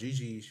my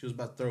Gigi, she was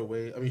about to throw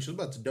away. I mean, she was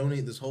about to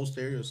donate this whole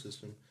stereo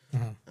system.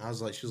 And I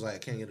was like, she was like, I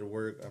can't get it to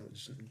work. I'm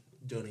just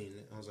donating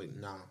it. I was like,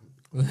 nah.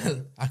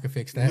 I could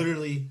fix that.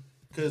 Literally,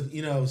 because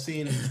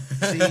seeing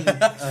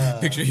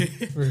picture.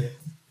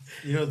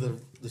 the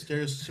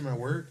stereo system at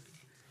work,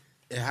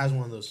 it has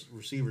one of those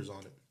receivers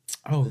on it.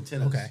 Oh,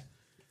 Antennas. okay.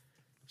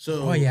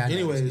 So, Oh, yeah, I know.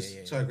 anyways,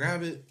 Yeah. so I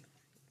grab it,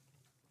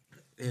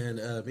 and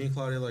me and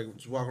Claudia like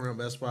just walking around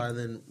Best Buy, and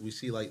then we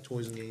see like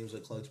toys and games,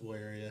 like collectible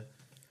area,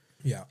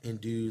 Yeah.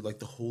 and do like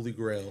the Holy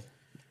Grail.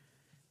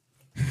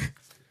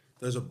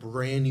 There's a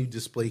brand new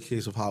display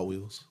case of Hot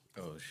Wheels,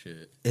 Oh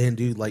shit! and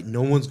dude, like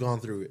no one's gone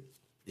through it.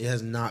 It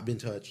has not been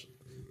touched,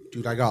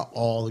 dude. I got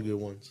all the good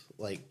ones,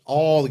 like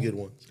all the good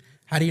ones.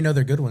 How do you know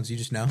they're good ones? You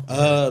just know?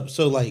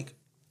 So like,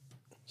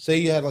 say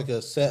you had like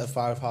a set of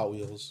 5 Hot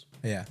Wheels.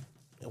 Yeah.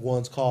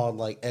 One's called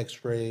like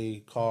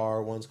X-Ray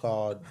Car. One's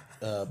called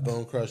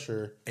Bone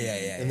Crusher.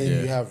 Yeah. And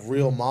then you have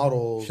real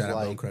models Shout out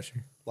like Bone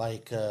Crusher.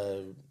 like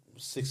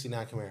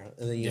 69 Camaro,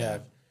 and then you Yeah.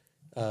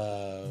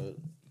 have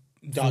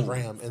Dodge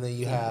Ram, and then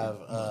you have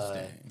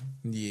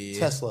Yeah.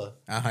 Tesla.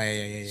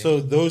 Yeah. So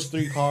those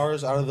 3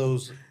 cars out of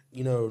those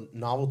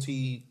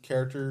novelty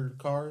character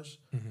cars,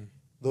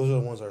 those are the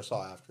ones that I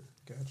saw after.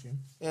 Got you.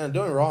 And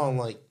don't get me wrong,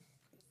 like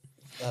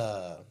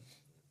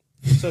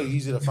it's so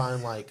easy to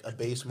find like a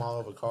base model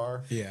of a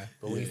car. Yeah.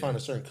 But when you find a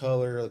certain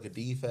color, like a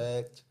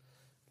defect,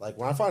 like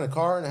when I find a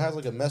car and it has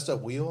like a messed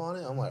up wheel on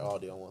it, I'm like, oh,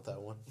 dude, I want that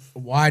one.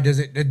 Why does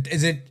it?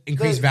 Is it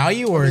increase They-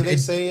 value or I mean, they it-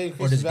 say it or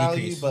increases does it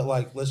value, decrease? but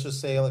like let's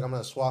just say like I'm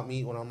gonna swap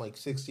meet when I'm like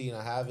 60 and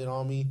I have it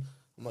on me.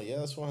 I'm like, yeah,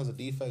 this one has a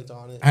defect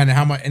on it. And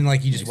how much? And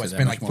like you just Makes it that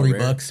spend much like more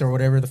 $3 rare. or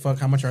whatever the fuck.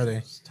 How much are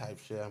they? Type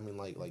shit. I mean,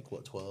 like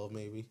what 12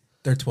 maybe.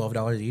 They're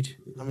 $12 each.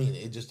 I mean,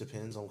 it just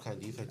depends on what kind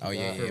of defect. Oh,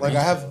 you yeah, got. yeah, Like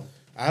yeah.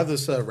 I have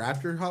this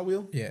Raptor Hot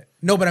Wheel. Yeah.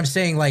 No, but I'm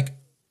saying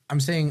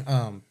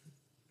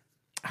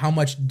how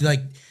much like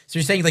so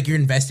you're saying like you're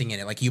investing in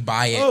it, like you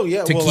buy it Oh,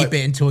 yeah, to well, keep like-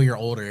 it until you're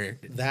older.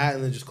 That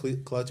and then just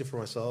collect it for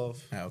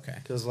myself. Oh, okay.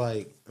 Because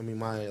like I mean,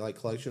 my like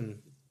collection,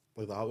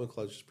 like the Hot Wheel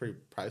collection, is pretty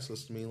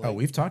priceless to me. Like, Oh,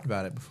 we've talked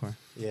about it before.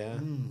 yeah.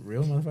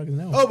 Real motherfuckers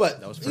know. Oh, but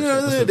That was at first the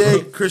end of the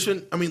episode. day,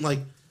 Christian. I mean, like,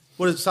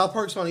 what is South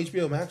Park's on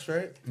HBO Max,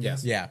 right?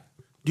 Yes. Yeah.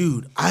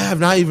 Dude, I have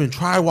not even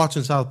tried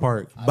watching South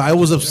Park, but I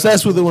was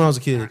obsessed with it when I was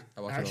a kid. I watch it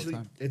all the Actually,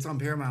 time. it's on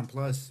Paramount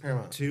Plus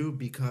Paramount. too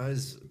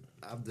because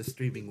of the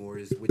streaming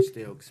wars, which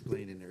they'll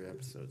explain in their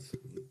episodes.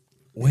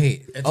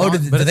 Wait. It's Oh, on,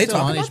 did but they it's still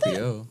talk on about that?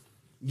 HBO.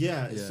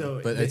 Yeah, Yeah,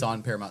 so but it's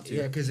on Paramount too.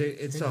 Yeah, because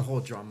it's a whole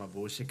drama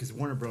bullshit. Because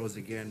Warner Bros.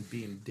 Again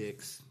being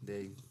dicks,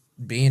 they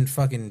Being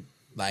fucking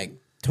like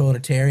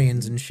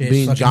totalitarians and shit,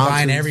 Being fucking buying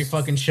Johnsons. every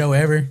fucking show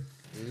ever.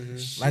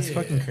 That's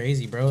fucking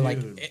crazy, bro. Like,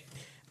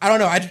 I don't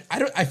know.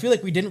 I feel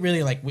like we didn't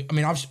really like. I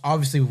mean,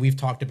 obviously we've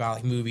talked about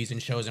like movies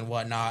and shows and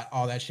whatnot,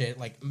 all that shit,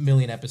 like a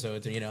million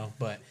episodes,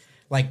 but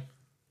like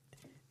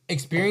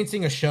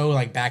experiencing a show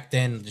like back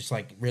then just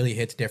like really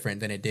hits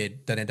different than it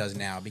does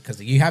now because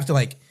you have to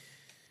like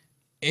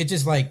it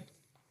just like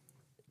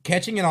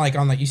catching it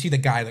on like you see the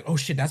guy like, oh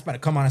shit, that's about to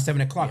come on at 7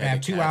 o'clock. You I had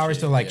have to 2 catch hours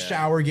it, to like yeah.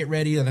 shower, get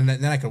ready, and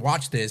then I could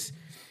watch this.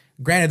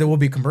 Granted, there will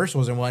be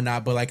commercials and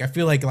whatnot, but like I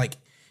feel like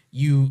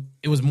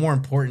it was more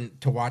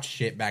important to watch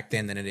shit back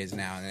then than it is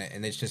now,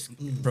 and it's just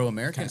Bro,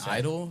 American Kinda sad.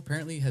 Idol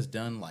apparently has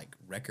done like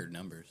record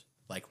numbers.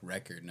 Like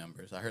record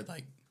numbers. I heard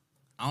like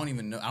I don't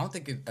even know. I don't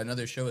think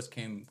another show has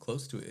came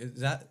close to it. Is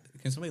that?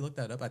 Can somebody look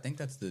that up? I think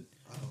that's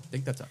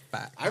a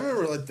fact. I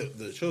remember like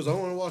the shows I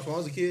wanted to watch when I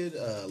was a kid.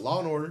 Law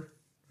and Order,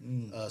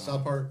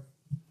 South Park,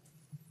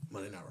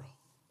 Monday Night Raw.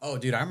 Oh,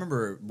 dude, I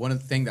remember one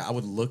of the things that I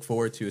would look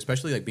forward to,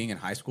 especially like being in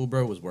high school,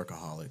 bro, was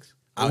Workaholics.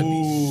 I would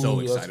be so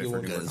Ooh, that's a excited good for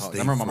one. new Gotta Workaholics. I stay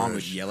remember my mom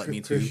fresh. would yell at me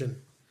too.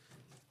 Christian,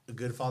 a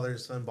good father and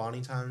son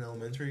bonding time in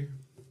elementary.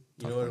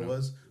 You know what it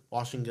was?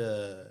 Watching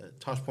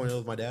Tosh.0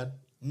 with my dad.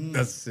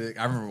 That's sick.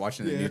 I remember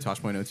watching the new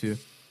Tosh.0 too.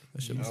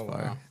 That shit was Oh,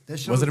 fire. wow. That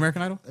show, Was it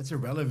American Idol? That's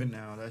irrelevant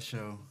now. That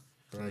show.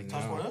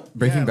 Tosh.0?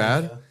 Breaking Yeah,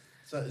 Bad?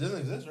 So it doesn't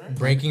exist, right?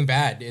 Breaking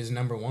Bad is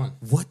number one.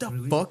 What the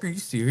fuck? Are you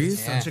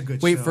serious? Yeah. Such a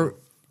good Wait, show.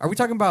 are we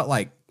talking about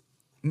like?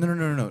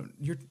 No.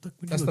 You're look.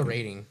 That's the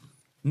rating.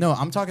 No,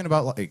 I'm talking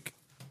about like.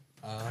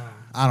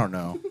 I don't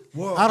know.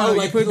 Well, I don't know. You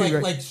like, put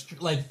me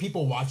like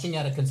people watching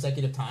at a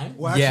consecutive time.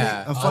 Well, actually,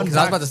 yeah, a because fun I was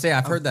fact- about to say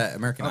I've heard that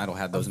American Idol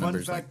had those a fun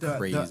numbers fact, like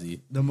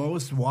crazy. The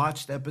most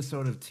watched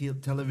episode of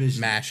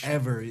television MASH.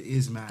 ever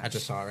is MASH. I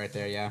just saw it right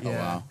there. Yeah. Yeah. Oh,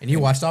 wow. And you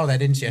watched all that,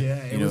 didn't you? Yeah,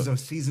 it You was know-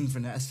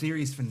 a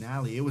series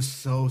finale. It was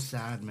so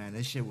sad, man.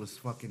 That shit was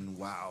fucking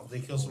wow. They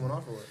kill someone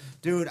off or what?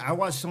 Dude, I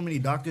watched so many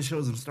doctor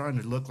shows. I'm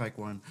starting to look like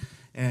one,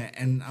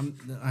 and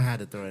I had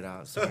to throw it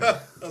out. Sorry.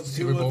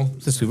 Super Bowl.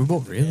 It's the Super Bowl,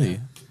 really?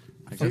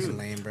 I guess Fucking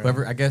lame, bro.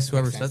 whoever Makes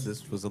said sense.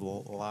 this was a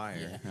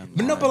liar. And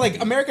But no, lied. but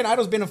like American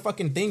Idol's been a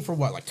fucking thing for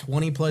what, like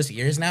 20 plus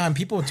years now, and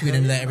people tweet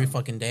into that every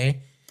fucking day,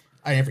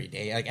 every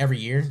day, like every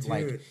year,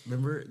 like, Dude,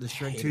 remember the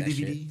Shrek hate 2 that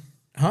DVD?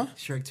 huh?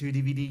 Shrek 2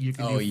 DVD. You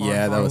can Oh do Far,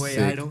 yeah, that Far was Away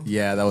sick. Idol.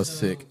 Yeah, that was So,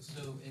 sick.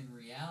 so in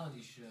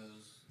reality shows,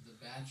 The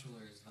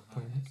Bachelor is the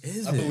highest.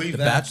 Is I believe The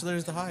that. Bachelor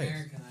is the highest.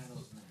 American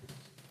Idol is next.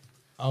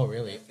 Oh,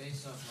 really? They're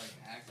based off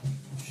like acting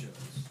shows.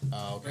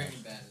 Oh, okay.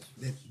 Breaking Bad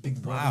is first.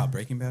 Big Brother. Wow,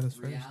 Breaking Bad is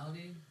first. Reality.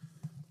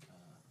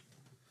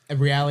 And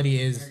reality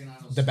is American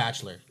Idol's The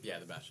Bachelor. Yeah,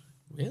 The Bachelor.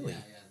 Really? Yeah,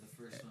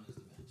 the first one is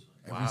The Bachelor.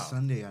 Every Wow.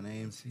 Sunday on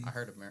AMC. I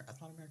heard I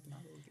thought American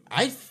Idol.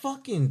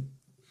 Was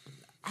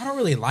I don't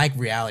really like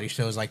reality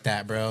shows like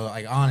that, bro.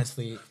 Like,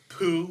 honestly.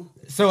 Pooh.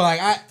 So,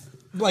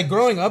 like,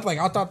 growing up, like,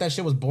 I thought that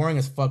shit was boring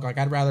as fuck. Like,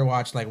 I'd rather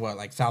watch,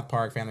 like South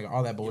Park, Family,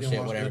 all that You bullshit,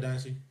 didn't watch whatever. Good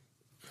Dynasty?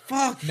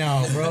 Fuck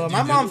no, bro. My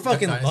Dude, mom Duck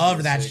fucking Dynasty loved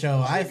was that sick.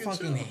 show. I Good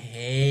fucking show.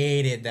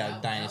 hated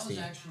that That Dynasty.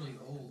 was actually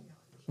old.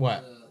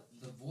 What?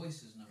 The Voice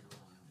is number one.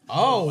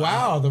 Oh,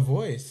 wow, The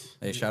Voice.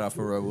 Hey, shout out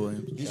for Roy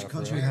Williams. Each Shut up,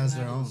 country bro. has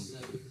their American own. Idol is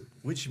seven.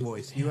 Which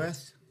voice?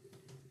 U.S.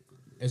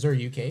 Is there a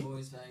UK?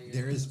 Voice,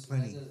 There is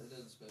plenty. It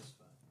doesn't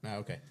specify. Oh,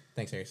 okay.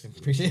 Thanks, Harrison.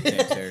 Appreciate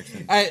it. Thanks,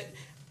 Harrison.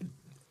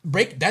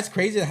 That's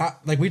crazy how,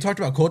 like, we talked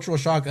about cultural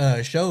shock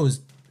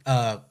shows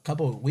a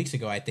couple of weeks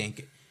ago, I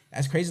think.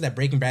 That's crazy that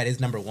Breaking Bad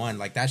is number one.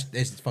 Like, this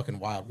is fucking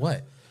wild.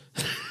 What?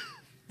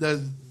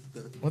 That's,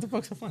 What the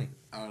fuck's so funny?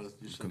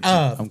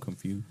 I'm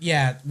confused.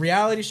 Yeah,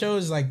 reality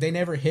shows, like, they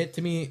never hit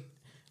to me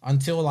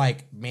until,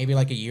 like, maybe,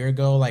 like, a year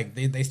ago. Like,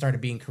 they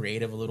started being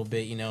creative a little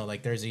bit, you know?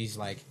 Like, there's these,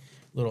 like,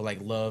 little, like,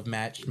 love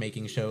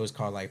matchmaking shows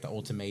called, like, The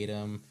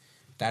Ultimatum.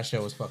 That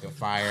show was fucking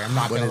fire. I'm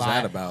not What gonna is lie.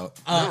 that about?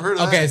 Never heard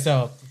of Okay, that.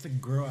 so It's a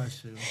girl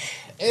ass show.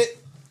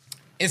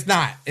 it's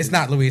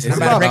not Luis. It's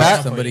I'm about to about break it down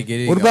for somebody you.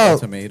 getting What a about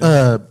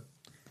ultimatum.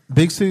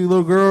 Big City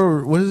Little Girl?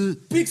 Or what is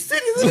it? Big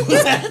City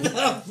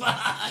Little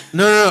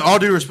No. All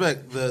due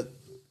respect, the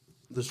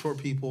short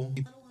people,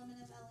 Little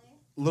Women of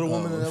LA. Little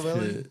Woman in Oh, LA,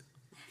 shit.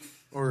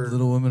 or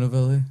Little Women of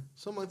LA.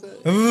 something like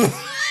that.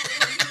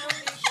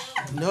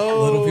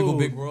 No, Little People,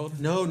 Big World.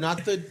 No,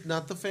 not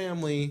the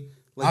family.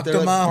 Like they're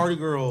Optima.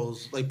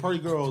 like party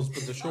girls,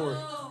 but they're short.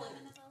 Oh, Women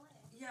of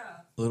LA. yeah.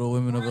 Little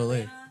Women of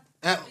LA.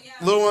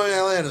 Little Women in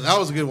Atlanta. That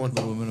was a good one.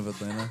 Little Women of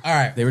Atlanta. All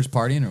right. They were just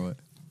partying or what?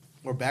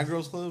 Or Bad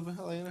Girls Club in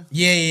Atlanta.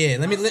 Yeah.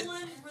 Let me. That's the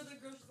one where the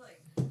girl's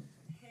like,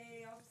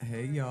 hey,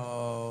 Hey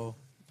y'all.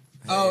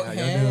 Oh, how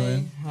hey. y'all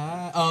doing?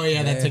 Hi. Oh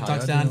yeah, that Hey, how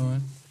TikTok's y'all down.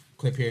 doing?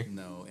 Clip here.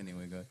 No,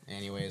 anyway, go.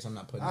 Anyways, I'm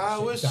not putting. I that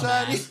shit, wish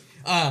dumbass.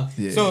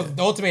 Yeah. So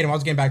the ultimatum, I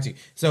was getting back to you.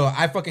 So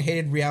I fucking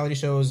hated reality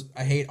shows.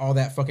 I hate all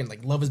that fucking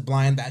like Love Is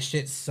Blind. That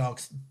shit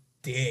sucks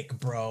dick,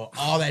 bro.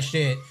 All that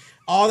shit.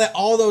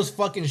 All those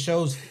fucking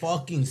shows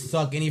fucking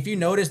suck. And if you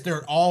notice,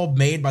 they're all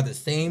made by the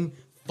same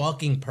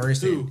fucking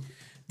person. Who?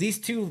 These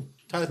two.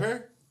 Tyler Perry.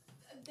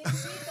 They made the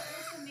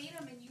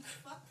ultimatum and you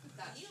fucked with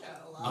that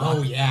show.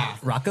 Oh yeah.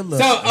 Rock a look.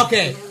 So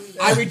okay,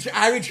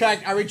 I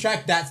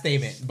retract that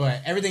statement,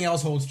 but everything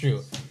else holds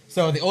true.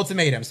 So the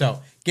ultimatum.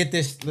 So get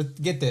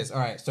this. All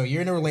right. So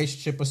you're in a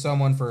relationship with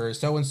someone for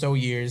so and so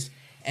years,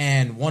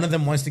 and one of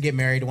them wants to get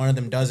married, one of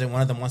them doesn't.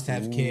 One of them wants to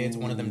have kids,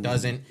 one of them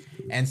doesn't.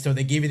 And so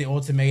they give you the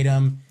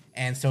ultimatum.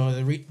 And so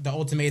the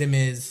ultimatum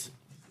is,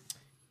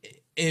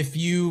 if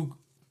you,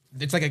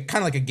 it's like a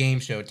kind of like a game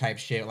show type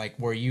shit, like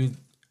where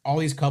all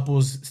these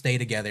couples stay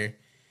together,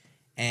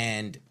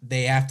 and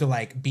they have to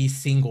like be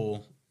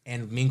single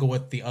and mingle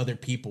with the other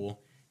people.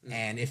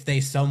 And if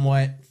they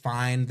somewhat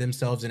find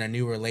themselves in a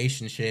new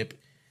relationship,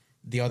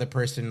 the other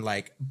person,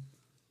 like,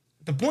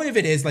 the point of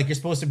it is like you're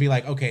supposed to be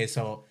like, okay,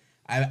 so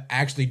I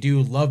actually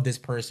do love this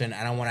person,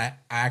 and I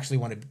actually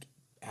want to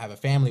have a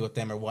family with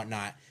them or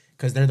whatnot,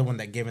 because they're the one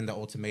that given the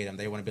ultimatum.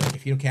 They want to be like,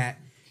 if you can't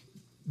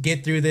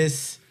get through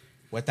this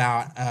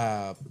without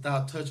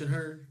touching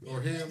her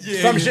or him.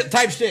 some shit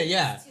type shit,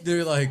 yeah,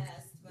 They're like,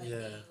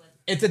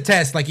 it's a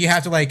test. Like you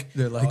have to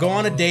They're like, go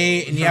on a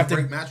date and you have to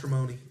break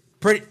matrimony,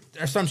 pretty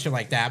or some shit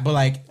like that. But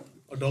like,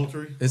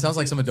 adultery. it sounds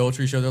like some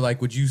adultery show. They're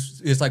like, would you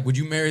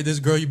marry this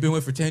girl you've been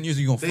with for 10 years,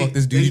 or you gonna fuck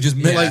this dude you just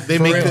met? Like they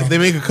For make real. they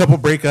make a couple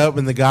break up,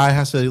 and the guy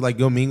has to like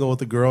go mingle with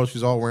the girl.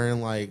 She's all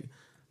wearing like,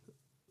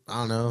 I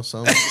don't know,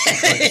 some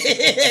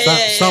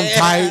some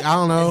tight. I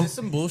don't know. Is this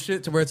some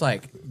bullshit to where it's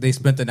like they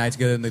spent the night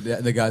together and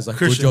the guy's like,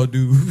 Christian. what'd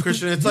y'all do?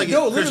 Christian, it's like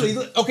no, Christian,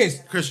 literally, okay.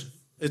 Christian.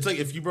 It's like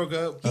if you broke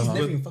up, He's with-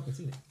 never even fucking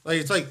seen it.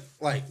 like it's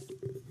like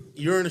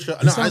you're in a show.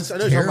 This No, I sounds know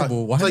what you're talking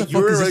terrible. about. Why It's the like fuck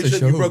you're in is a this a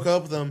relationship, you show? broke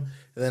up with them,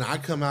 and then I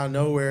come out of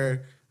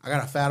nowhere. I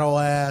got a fat old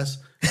ass.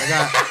 I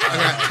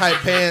got tight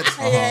pants.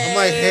 I'm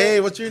like, hey,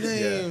 what's your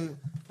name?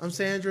 I'm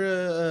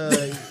Sandra.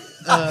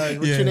 What's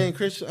Yeah. your name,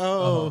 Chris?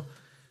 Oh,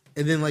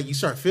 and then like you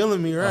start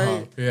feeling me,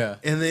 right? Yeah.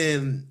 And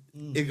then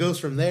it goes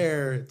from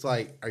there. It's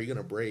like, are you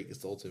gonna break? It's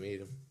the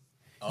ultimatum.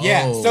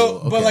 Yeah. Oh,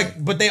 So, but okay.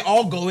 but they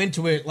all go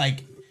into it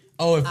like,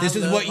 oh, if this I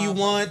is love what you my-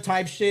 want,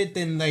 type shit,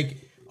 then like,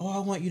 oh, I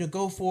want you to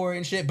go for it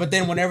and shit. But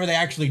then whenever they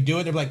actually do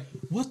it, they're like,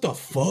 what the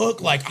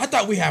fuck? Like, I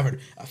thought we have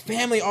a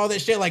family, all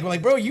this shit. Like, we're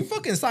like, bro, you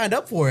fucking signed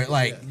up for it.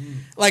 Like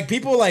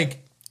people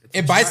like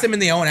it bites them in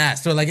the own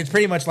ass. So like, it's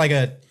pretty much like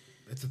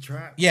It's a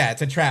trap. yeah,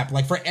 it's a trap.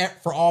 Like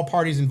for all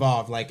parties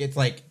involved. Like it's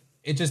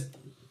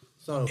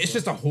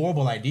just a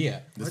horrible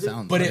idea. This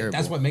sounds But terrible.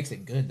 that's what makes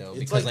it good though,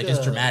 because like like it's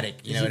a- dramatic.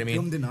 You know what I mean?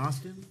 Filmed in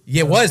Austin.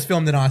 Yeah, it was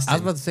filmed in Austin. I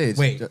was about to say,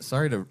 wait,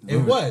 sorry to It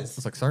ruin, was.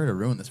 It's like, sorry to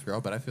ruin this for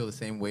y'all, but I feel the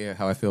same way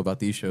how I feel about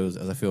these shows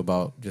as I feel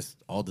about just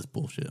all this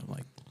bullshit. I'm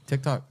like,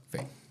 TikTok,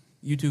 fake.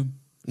 YouTube,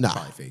 Nah.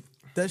 probably fake.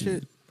 That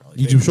shit,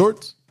 probably YouTube fake.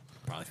 Shorts.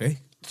 Probably fake.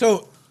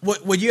 So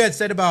what you had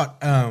said about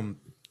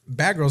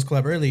Bad Girls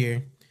Club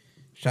earlier?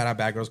 Shout out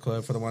Bad Girls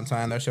Club for the one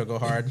time that show go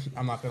hard.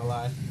 I'm not gonna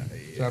lie.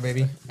 Shout out,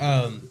 baby.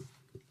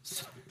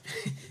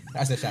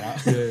 I said shout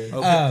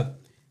out.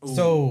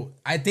 So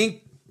I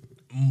think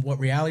what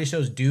reality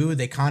shows do,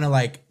 they kind of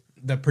like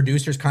the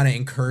producers kind of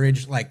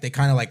encourage, like they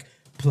kind of like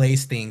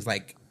place things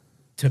like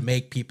to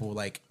make people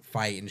like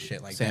fight and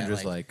shit like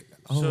Sandra's that. like,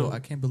 oh, So- I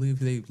can't believe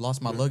they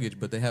lost my luggage,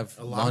 but they have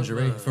lot of,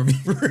 lingerie for me.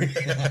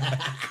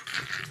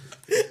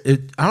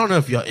 I don't know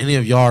if any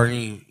of y'all are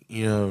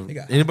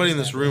got anybody in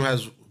this room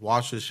has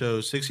watched the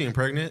show 16 and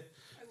Pregnant,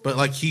 but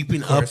like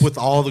keeping up with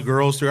all the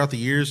girls throughout the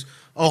years.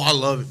 Oh, I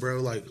love it, bro.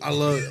 Like I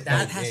love it. That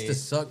Like, has to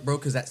suck, bro,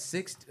 because at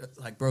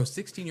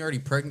 16, you're already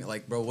pregnant.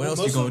 Like, bro, what else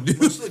most you gonna of, do?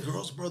 Most of the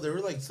girls, bro, they were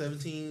like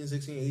 17,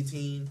 16,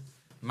 18.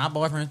 My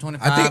boyfriend's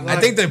 25. I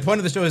think the point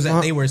of the show is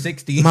that they were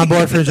 60. My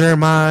boyfriend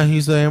Jeremiah,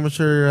 he's an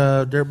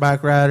amateur dirt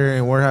bike rider,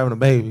 and we're having a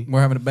baby. we're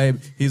having a baby.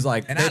 He's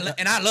like, and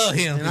I love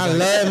him. And I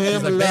love he's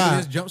him like, a baby, lot.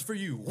 this jumps for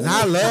you. And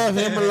I love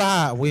him a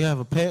lot. We have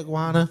a pet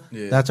guana.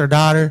 Yeah. That's our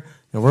daughter,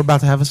 and we're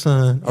about to have a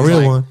son, a He's real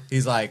like- one.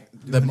 He's like,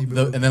 and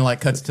then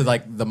like cuts to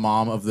like the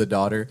mom of the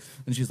daughter,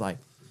 and she's like,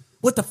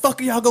 "What the fuck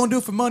are y'all gonna do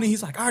for money?"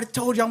 He's like, "I already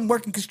told you I'm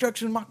working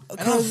construction. My and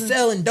I'm cousin."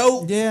 selling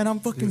dope. Yeah, and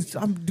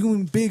I'm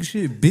doing big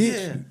shit, bitch.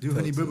 Yeah. Do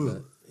Honey Boo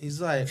Boo. He's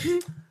like,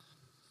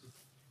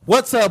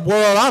 "What's up,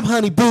 world? I'm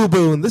Honey Boo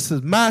Boo, and this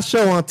is my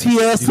show on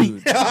TLC."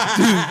 Dude,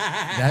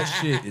 that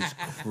shit is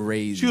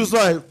crazy. She was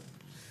like,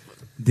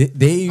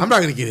 they. "I'm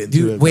not gonna get into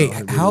Dude, it." wait, bro.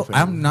 Honey Boo how? Boo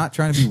family. I'm not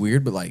trying to be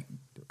weird, but like,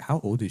 how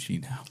old is she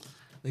now?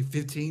 Like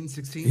 15,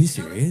 16. Are you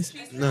serious?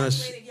 No,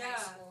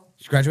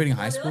 She's graduating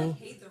high school.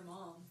 hate their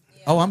mom.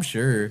 Oh, I'm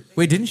sure.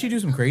 Wait, didn't she do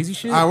some crazy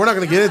shit? All right, we're not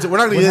gonna get into. We're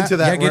not gonna What get hap- into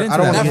that. yeah, get We're- into I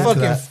don't that. want to get into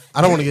That that.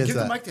 I don't want to get Give into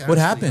the that. mic to What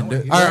Ashley. happened? I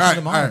wanna hear All it. right, all right, the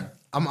all mom. right.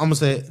 I'm gonna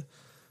say it.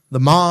 The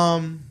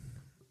mom,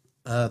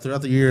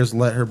 throughout the years,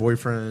 let her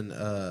boyfriend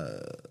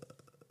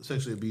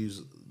sexually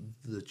abuse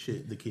the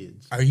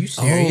kids. Are you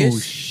serious? Oh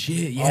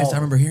shit! Yes, All- I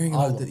remember hearing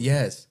all about of that. them.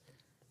 Yes,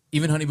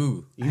 even Honey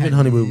Boo. I Even had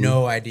Honey Boo Boo.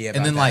 no idea. About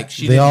And then that. like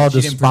she They didn't, all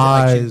she didn't protect,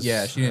 like, despise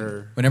yeah, she didn't.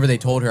 her. Whenever they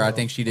told her, I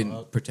think she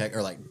didn't protect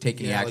or like take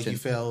any Yeah, like action. you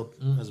failed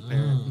as a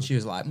parent. And she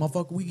was like,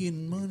 "Motherfucker, we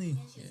getting money."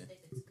 Yeah.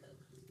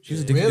 She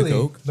was addicted really, to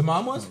coke. the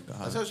mom was.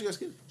 That's how she got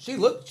skinny. She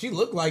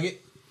looked like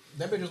it.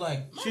 That bitch was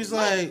like. She's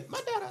like, my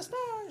dad a star.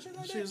 and shit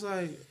like that. she's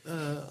like,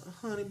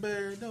 honey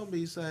bear, don't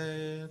be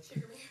sad.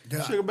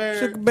 Yeah. Sugar bear.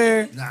 Sugar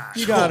bear, Nah.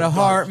 you got a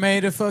heart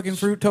made of fucking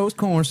fructose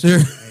corn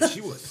syrup. And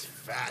she was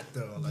fat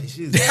though. Like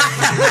she's like,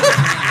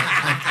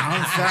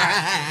 I'm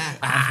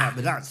fat,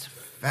 but that's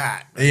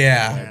fat.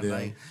 Yeah.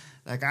 Man,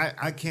 like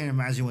I can't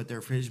imagine what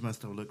their fridge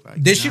must have looked like.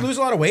 Did you she know? lose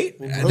a lot of weight?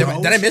 Well,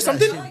 Did I miss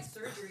something?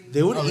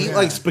 They would eat yeah.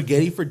 like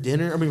spaghetti for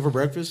dinner. I mean, for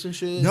breakfast and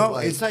shit. No,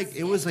 like, it's like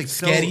it was like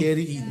so.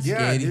 spaghetti. Yeah,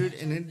 Spaghetti. dude,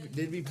 and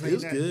they'd be It playing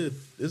was that. good.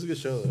 It was a good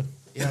show though.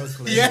 Yeah, it was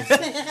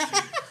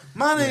hilarious.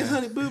 My name's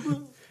Honey Boo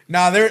Boo.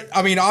 Nah,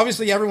 I mean,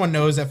 obviously everyone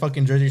knows that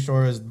fucking Jersey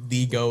Shore is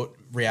the GOAT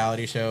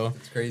reality show.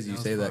 It's crazy you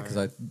That say was that because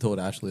I told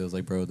Ashley, I was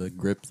like, bro, the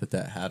grip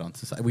that had on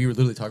society. We were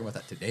literally talking about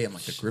that today. I'm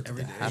like, the grip that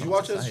Every had day. on Did you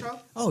watch that society.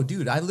 show? Oh,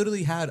 dude, I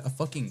literally had a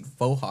fucking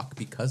faux hawk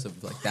because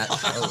of like that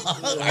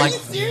show.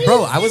 Like,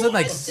 bro, I was in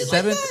like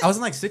I was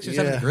in like 6th or 7th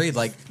Yeah. grade.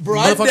 Like, Bro,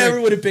 I motherfucker,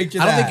 never would have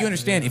pictured I don't that. think you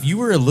understand. If you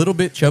were a little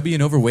bit chubby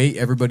and overweight,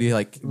 everybody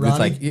like was Ronnie?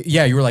 like,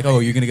 yeah, you were like, oh,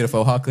 you're gonna get a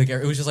faux hawk. Like,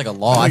 it was just like a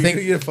law. Oh, I you think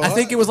could get a faux I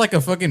think hawk? it was like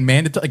a fucking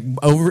mandatory.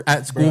 Like over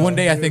at school Bro, one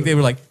day, I think they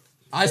were like,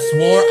 I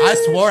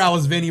swore I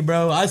was Vinny,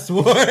 bro. I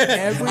swore.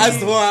 I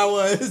swore I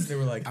was. they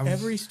were like,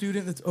 every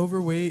student that's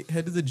overweight,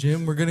 head to the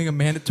gym. We're getting a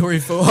mandatory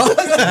faux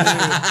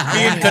hawk.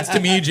 Being cuts to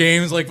me,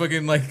 James, like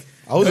fucking like.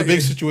 I was a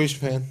big Situation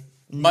fan.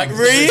 Mike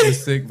Reed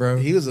was sick, bro.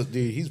 He was a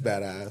dude. He's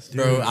badass.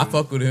 Bro, I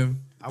fuck with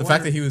him. The fact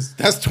wonder- that he was,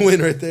 That's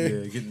twin right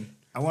there. yeah, getting.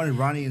 I wanted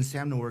Ronnie and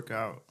Sam to work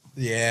out.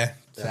 Yeah,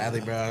 sadly,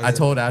 bro. I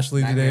told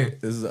Ashley Nightmare. today,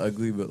 this is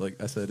ugly, but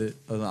like I said it.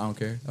 I don't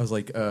care. I was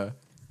like,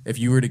 if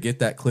you were to get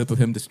that clip of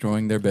him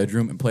destroying their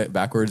bedroom and play it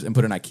backwards and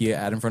put an IKEA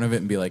ad in front of it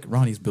and be like,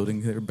 Ronnie's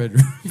building their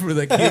bedroom for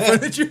the IKEA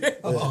furniture.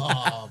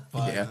 Oh,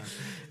 fuck. Yeah.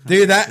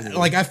 Dude, that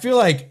like I feel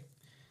like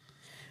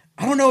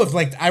I don't know if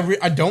like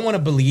I don't want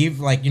to believe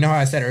like you know how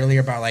I said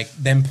earlier about like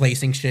them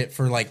placing shit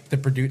for like the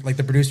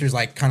producers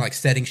like kind of like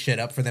setting shit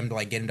up for them to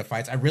like get into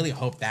fights. I really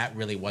hope that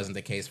really wasn't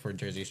the case for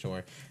Jersey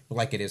Shore,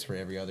 like it is for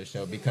every other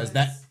show because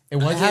that it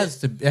It wasn't.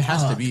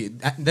 has to be.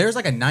 There's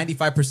like a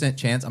 95%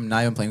 chance, I'm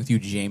not even playing with you,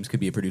 James could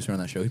be a producer on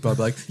that show. He'd probably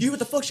be like, you, what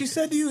the fuck she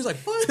said to you? He was like,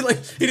 what?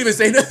 Like, he didn't even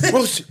say nothing.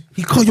 Bro,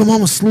 he called your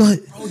mom a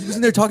slut. Bro, he was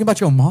in there talking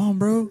about your mom,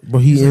 bro. Bro,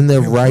 he in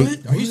there right.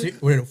 Are you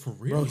serious? Wait, for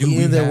real? Bro,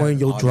 he in there wearing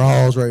your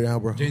drawers right now,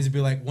 bro. James would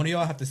be like, one of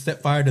y'all have to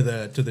set fire to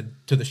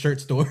the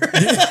shirt store.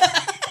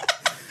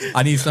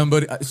 I need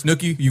somebody.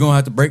 Snooki, you going to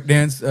have to break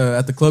dance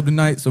at the club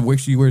tonight, so make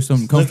sure you wear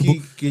something comfortable.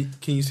 Snooki,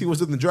 can you see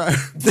what's in the dryer?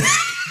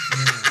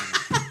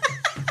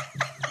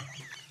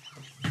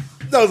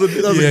 That was a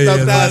good. That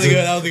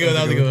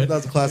was a good. That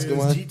was a classic It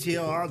was one.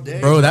 GTL all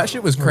day. Bro, that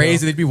shit was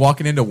crazy. They'd be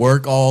walking into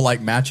work all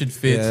like matching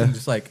fits Yeah. and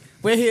just like,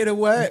 we're here to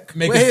work.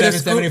 Make we're it here to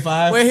 $7.75.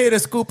 scoop. We're here to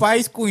scoop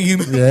ice cream.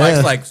 Yeah.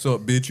 Mike's like, so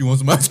bitch, you want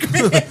some ice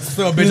cream?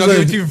 So bitch, I'll give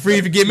it to you for free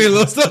if you give me a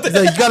little something.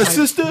 He's like, you got a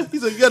sister?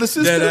 He's like, you got a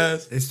sister? Dead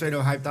ass. They straight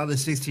up hyped out the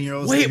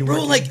 16-year-olds. Wait,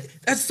 bro, like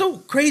that's so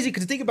crazy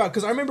because think about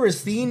because I remember a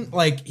scene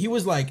like he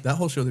was like That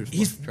whole show, there's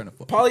he's trying to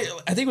fuck. Polly.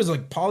 I think it was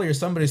like Polly or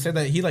somebody said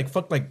that he like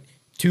fucked like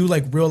two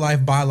like real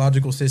life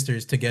biological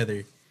sisters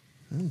together.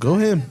 Go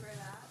him.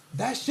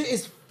 That shit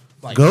is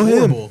like Go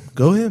horrible. him.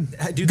 Go him.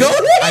 Dude, Go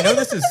I know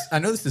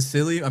this is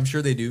silly. I'm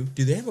sure they do.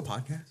 Do they have a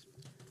podcast?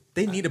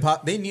 They need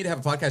They need to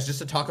have a podcast just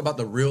to talk about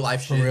the real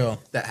life shit real.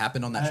 that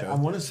happened on that I show.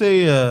 want to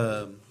say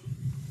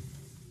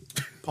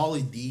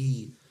Pauly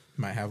D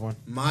Might have one.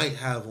 might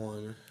have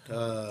one.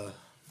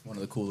 One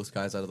of the coolest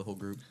guys out of the whole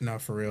group. No,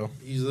 for real.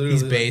 He's literally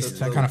He's like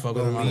based. I kinda fuck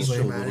with him, least honestly.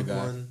 dramatic Little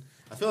guy. one.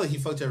 I feel like he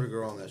fucked every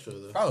girl on that show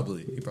though.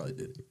 Probably. He probably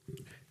did.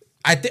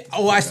 I think.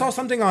 Oh, I saw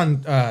something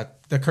on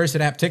the Cursed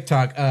app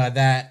TikTok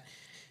that.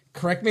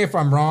 Correct me if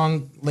I'm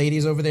wrong,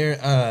 ladies over there.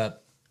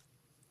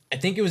 I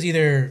think it was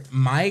either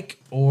Mike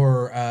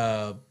or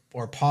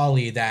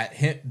Polly that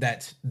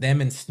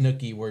them and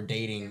Snooki were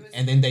dating,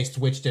 and then they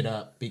switched it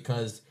up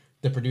because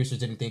the producers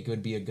didn't think it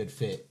would be a good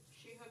fit.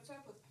 She hooked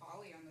up with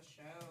Polly on the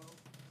show.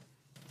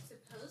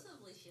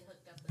 Supposedly she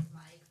hooked up with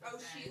Mike. but Oh,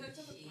 she then hooked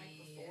up with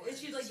Mike before. And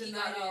she like She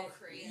denied got all it.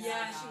 crazy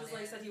Yeah, about she was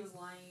like it. said he was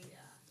lying.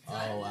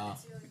 Oh, wow.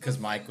 Because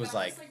Mike was That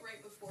like, like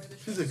right before the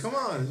He's show like, come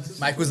on.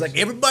 Mike was like,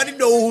 everybody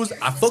knows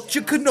I fucked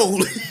your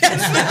cannoli.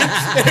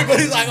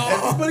 Everybody's like,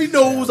 oh. Everybody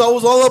knows I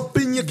was all up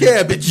in your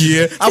cabbage.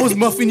 Yeah, I was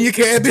muffing your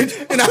cabbage.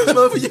 And I was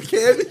muffing your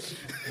cabbage.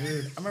 I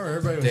remember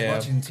everybody was Damn.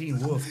 watching Teen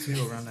Wolf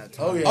too around that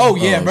time. Oh, yeah. Oh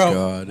yeah, Oh, bro.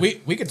 God.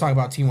 We could talk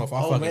about Team Wolf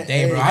all Oh, fucking man,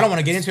 day, bro. hey. I don't want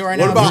to get into it right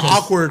What now. about because-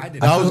 awkward? I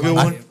did- That was a good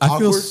I, one. I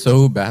feel Awkward?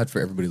 so bad for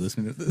everybody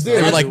listening to this. Dude,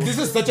 They were like like, this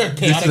is such a is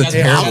chaotic. a ass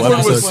terrible episode.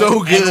 episode. Was so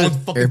good. Everyone's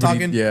fucking everybody,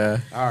 talking. yeah.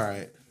 All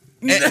right.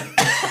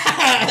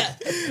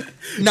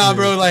 Nah,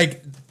 bro.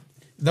 Like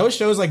those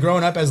shows, like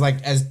growing up as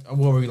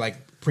what were we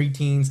like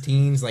preteens,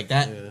 teens, like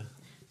that. Yeah.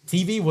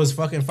 TV was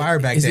fucking fire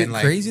back Is then. it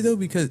like, crazy though?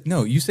 Because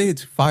no, you say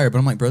it's fire, but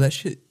I'm like, bro, that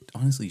shit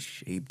honestly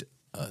shaped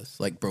us.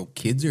 Like, bro,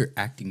 kids are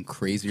acting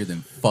crazier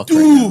than fuck. Right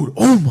now. Dude,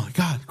 oh my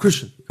God.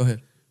 Christian. Go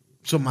ahead.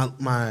 So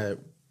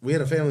we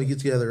had a family get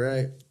together,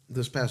 right?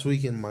 This past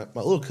weekend, my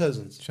little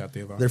cousins. Shout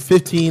the They're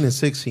 15 and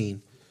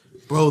 16.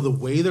 Bro, the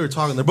way they're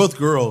talking, they're both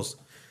girls.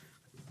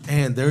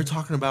 And they're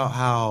talking about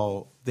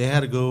how they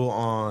had to go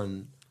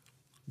on,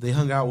 they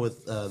hung out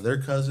with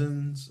their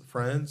cousins'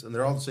 friends, and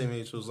they're all the same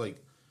age. So it was like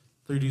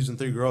 3 dudes and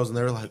 3 girls. And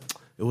they were like,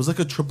 it was like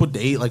a triple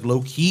date, like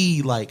low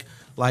key, like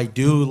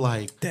dude,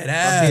 like. Dead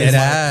ass. okay, Dead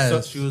like, ass.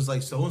 So she was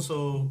like, so and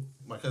so,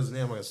 my cousin's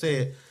name, I'm not gonna say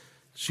it.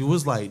 She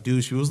was like,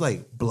 dude, she was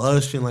like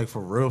blushing, like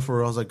for real.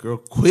 I was like, girl,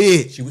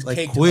 quit. She was like,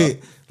 caked quit.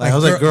 up. Like, I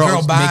was like,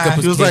 girl, bye. makeup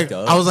was she was caked like,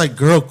 up. I was like,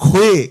 girl,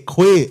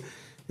 quit.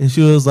 And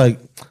she was like,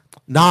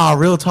 nah,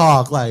 real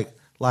talk. Like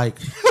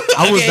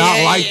I was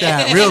not like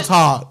that. Real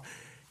talk.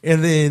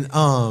 And then,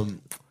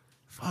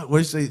 fuck, what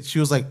did she say? She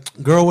was like,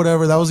 girl,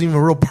 whatever. That wasn't even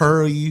a real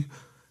purr. You.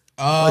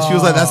 Like, she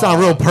was like, "That's not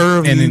real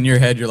pervy." And in your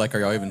head, you're like, "Are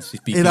y'all even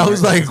speaking?" And I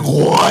was like,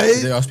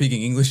 "What?" They're all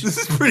speaking English. This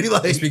is pretty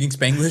like They speaking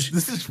Spanglish.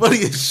 This is funny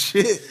as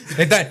shit,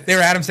 They thought they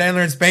were Adam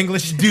Sandler and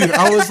Spanglish. dude.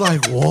 I was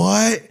like,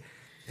 "What?"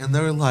 And they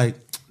were like,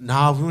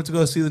 "Nah, we went to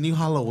go see the new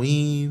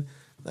Halloween.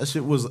 That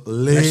shit was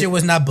lit." That shit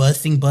was not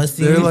busting.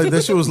 They're like,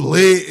 "That shit was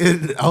lit."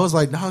 And I was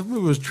like, "Nah, this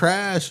movie was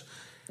trash."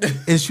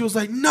 And she was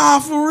like, "Nah,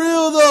 for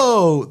real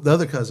though." The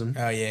other cousin.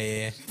 Oh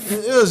yeah.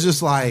 It was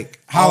just like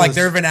How I like was-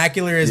 their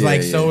vernacular is Yeah,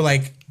 like yeah. so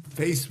like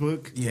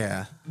Facebook.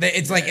 Yeah.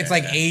 it's like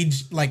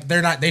age like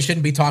they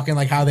shouldn't be talking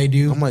like how they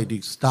do. I'm like,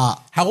 dude,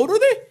 stop. How old were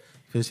they?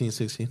 15,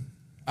 16.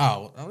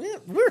 Oh yeah,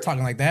 we were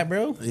talking like that,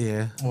 bro.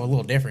 Yeah. Well, a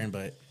little different,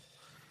 but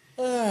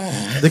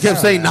They kept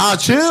saying, "Nah,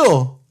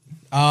 chill."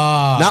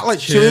 Not like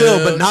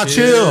chill, but not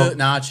chill.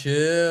 Not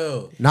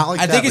chill. Not like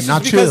I that, think it's but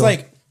not just because chill.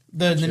 like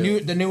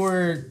the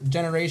newer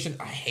generation.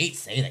 I hate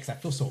saying that because I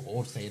feel so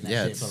old saying that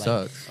Yeah, shit. it But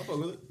sucks.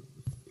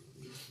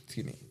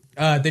 excuse me.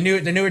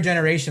 The newer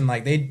generation,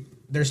 like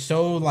they're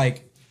so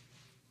like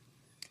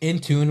in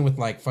tune with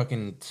like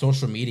fucking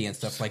social media and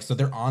stuff. Like so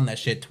they're on that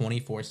shit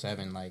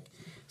 24/7. Like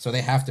so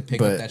they have to pick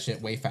But- up that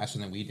shit way faster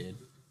than we did.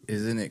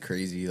 Isn't it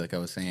crazy? Like I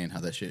was saying, how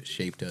that shit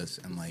shaped us,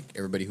 and like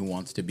everybody who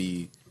wants to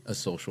be a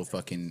social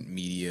fucking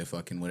media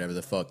fucking whatever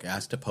the fuck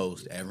has to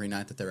post every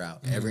night that they're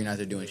out, every night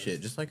they're doing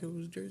shit, just like it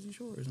was Jersey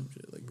Shore or some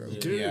shit. Like, bro,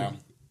 Dude, Yeah.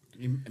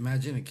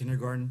 imagine a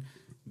kindergarten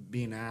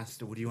being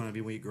asked, "What do you want to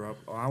be when you grow up?"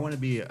 "Oh, I want to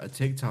be a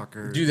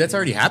TikToker." dude, that's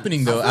already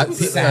happening though.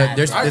 Sad,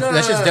 There's bro.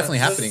 that shit's definitely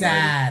happening.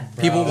 Sad, already.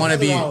 bro. People want to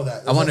be. wrong with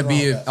that. I want to There's nothing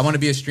be. wrong with I want to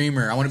be a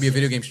streamer. I want to be a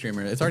video game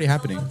streamer. It's already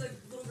happening. The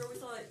little girl we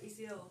saw at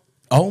ACL.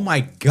 Oh my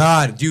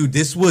god, dude,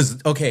 this was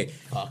okay.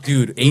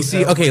 Dude,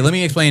 okay, let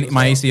me explain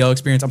my ACL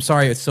experience. I'm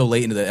sorry it's so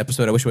late into the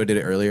episode. I wish I would have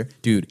did it earlier.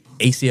 Dude,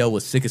 ACL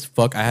was sick as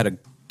fuck. I had a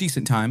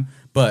decent time,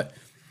 but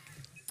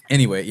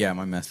anyway, yeah,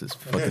 my mess is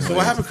fucking So what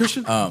hilarious. happened,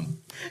 Christian?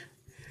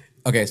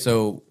 Okay,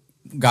 so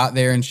got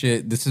there and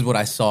shit. This is what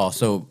I saw.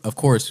 So, of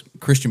course,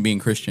 Christian being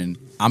Christian,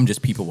 I'm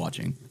just people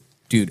watching.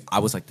 Dude, I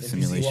was like, the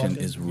simulation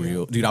is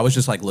real. Dude, I was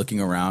just like looking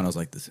around. I was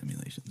like, the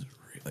simulation is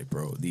real. Like,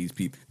 bro, these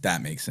people,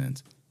 that makes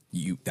sense.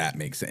 That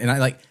makes sense. And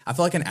I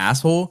feel like an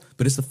asshole,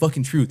 but it's the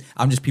fucking truth.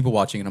 I'm just people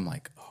watching and I'm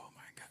like, oh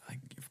my God, like,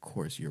 of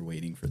course you're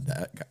waiting for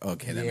that.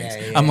 Okay, that makes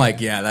sense. Yeah. I'm like,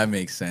 yeah, that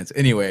makes sense.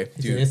 Anyway,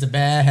 dude, It's a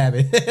bad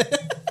habit.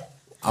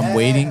 I'm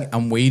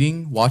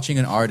waiting, watching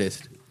an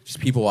artist, just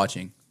people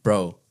watching.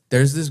 Bro,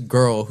 there's this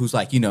girl who's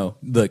like,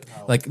 look,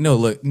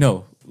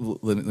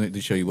 let me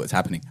show you what's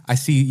happening. I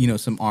see,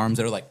 some arms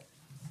that are like,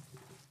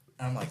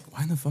 and I'm like,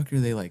 why in the fuck are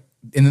they like,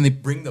 and then they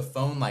bring the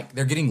phone, like,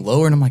 they're getting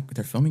lower, and I'm like,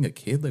 they're filming a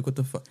kid? Like, what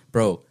the fuck?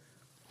 Bro,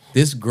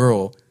 this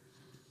girl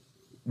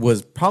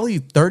was probably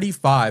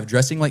 35,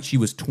 dressing like she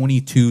was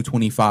 22,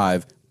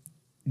 25.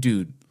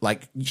 Dude,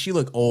 like, she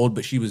looked old,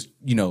 but she was,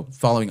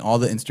 following all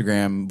the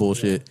Instagram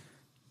bullshit.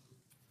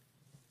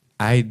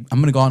 I'm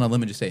gonna go on a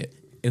limb and just say it.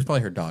 It was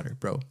probably her daughter,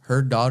 bro.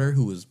 Her daughter,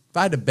 who was, if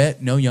I had to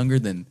bet, no younger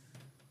than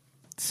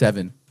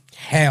 7.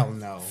 Hell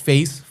no.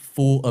 Face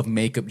full of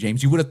makeup,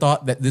 James. You would have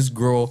thought that this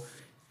girl,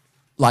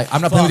 like,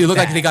 I'm not playing with you. It looked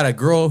like that. they got a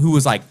girl who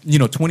was like,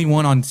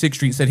 21 on 6th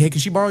Street, said, hey, can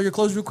she borrow your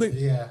clothes real quick?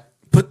 Yeah.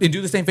 And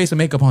do the same face of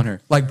makeup on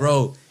her. Like,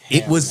 bro,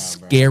 it was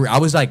scary. I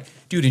was like,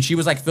 dude, and she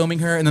was like filming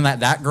her, and then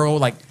that girl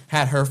like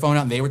had her phone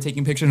out and they were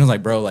taking pictures. And I was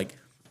like, bro, like,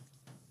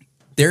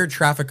 they're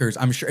traffickers,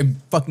 I'm sure,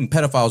 and fucking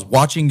pedophiles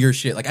watching your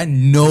shit. Like, I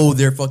know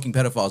they're fucking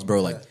pedophiles,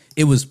 bro. Like,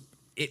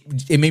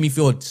 it made me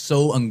feel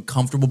so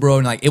uncomfortable, bro.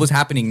 And like, it was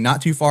happening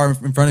not too far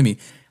in front of me.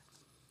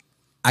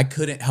 I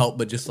couldn't help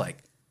but just like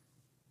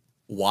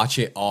watch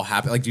it all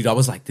happen. Like, dude, I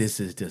was like, this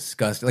is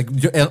disgusting.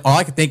 Like, all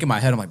I could think in my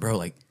head, I'm like, bro,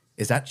 like,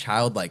 is that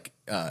child like,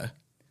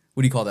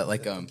 what do you call that?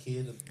 Like,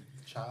 Kid,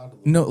 child.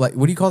 no, like,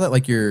 what do you call that?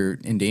 Like, you're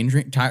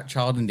endangering,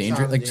 child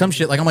endangering, like some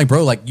shit. Like, I'm like,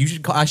 bro, like,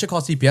 I should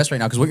call CPS right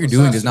now because what you're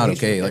doing is not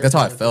okay. Like, that's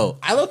how I felt.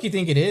 I low-key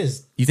think it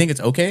is. You think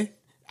it's okay?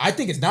 I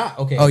think it's not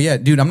okay. Oh yeah,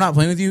 dude, I'm not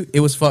playing with you. It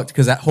was fucked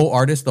because that whole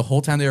artist, the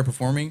whole time they were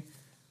performing,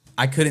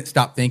 I couldn't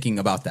stop thinking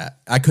about that.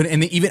 I couldn't,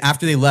 and then even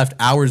after they left,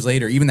 hours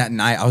later, even that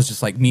night, I was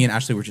just like, me and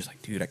Ashley were just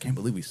like, dude, I can't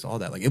believe we saw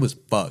that. Like, it was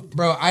fucked.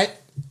 Bro, And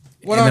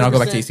then I'll go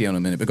back to 100%. ACL in a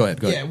minute. But go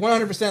ahead. Yeah,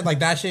 100%. Like,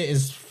 that shit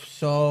is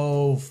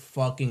so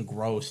fucking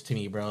gross to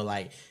me, bro.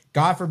 Like,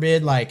 God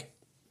forbid, like,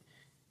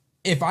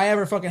 if I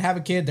ever fucking have a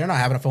kid, they're not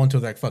having a phone until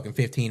they're like fucking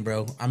 15,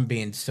 bro. I'm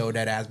being so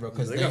dead ass, bro.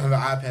 Because They're gonna have an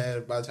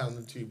iPad by the time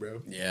they're 2,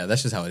 bro. Yeah,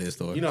 that's just how it is,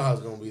 Thor. You know how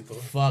it's gonna be, Thor.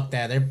 fuck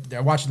that.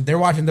 They're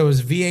watching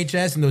those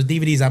VHS and those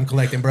DVDs I'm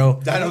collecting, bro.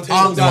 Dino Oh, Tales.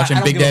 God, They're watching I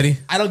don't Big give a- Daddy.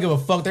 I don't give a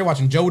fuck. They're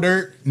watching Joe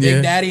Dirt, Yeah.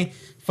 Big Daddy.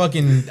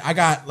 Fucking, I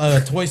got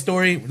Toy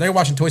Story. They're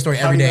watching Toy Story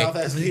every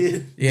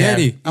day. Yeah.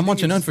 Daddy, I'm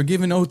watching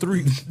Unforgiven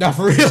 03. No,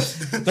 for real.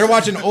 They're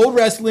watching old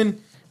wrestling.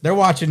 They're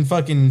watching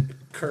fucking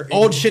Kurt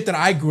old Angle. shit that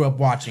I grew up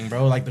watching,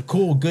 bro. Like the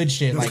cool, good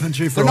shit. Like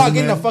Country for they're not Old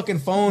getting Men. a fucking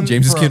phone.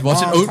 James's for kid a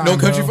watching long No time,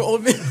 Country bro. for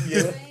Old Men. My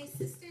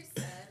sister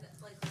said,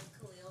 like, with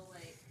Khalil,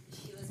 like,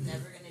 she was never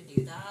gonna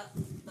do that,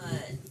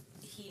 but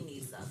he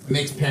needs that.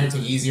 Makes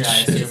parenting easier, I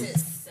Makes assume. it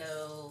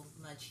so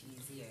much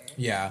easier.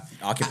 Yeah.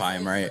 Occupy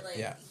him, right? Like,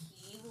 Yeah.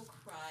 He will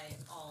cry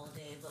all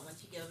day, but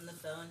once you give him the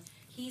phone,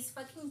 He's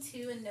fucking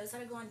 2 and knows how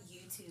to go on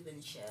YouTube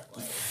and shit.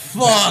 Like,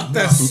 Fuck,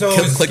 that's so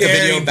Click the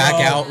scary, video back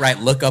bro. out, right?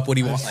 Look up what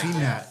he I've wants. seen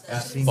that.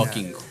 I've seen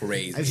Fucking that.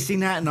 crazy. I've seen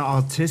that in an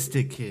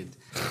autistic kid.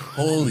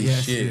 Holy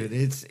Yes, shit. dude.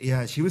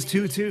 It's she was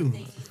 2 too.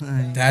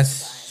 That's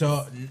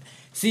so.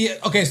 See,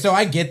 okay, so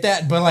I get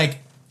that, but like,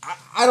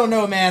 I don't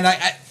know, man.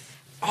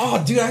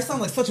 Oh, dude, I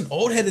sound like such an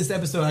old head this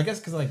episode. I guess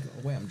because like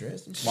the way I'm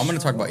dressed. Well, I'm going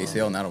to talk about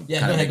ACL and that'll Yeah,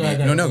 kind go of ahead, make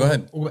go me... ahead. No, go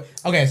ahead.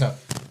 Okay, so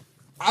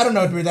I don't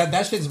know, dude.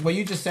 That shit is what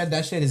you just said.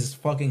 That shit is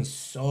fucking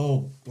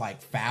so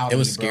like foul. It to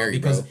was me, scary,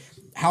 because bro.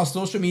 how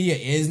social media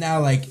is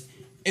now. Like,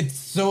 it's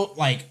so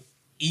like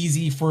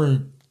easy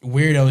for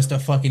weirdos to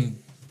fucking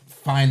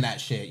find that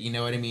shit. You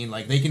know what I mean?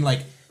 Like they can like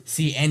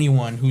see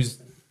anyone who's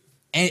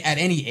at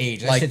any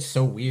age. That Like, shit's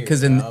so weird.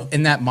 Because bro.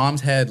 in that mom's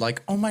head,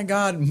 like, oh my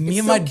God, me It's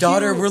and so my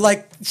daughter, cute. we're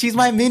like, she's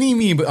my mini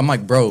me. But I'm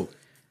like, bro,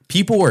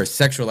 people are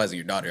sexualizing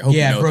your daughter. I hope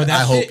Yeah, you know bro, that.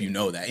 that I hope shit- you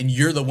know that. And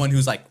you're the one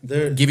who's like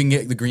There- giving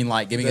it the green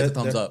light, giving it the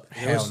thumbs up.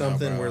 There was Hell no,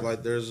 something bro. where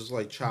like there's this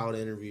like child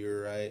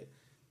interviewer, right?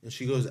 And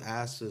she goes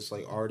asks this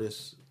like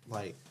artist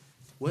like,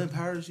 what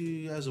empowers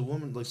you as a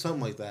woman, like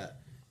something like that.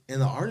 And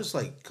the artist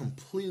like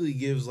completely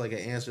gives like an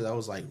answer that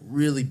was like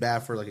really bad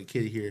for like a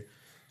kid to hear.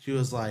 She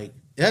was like,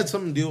 it had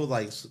something to do with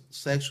like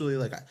sexually,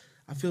 like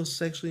I feel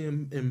sexually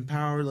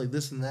empowered, like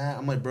this and that.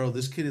 I'm like, bro,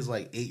 this kid is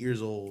like 8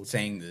 years old.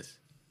 Saying this.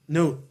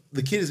 No,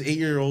 the kid is 8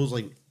 years old.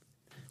 Like,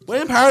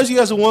 what empowers you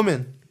as a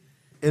woman?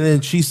 And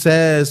then she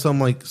says some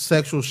like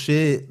sexual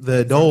shit, the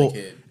adult.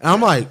 kid. And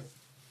I'm like,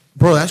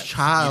 bro, that's You'd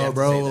child, have to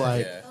bro. say that,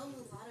 Like, yeah. oh,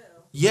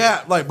 mulatto.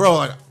 yeah, like, bro,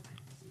 like,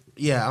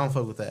 yeah, I don't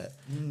fuck with that.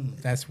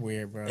 That's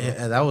weird, bro.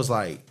 And that was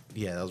like,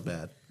 yeah, that was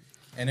bad.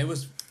 And it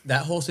was,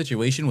 that whole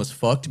situation was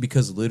fucked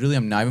because literally,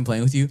 I'm not even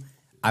playing with you.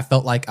 I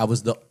felt like I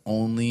was the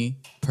only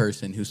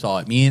person who saw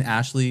it. Me and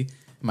Ashley and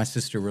my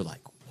sister were like,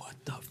 what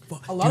the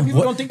fuck? A lot of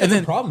people don't think that's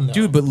a problem, though.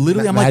 Dude, but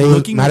literally, I'm like Maddie-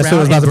 looking Madison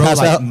was around about and to bro, pass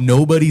like out.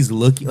 nobody's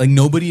looking. Like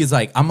nobody is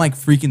like, I'm like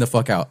freaking the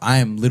fuck out. I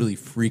am literally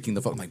freaking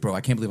the fuck. I'm like, bro,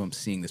 I can't believe I'm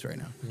seeing this right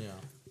now. Yeah.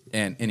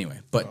 And anyway,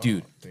 but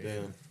dude,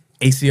 Damn.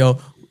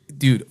 ACL,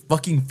 dude,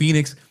 fucking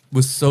Phoenix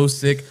was so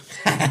sick.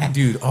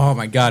 Dude, oh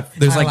my God.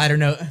 There's like, lighter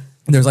note.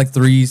 there's like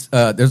there's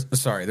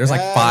like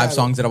Yeah. 5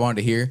 songs that I wanted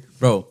to hear,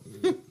 bro.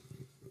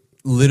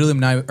 Literally,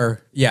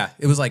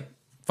 it was like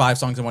 5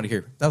 songs I wanted to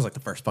hear. That was like the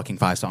first fucking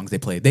 5 songs they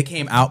played. They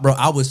came out, bro.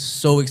 I was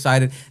so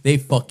excited. They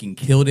fucking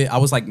killed it. I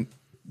was like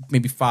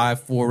maybe 4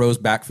 rows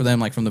back for them,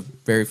 like from the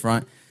very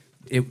front.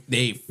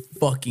 They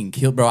fucking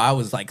killed, bro. I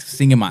was like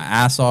singing my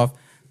ass off.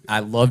 I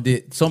loved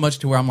it so much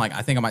to where I'm like,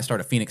 I think I might start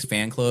a Phoenix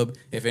fan club.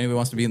 If anybody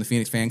wants to be in the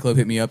Phoenix fan club,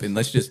 hit me up and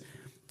let's just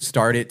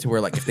start it to where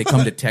like if they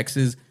come to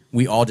Texas,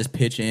 we all just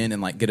pitch in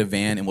and like get a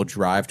van and we'll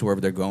drive to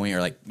wherever they're going,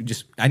 or like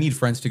just I need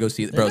friends to go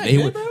see it, bro. They're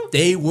not good, bro.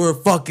 They were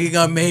fucking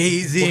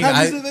amazing. What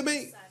kind of music they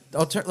make?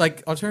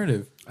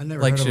 Alternative. I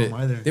never like heard of shit. them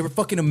either. They were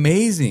fucking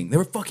amazing. They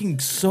were fucking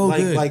so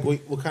good. Like,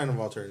 what kind of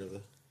alternative?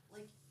 Though?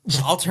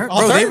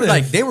 Bro,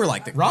 they were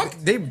like the Rock?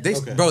 They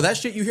Okay. bro, that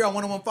shit you hear on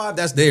 101.5,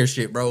 that's their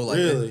shit, bro. Like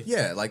Really?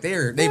 yeah, like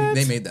they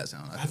made that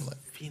sound. I feel like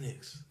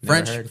Phoenix.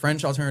 Never heard.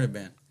 French alternative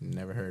band.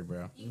 Never heard,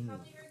 bro. You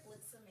probably heard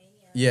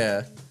Blitzomania.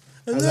 Yeah.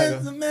 How's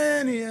that go?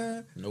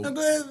 Mania. Nope.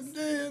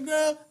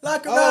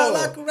 Like a Oh.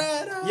 ride, like a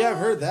rider. Yeah, I've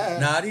heard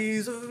that. Not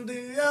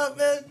easily. Yeah,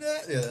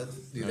 dude,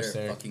 No, they're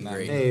sir. fucking Not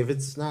great. Hey, if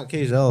it's not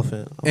Cage the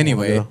Elephant. I don't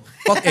Anyway,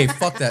 wanna go.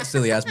 fuck that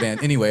silly ass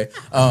band. Anyway,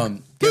 guess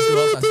who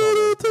else I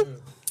saw though?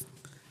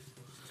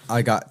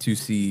 I got to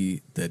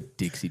see the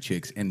Dixie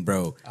Chicks, and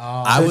bro,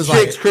 I The was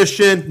Chicks, like,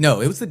 Christian. no,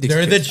 it was the Dixie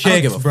They're Chicks. the I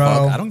don't give Chicks, a bro.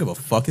 fuck. I don't give a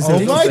fuck. It's the Oh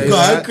Dixie my Chicks.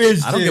 God,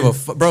 Christian. I don't give a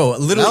fuck, bro.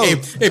 Literally,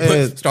 No, hey,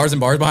 put stars and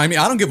bars behind me.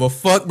 I don't give a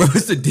fuck, bro.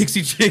 It's the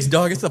Dixie Chicks,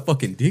 dog. It's the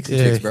fucking Dixie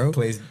Yeah. Chicks, bro.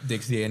 Plays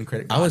Dixie and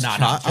Critic. I was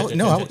child.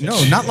 No,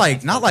 not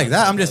like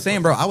that. I'm just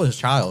saying, bro. I was a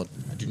child.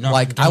 do not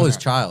Like I condone was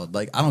that. child.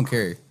 Like I don't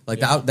care. Like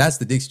Yeah. that's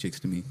the Dixie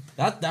Chicks to me.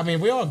 I mean,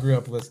 we all grew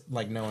up with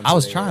like knowing. I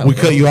was who they child. were. We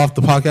cut you off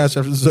the podcast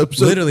after this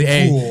episode. Literally,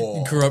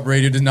 Cool. hey, corrupt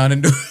radio does not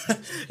endorse.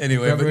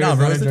 Anyway, Corrupt but radio no,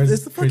 bro, does not endorse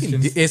it's the fucking.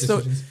 Christians' It's so.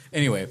 decisions.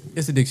 Anyway,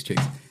 it's the Dixie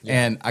Chicks,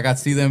 and I got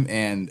to see them,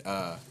 and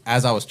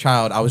as I was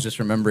child, I was just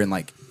remembering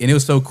like, and it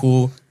was so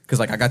cool because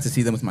like I got to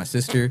see them with my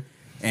sister,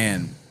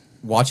 and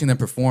watching them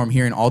perform,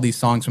 hearing all these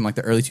songs from like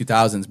the early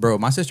 2000s, bro.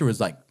 My sister was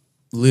like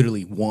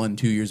literally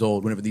 1-2 years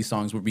old whenever these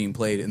songs were being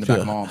played in the back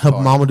of my mom's Help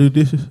car. mama do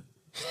dishes.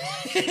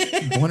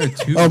 1 or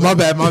 2. Oh, my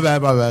bad.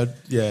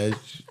 Yeah, I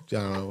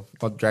don't know,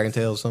 like Dragon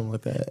Tail or something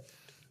like that.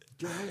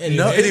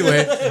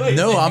 Anyway,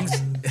 no, I'm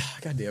just,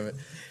 God damn it.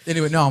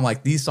 Anyway, no, I'm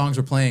like, these songs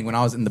were playing when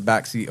I was in the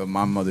back seat of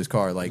my mother's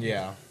car. Like,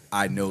 Yeah.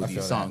 I know I these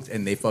feel songs,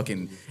 and they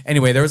fucking.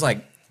 Anyway, there was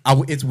like,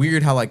 it's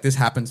weird how like this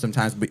happens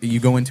sometimes, but you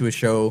go into a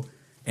show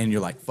and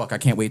you're like, fuck, I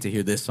can't wait to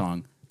hear this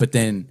song. But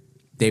then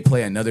they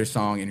play another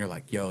song, and you're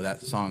like, yo,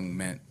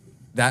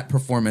 that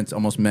performance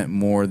almost meant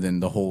more than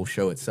the whole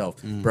show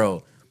itself.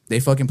 Bro, they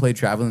fucking played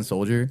Traveling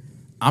Soldier.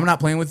 I'm not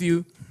playing with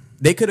you.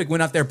 They could have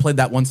went out there, played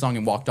that one song,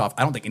 and walked off.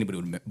 I don't think anybody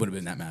would have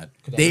been that mad.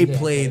 They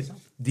played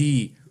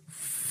the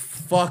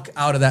fuck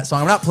out of that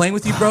song. I'm not playing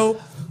with you, bro.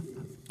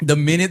 The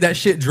minute that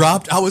shit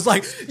dropped, I was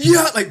like,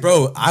 yeah, like,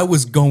 bro, I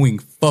was going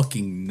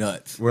fucking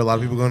nuts. Were a lot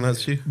of people going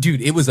nuts too?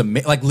 Dude, it was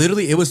like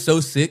literally, it was so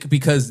sick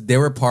because there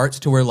were parts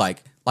to where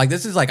like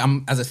this is like,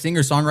 I'm as a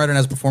singer, songwriter, and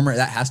as a performer,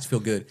 that has to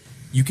feel good.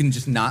 You can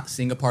just not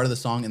sing a part of the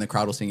song and the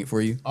crowd will sing it for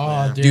you.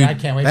 Oh, dude, I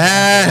can't wait.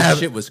 That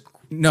shit was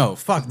no,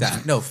 fuck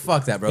that. No,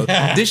 fuck that, bro.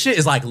 This shit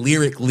is like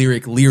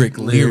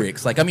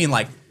lyrics. Like, I mean,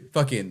 like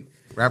fucking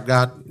Rap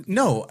God.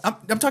 no.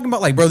 I'm talking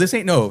about like, bro, this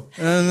ain't no.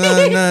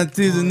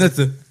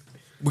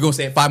 We're gonna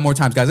say it 5 more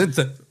times, guys.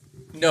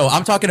 No,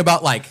 I'm talking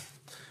about like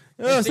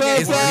it's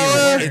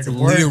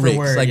lyrics.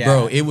 word, Like, yeah.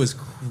 bro, it was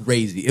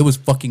crazy. It was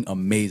fucking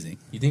amazing.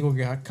 You think we'll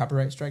get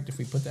copyright strike if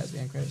we put that as the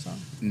end credit song?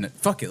 No,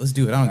 fuck it, let's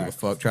do it. I don't give a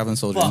fuck. Traveling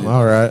Soldier. Fuck.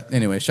 All right.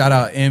 Anyway, shout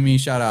out Emmy.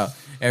 Shout out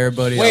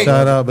everybody. Wait.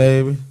 Shout out,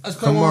 baby. Let's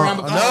play one more round.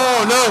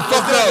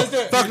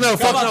 Fuck no.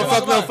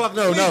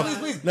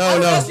 Please. I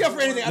don't ask y'all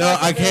for anything. No,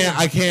 I can't.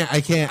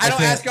 I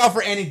don't ask y'all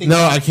for anything.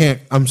 No, I can't.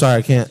 I'm sorry,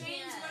 I can't. James,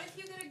 what if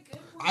you get a good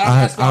one? I don't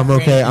ask y'all I'm for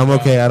okay. anything, I'm bro.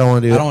 okay. I don't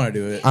want to do I it. don't want to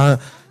do it.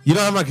 You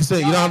don't have my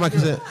consent. You don't have my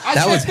consent. I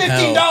That was spent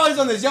 $15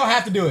 on this. Y'all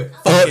have to do it.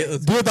 Fuck it,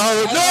 let's Do it the whole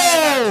way.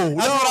 No,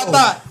 That's what I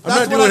thought. I'm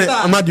not doing it.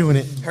 I'm not doing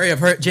it. hurry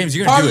up, James.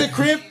 You're Part gonna of do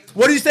the it. crib.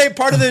 What do you say?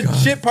 Part of the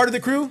shit. Part of the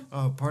crew.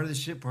 Part of the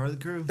ship, part of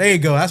the crew. There you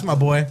go. That's my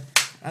boy.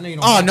 I know you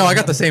don't. Oh no, I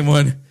got the same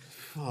one.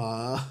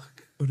 Fuck.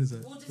 What is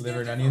that? We'll just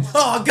liver do and it onions.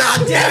 Oh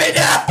god damn it!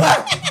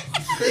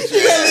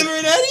 You got liver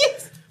and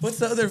onions? What's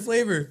the other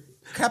flavor?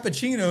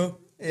 Cappuccino.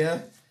 Yeah.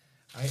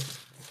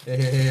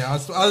 Yeah.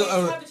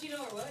 Cappuccino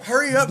or what?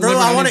 Hurry up, bro.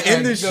 Liver I and want to onions.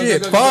 end this Go,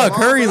 shit. go, go, Fuck, go.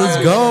 hurry,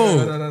 let's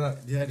go. No.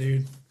 Yeah,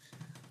 dude.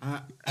 I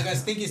got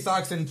stinky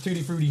socks and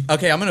tutti frutti.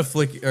 Okay, I'm gonna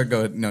flick or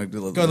go. No, Go,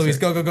 Luis.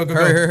 Go.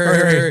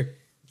 Hurry.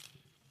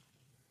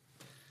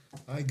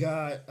 I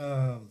got,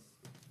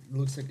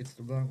 looks like it's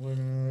the black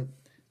one.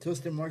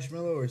 Toasted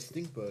marshmallow or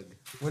stink bug.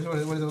 What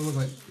does it look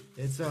like?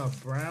 It's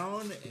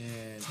brown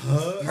and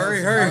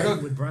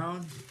Hurry. with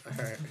brown.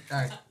 All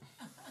right.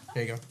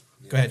 There you go.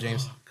 Go ahead,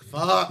 James.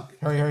 Fuck.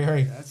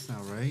 Hurry. That's not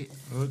right.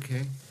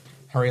 Okay.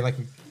 Hurry like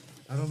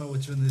I don't know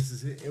which one this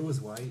is. It was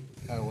white.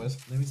 it was.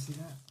 Let me see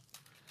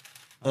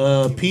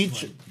that.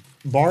 Peach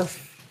barf.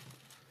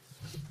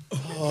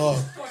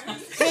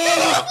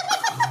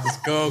 Let's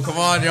go. Come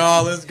on,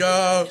 y'all. Let's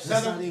go.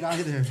 That's not it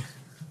either.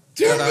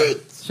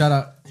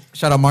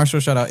 Shout out Marshall.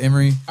 Shout out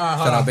Emery. Shout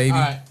out Baby. All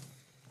right.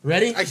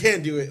 Ready? I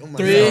can't do it. Oh my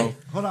 3. God.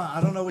 Hold on.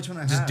 I don't know which one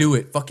I have. Just do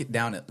it. Fuck it.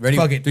 Down it. Ready?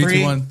 Fuck it. 3,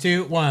 2, 1.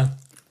 2, 1.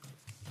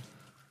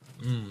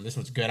 This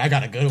one's good. I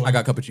got a good one. I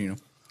got cappuccino.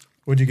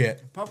 What'd you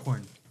get?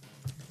 Popcorn.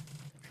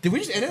 Did we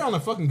just end it on a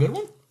fucking good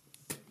one?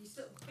 You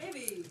still,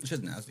 baby. It's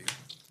just nasty.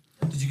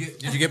 Did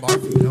you get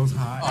barf? That was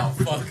hot.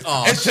 Oh fuck.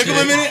 Oh, It took him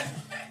a minute.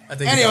 I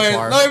think Anyway, you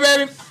got barf. love you,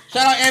 baby.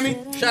 Shout out Amy.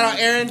 Shout out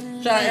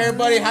Aaron. Shout out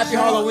everybody. Happy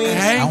Halloween.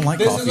 I don't like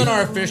This coffee. isn't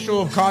our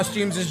official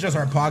costumes. This is just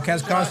our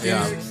podcast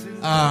costumes.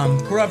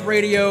 Corrupt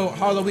Radio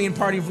Halloween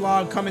party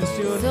vlog coming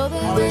soon. All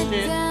this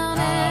shit.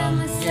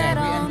 Yeah,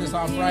 we end this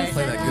off right.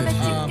 Play that good shit.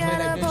 Play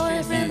that good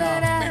shit. Stand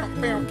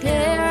up.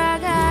 Care, I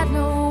got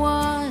no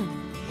one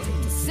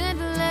to send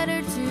a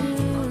letter to.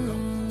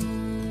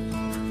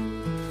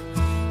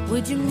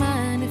 Would you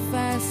mind if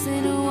I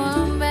sent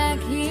one back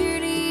here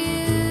to you?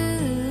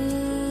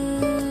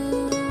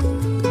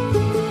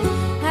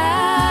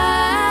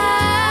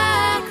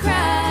 I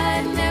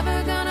cried,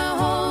 never gonna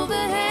hold the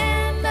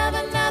hand of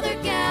another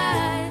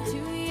guy.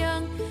 Too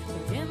young,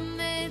 for him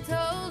they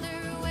told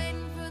her,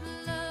 waiting for the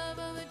love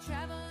of a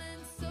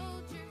traveling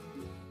soldier.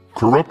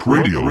 Corrupt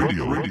Radio.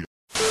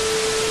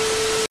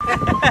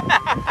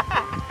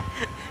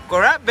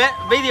 Corrupt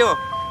video.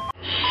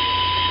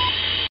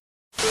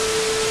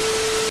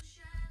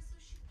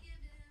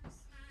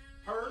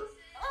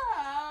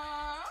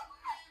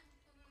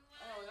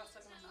 Oh, that's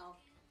stuck in my mouth.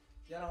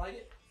 You don't like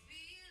it?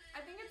 I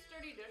think it's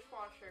dirty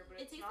dishwasher, but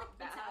It it's tastes not like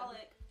bad.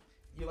 metallic.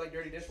 You like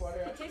dirty dishwater?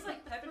 It tastes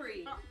like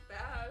peppery. Not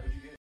bad.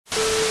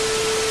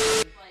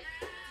 Like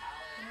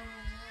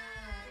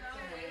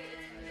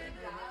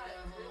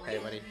metallic. Hey,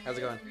 buddy. How's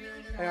it going?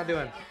 How y'all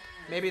doing?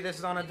 Maybe this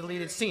is on a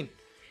deleted scene.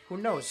 Who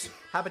knows?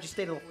 How about you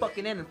stay to the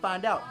fucking end and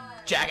find out,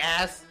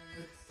 jackass?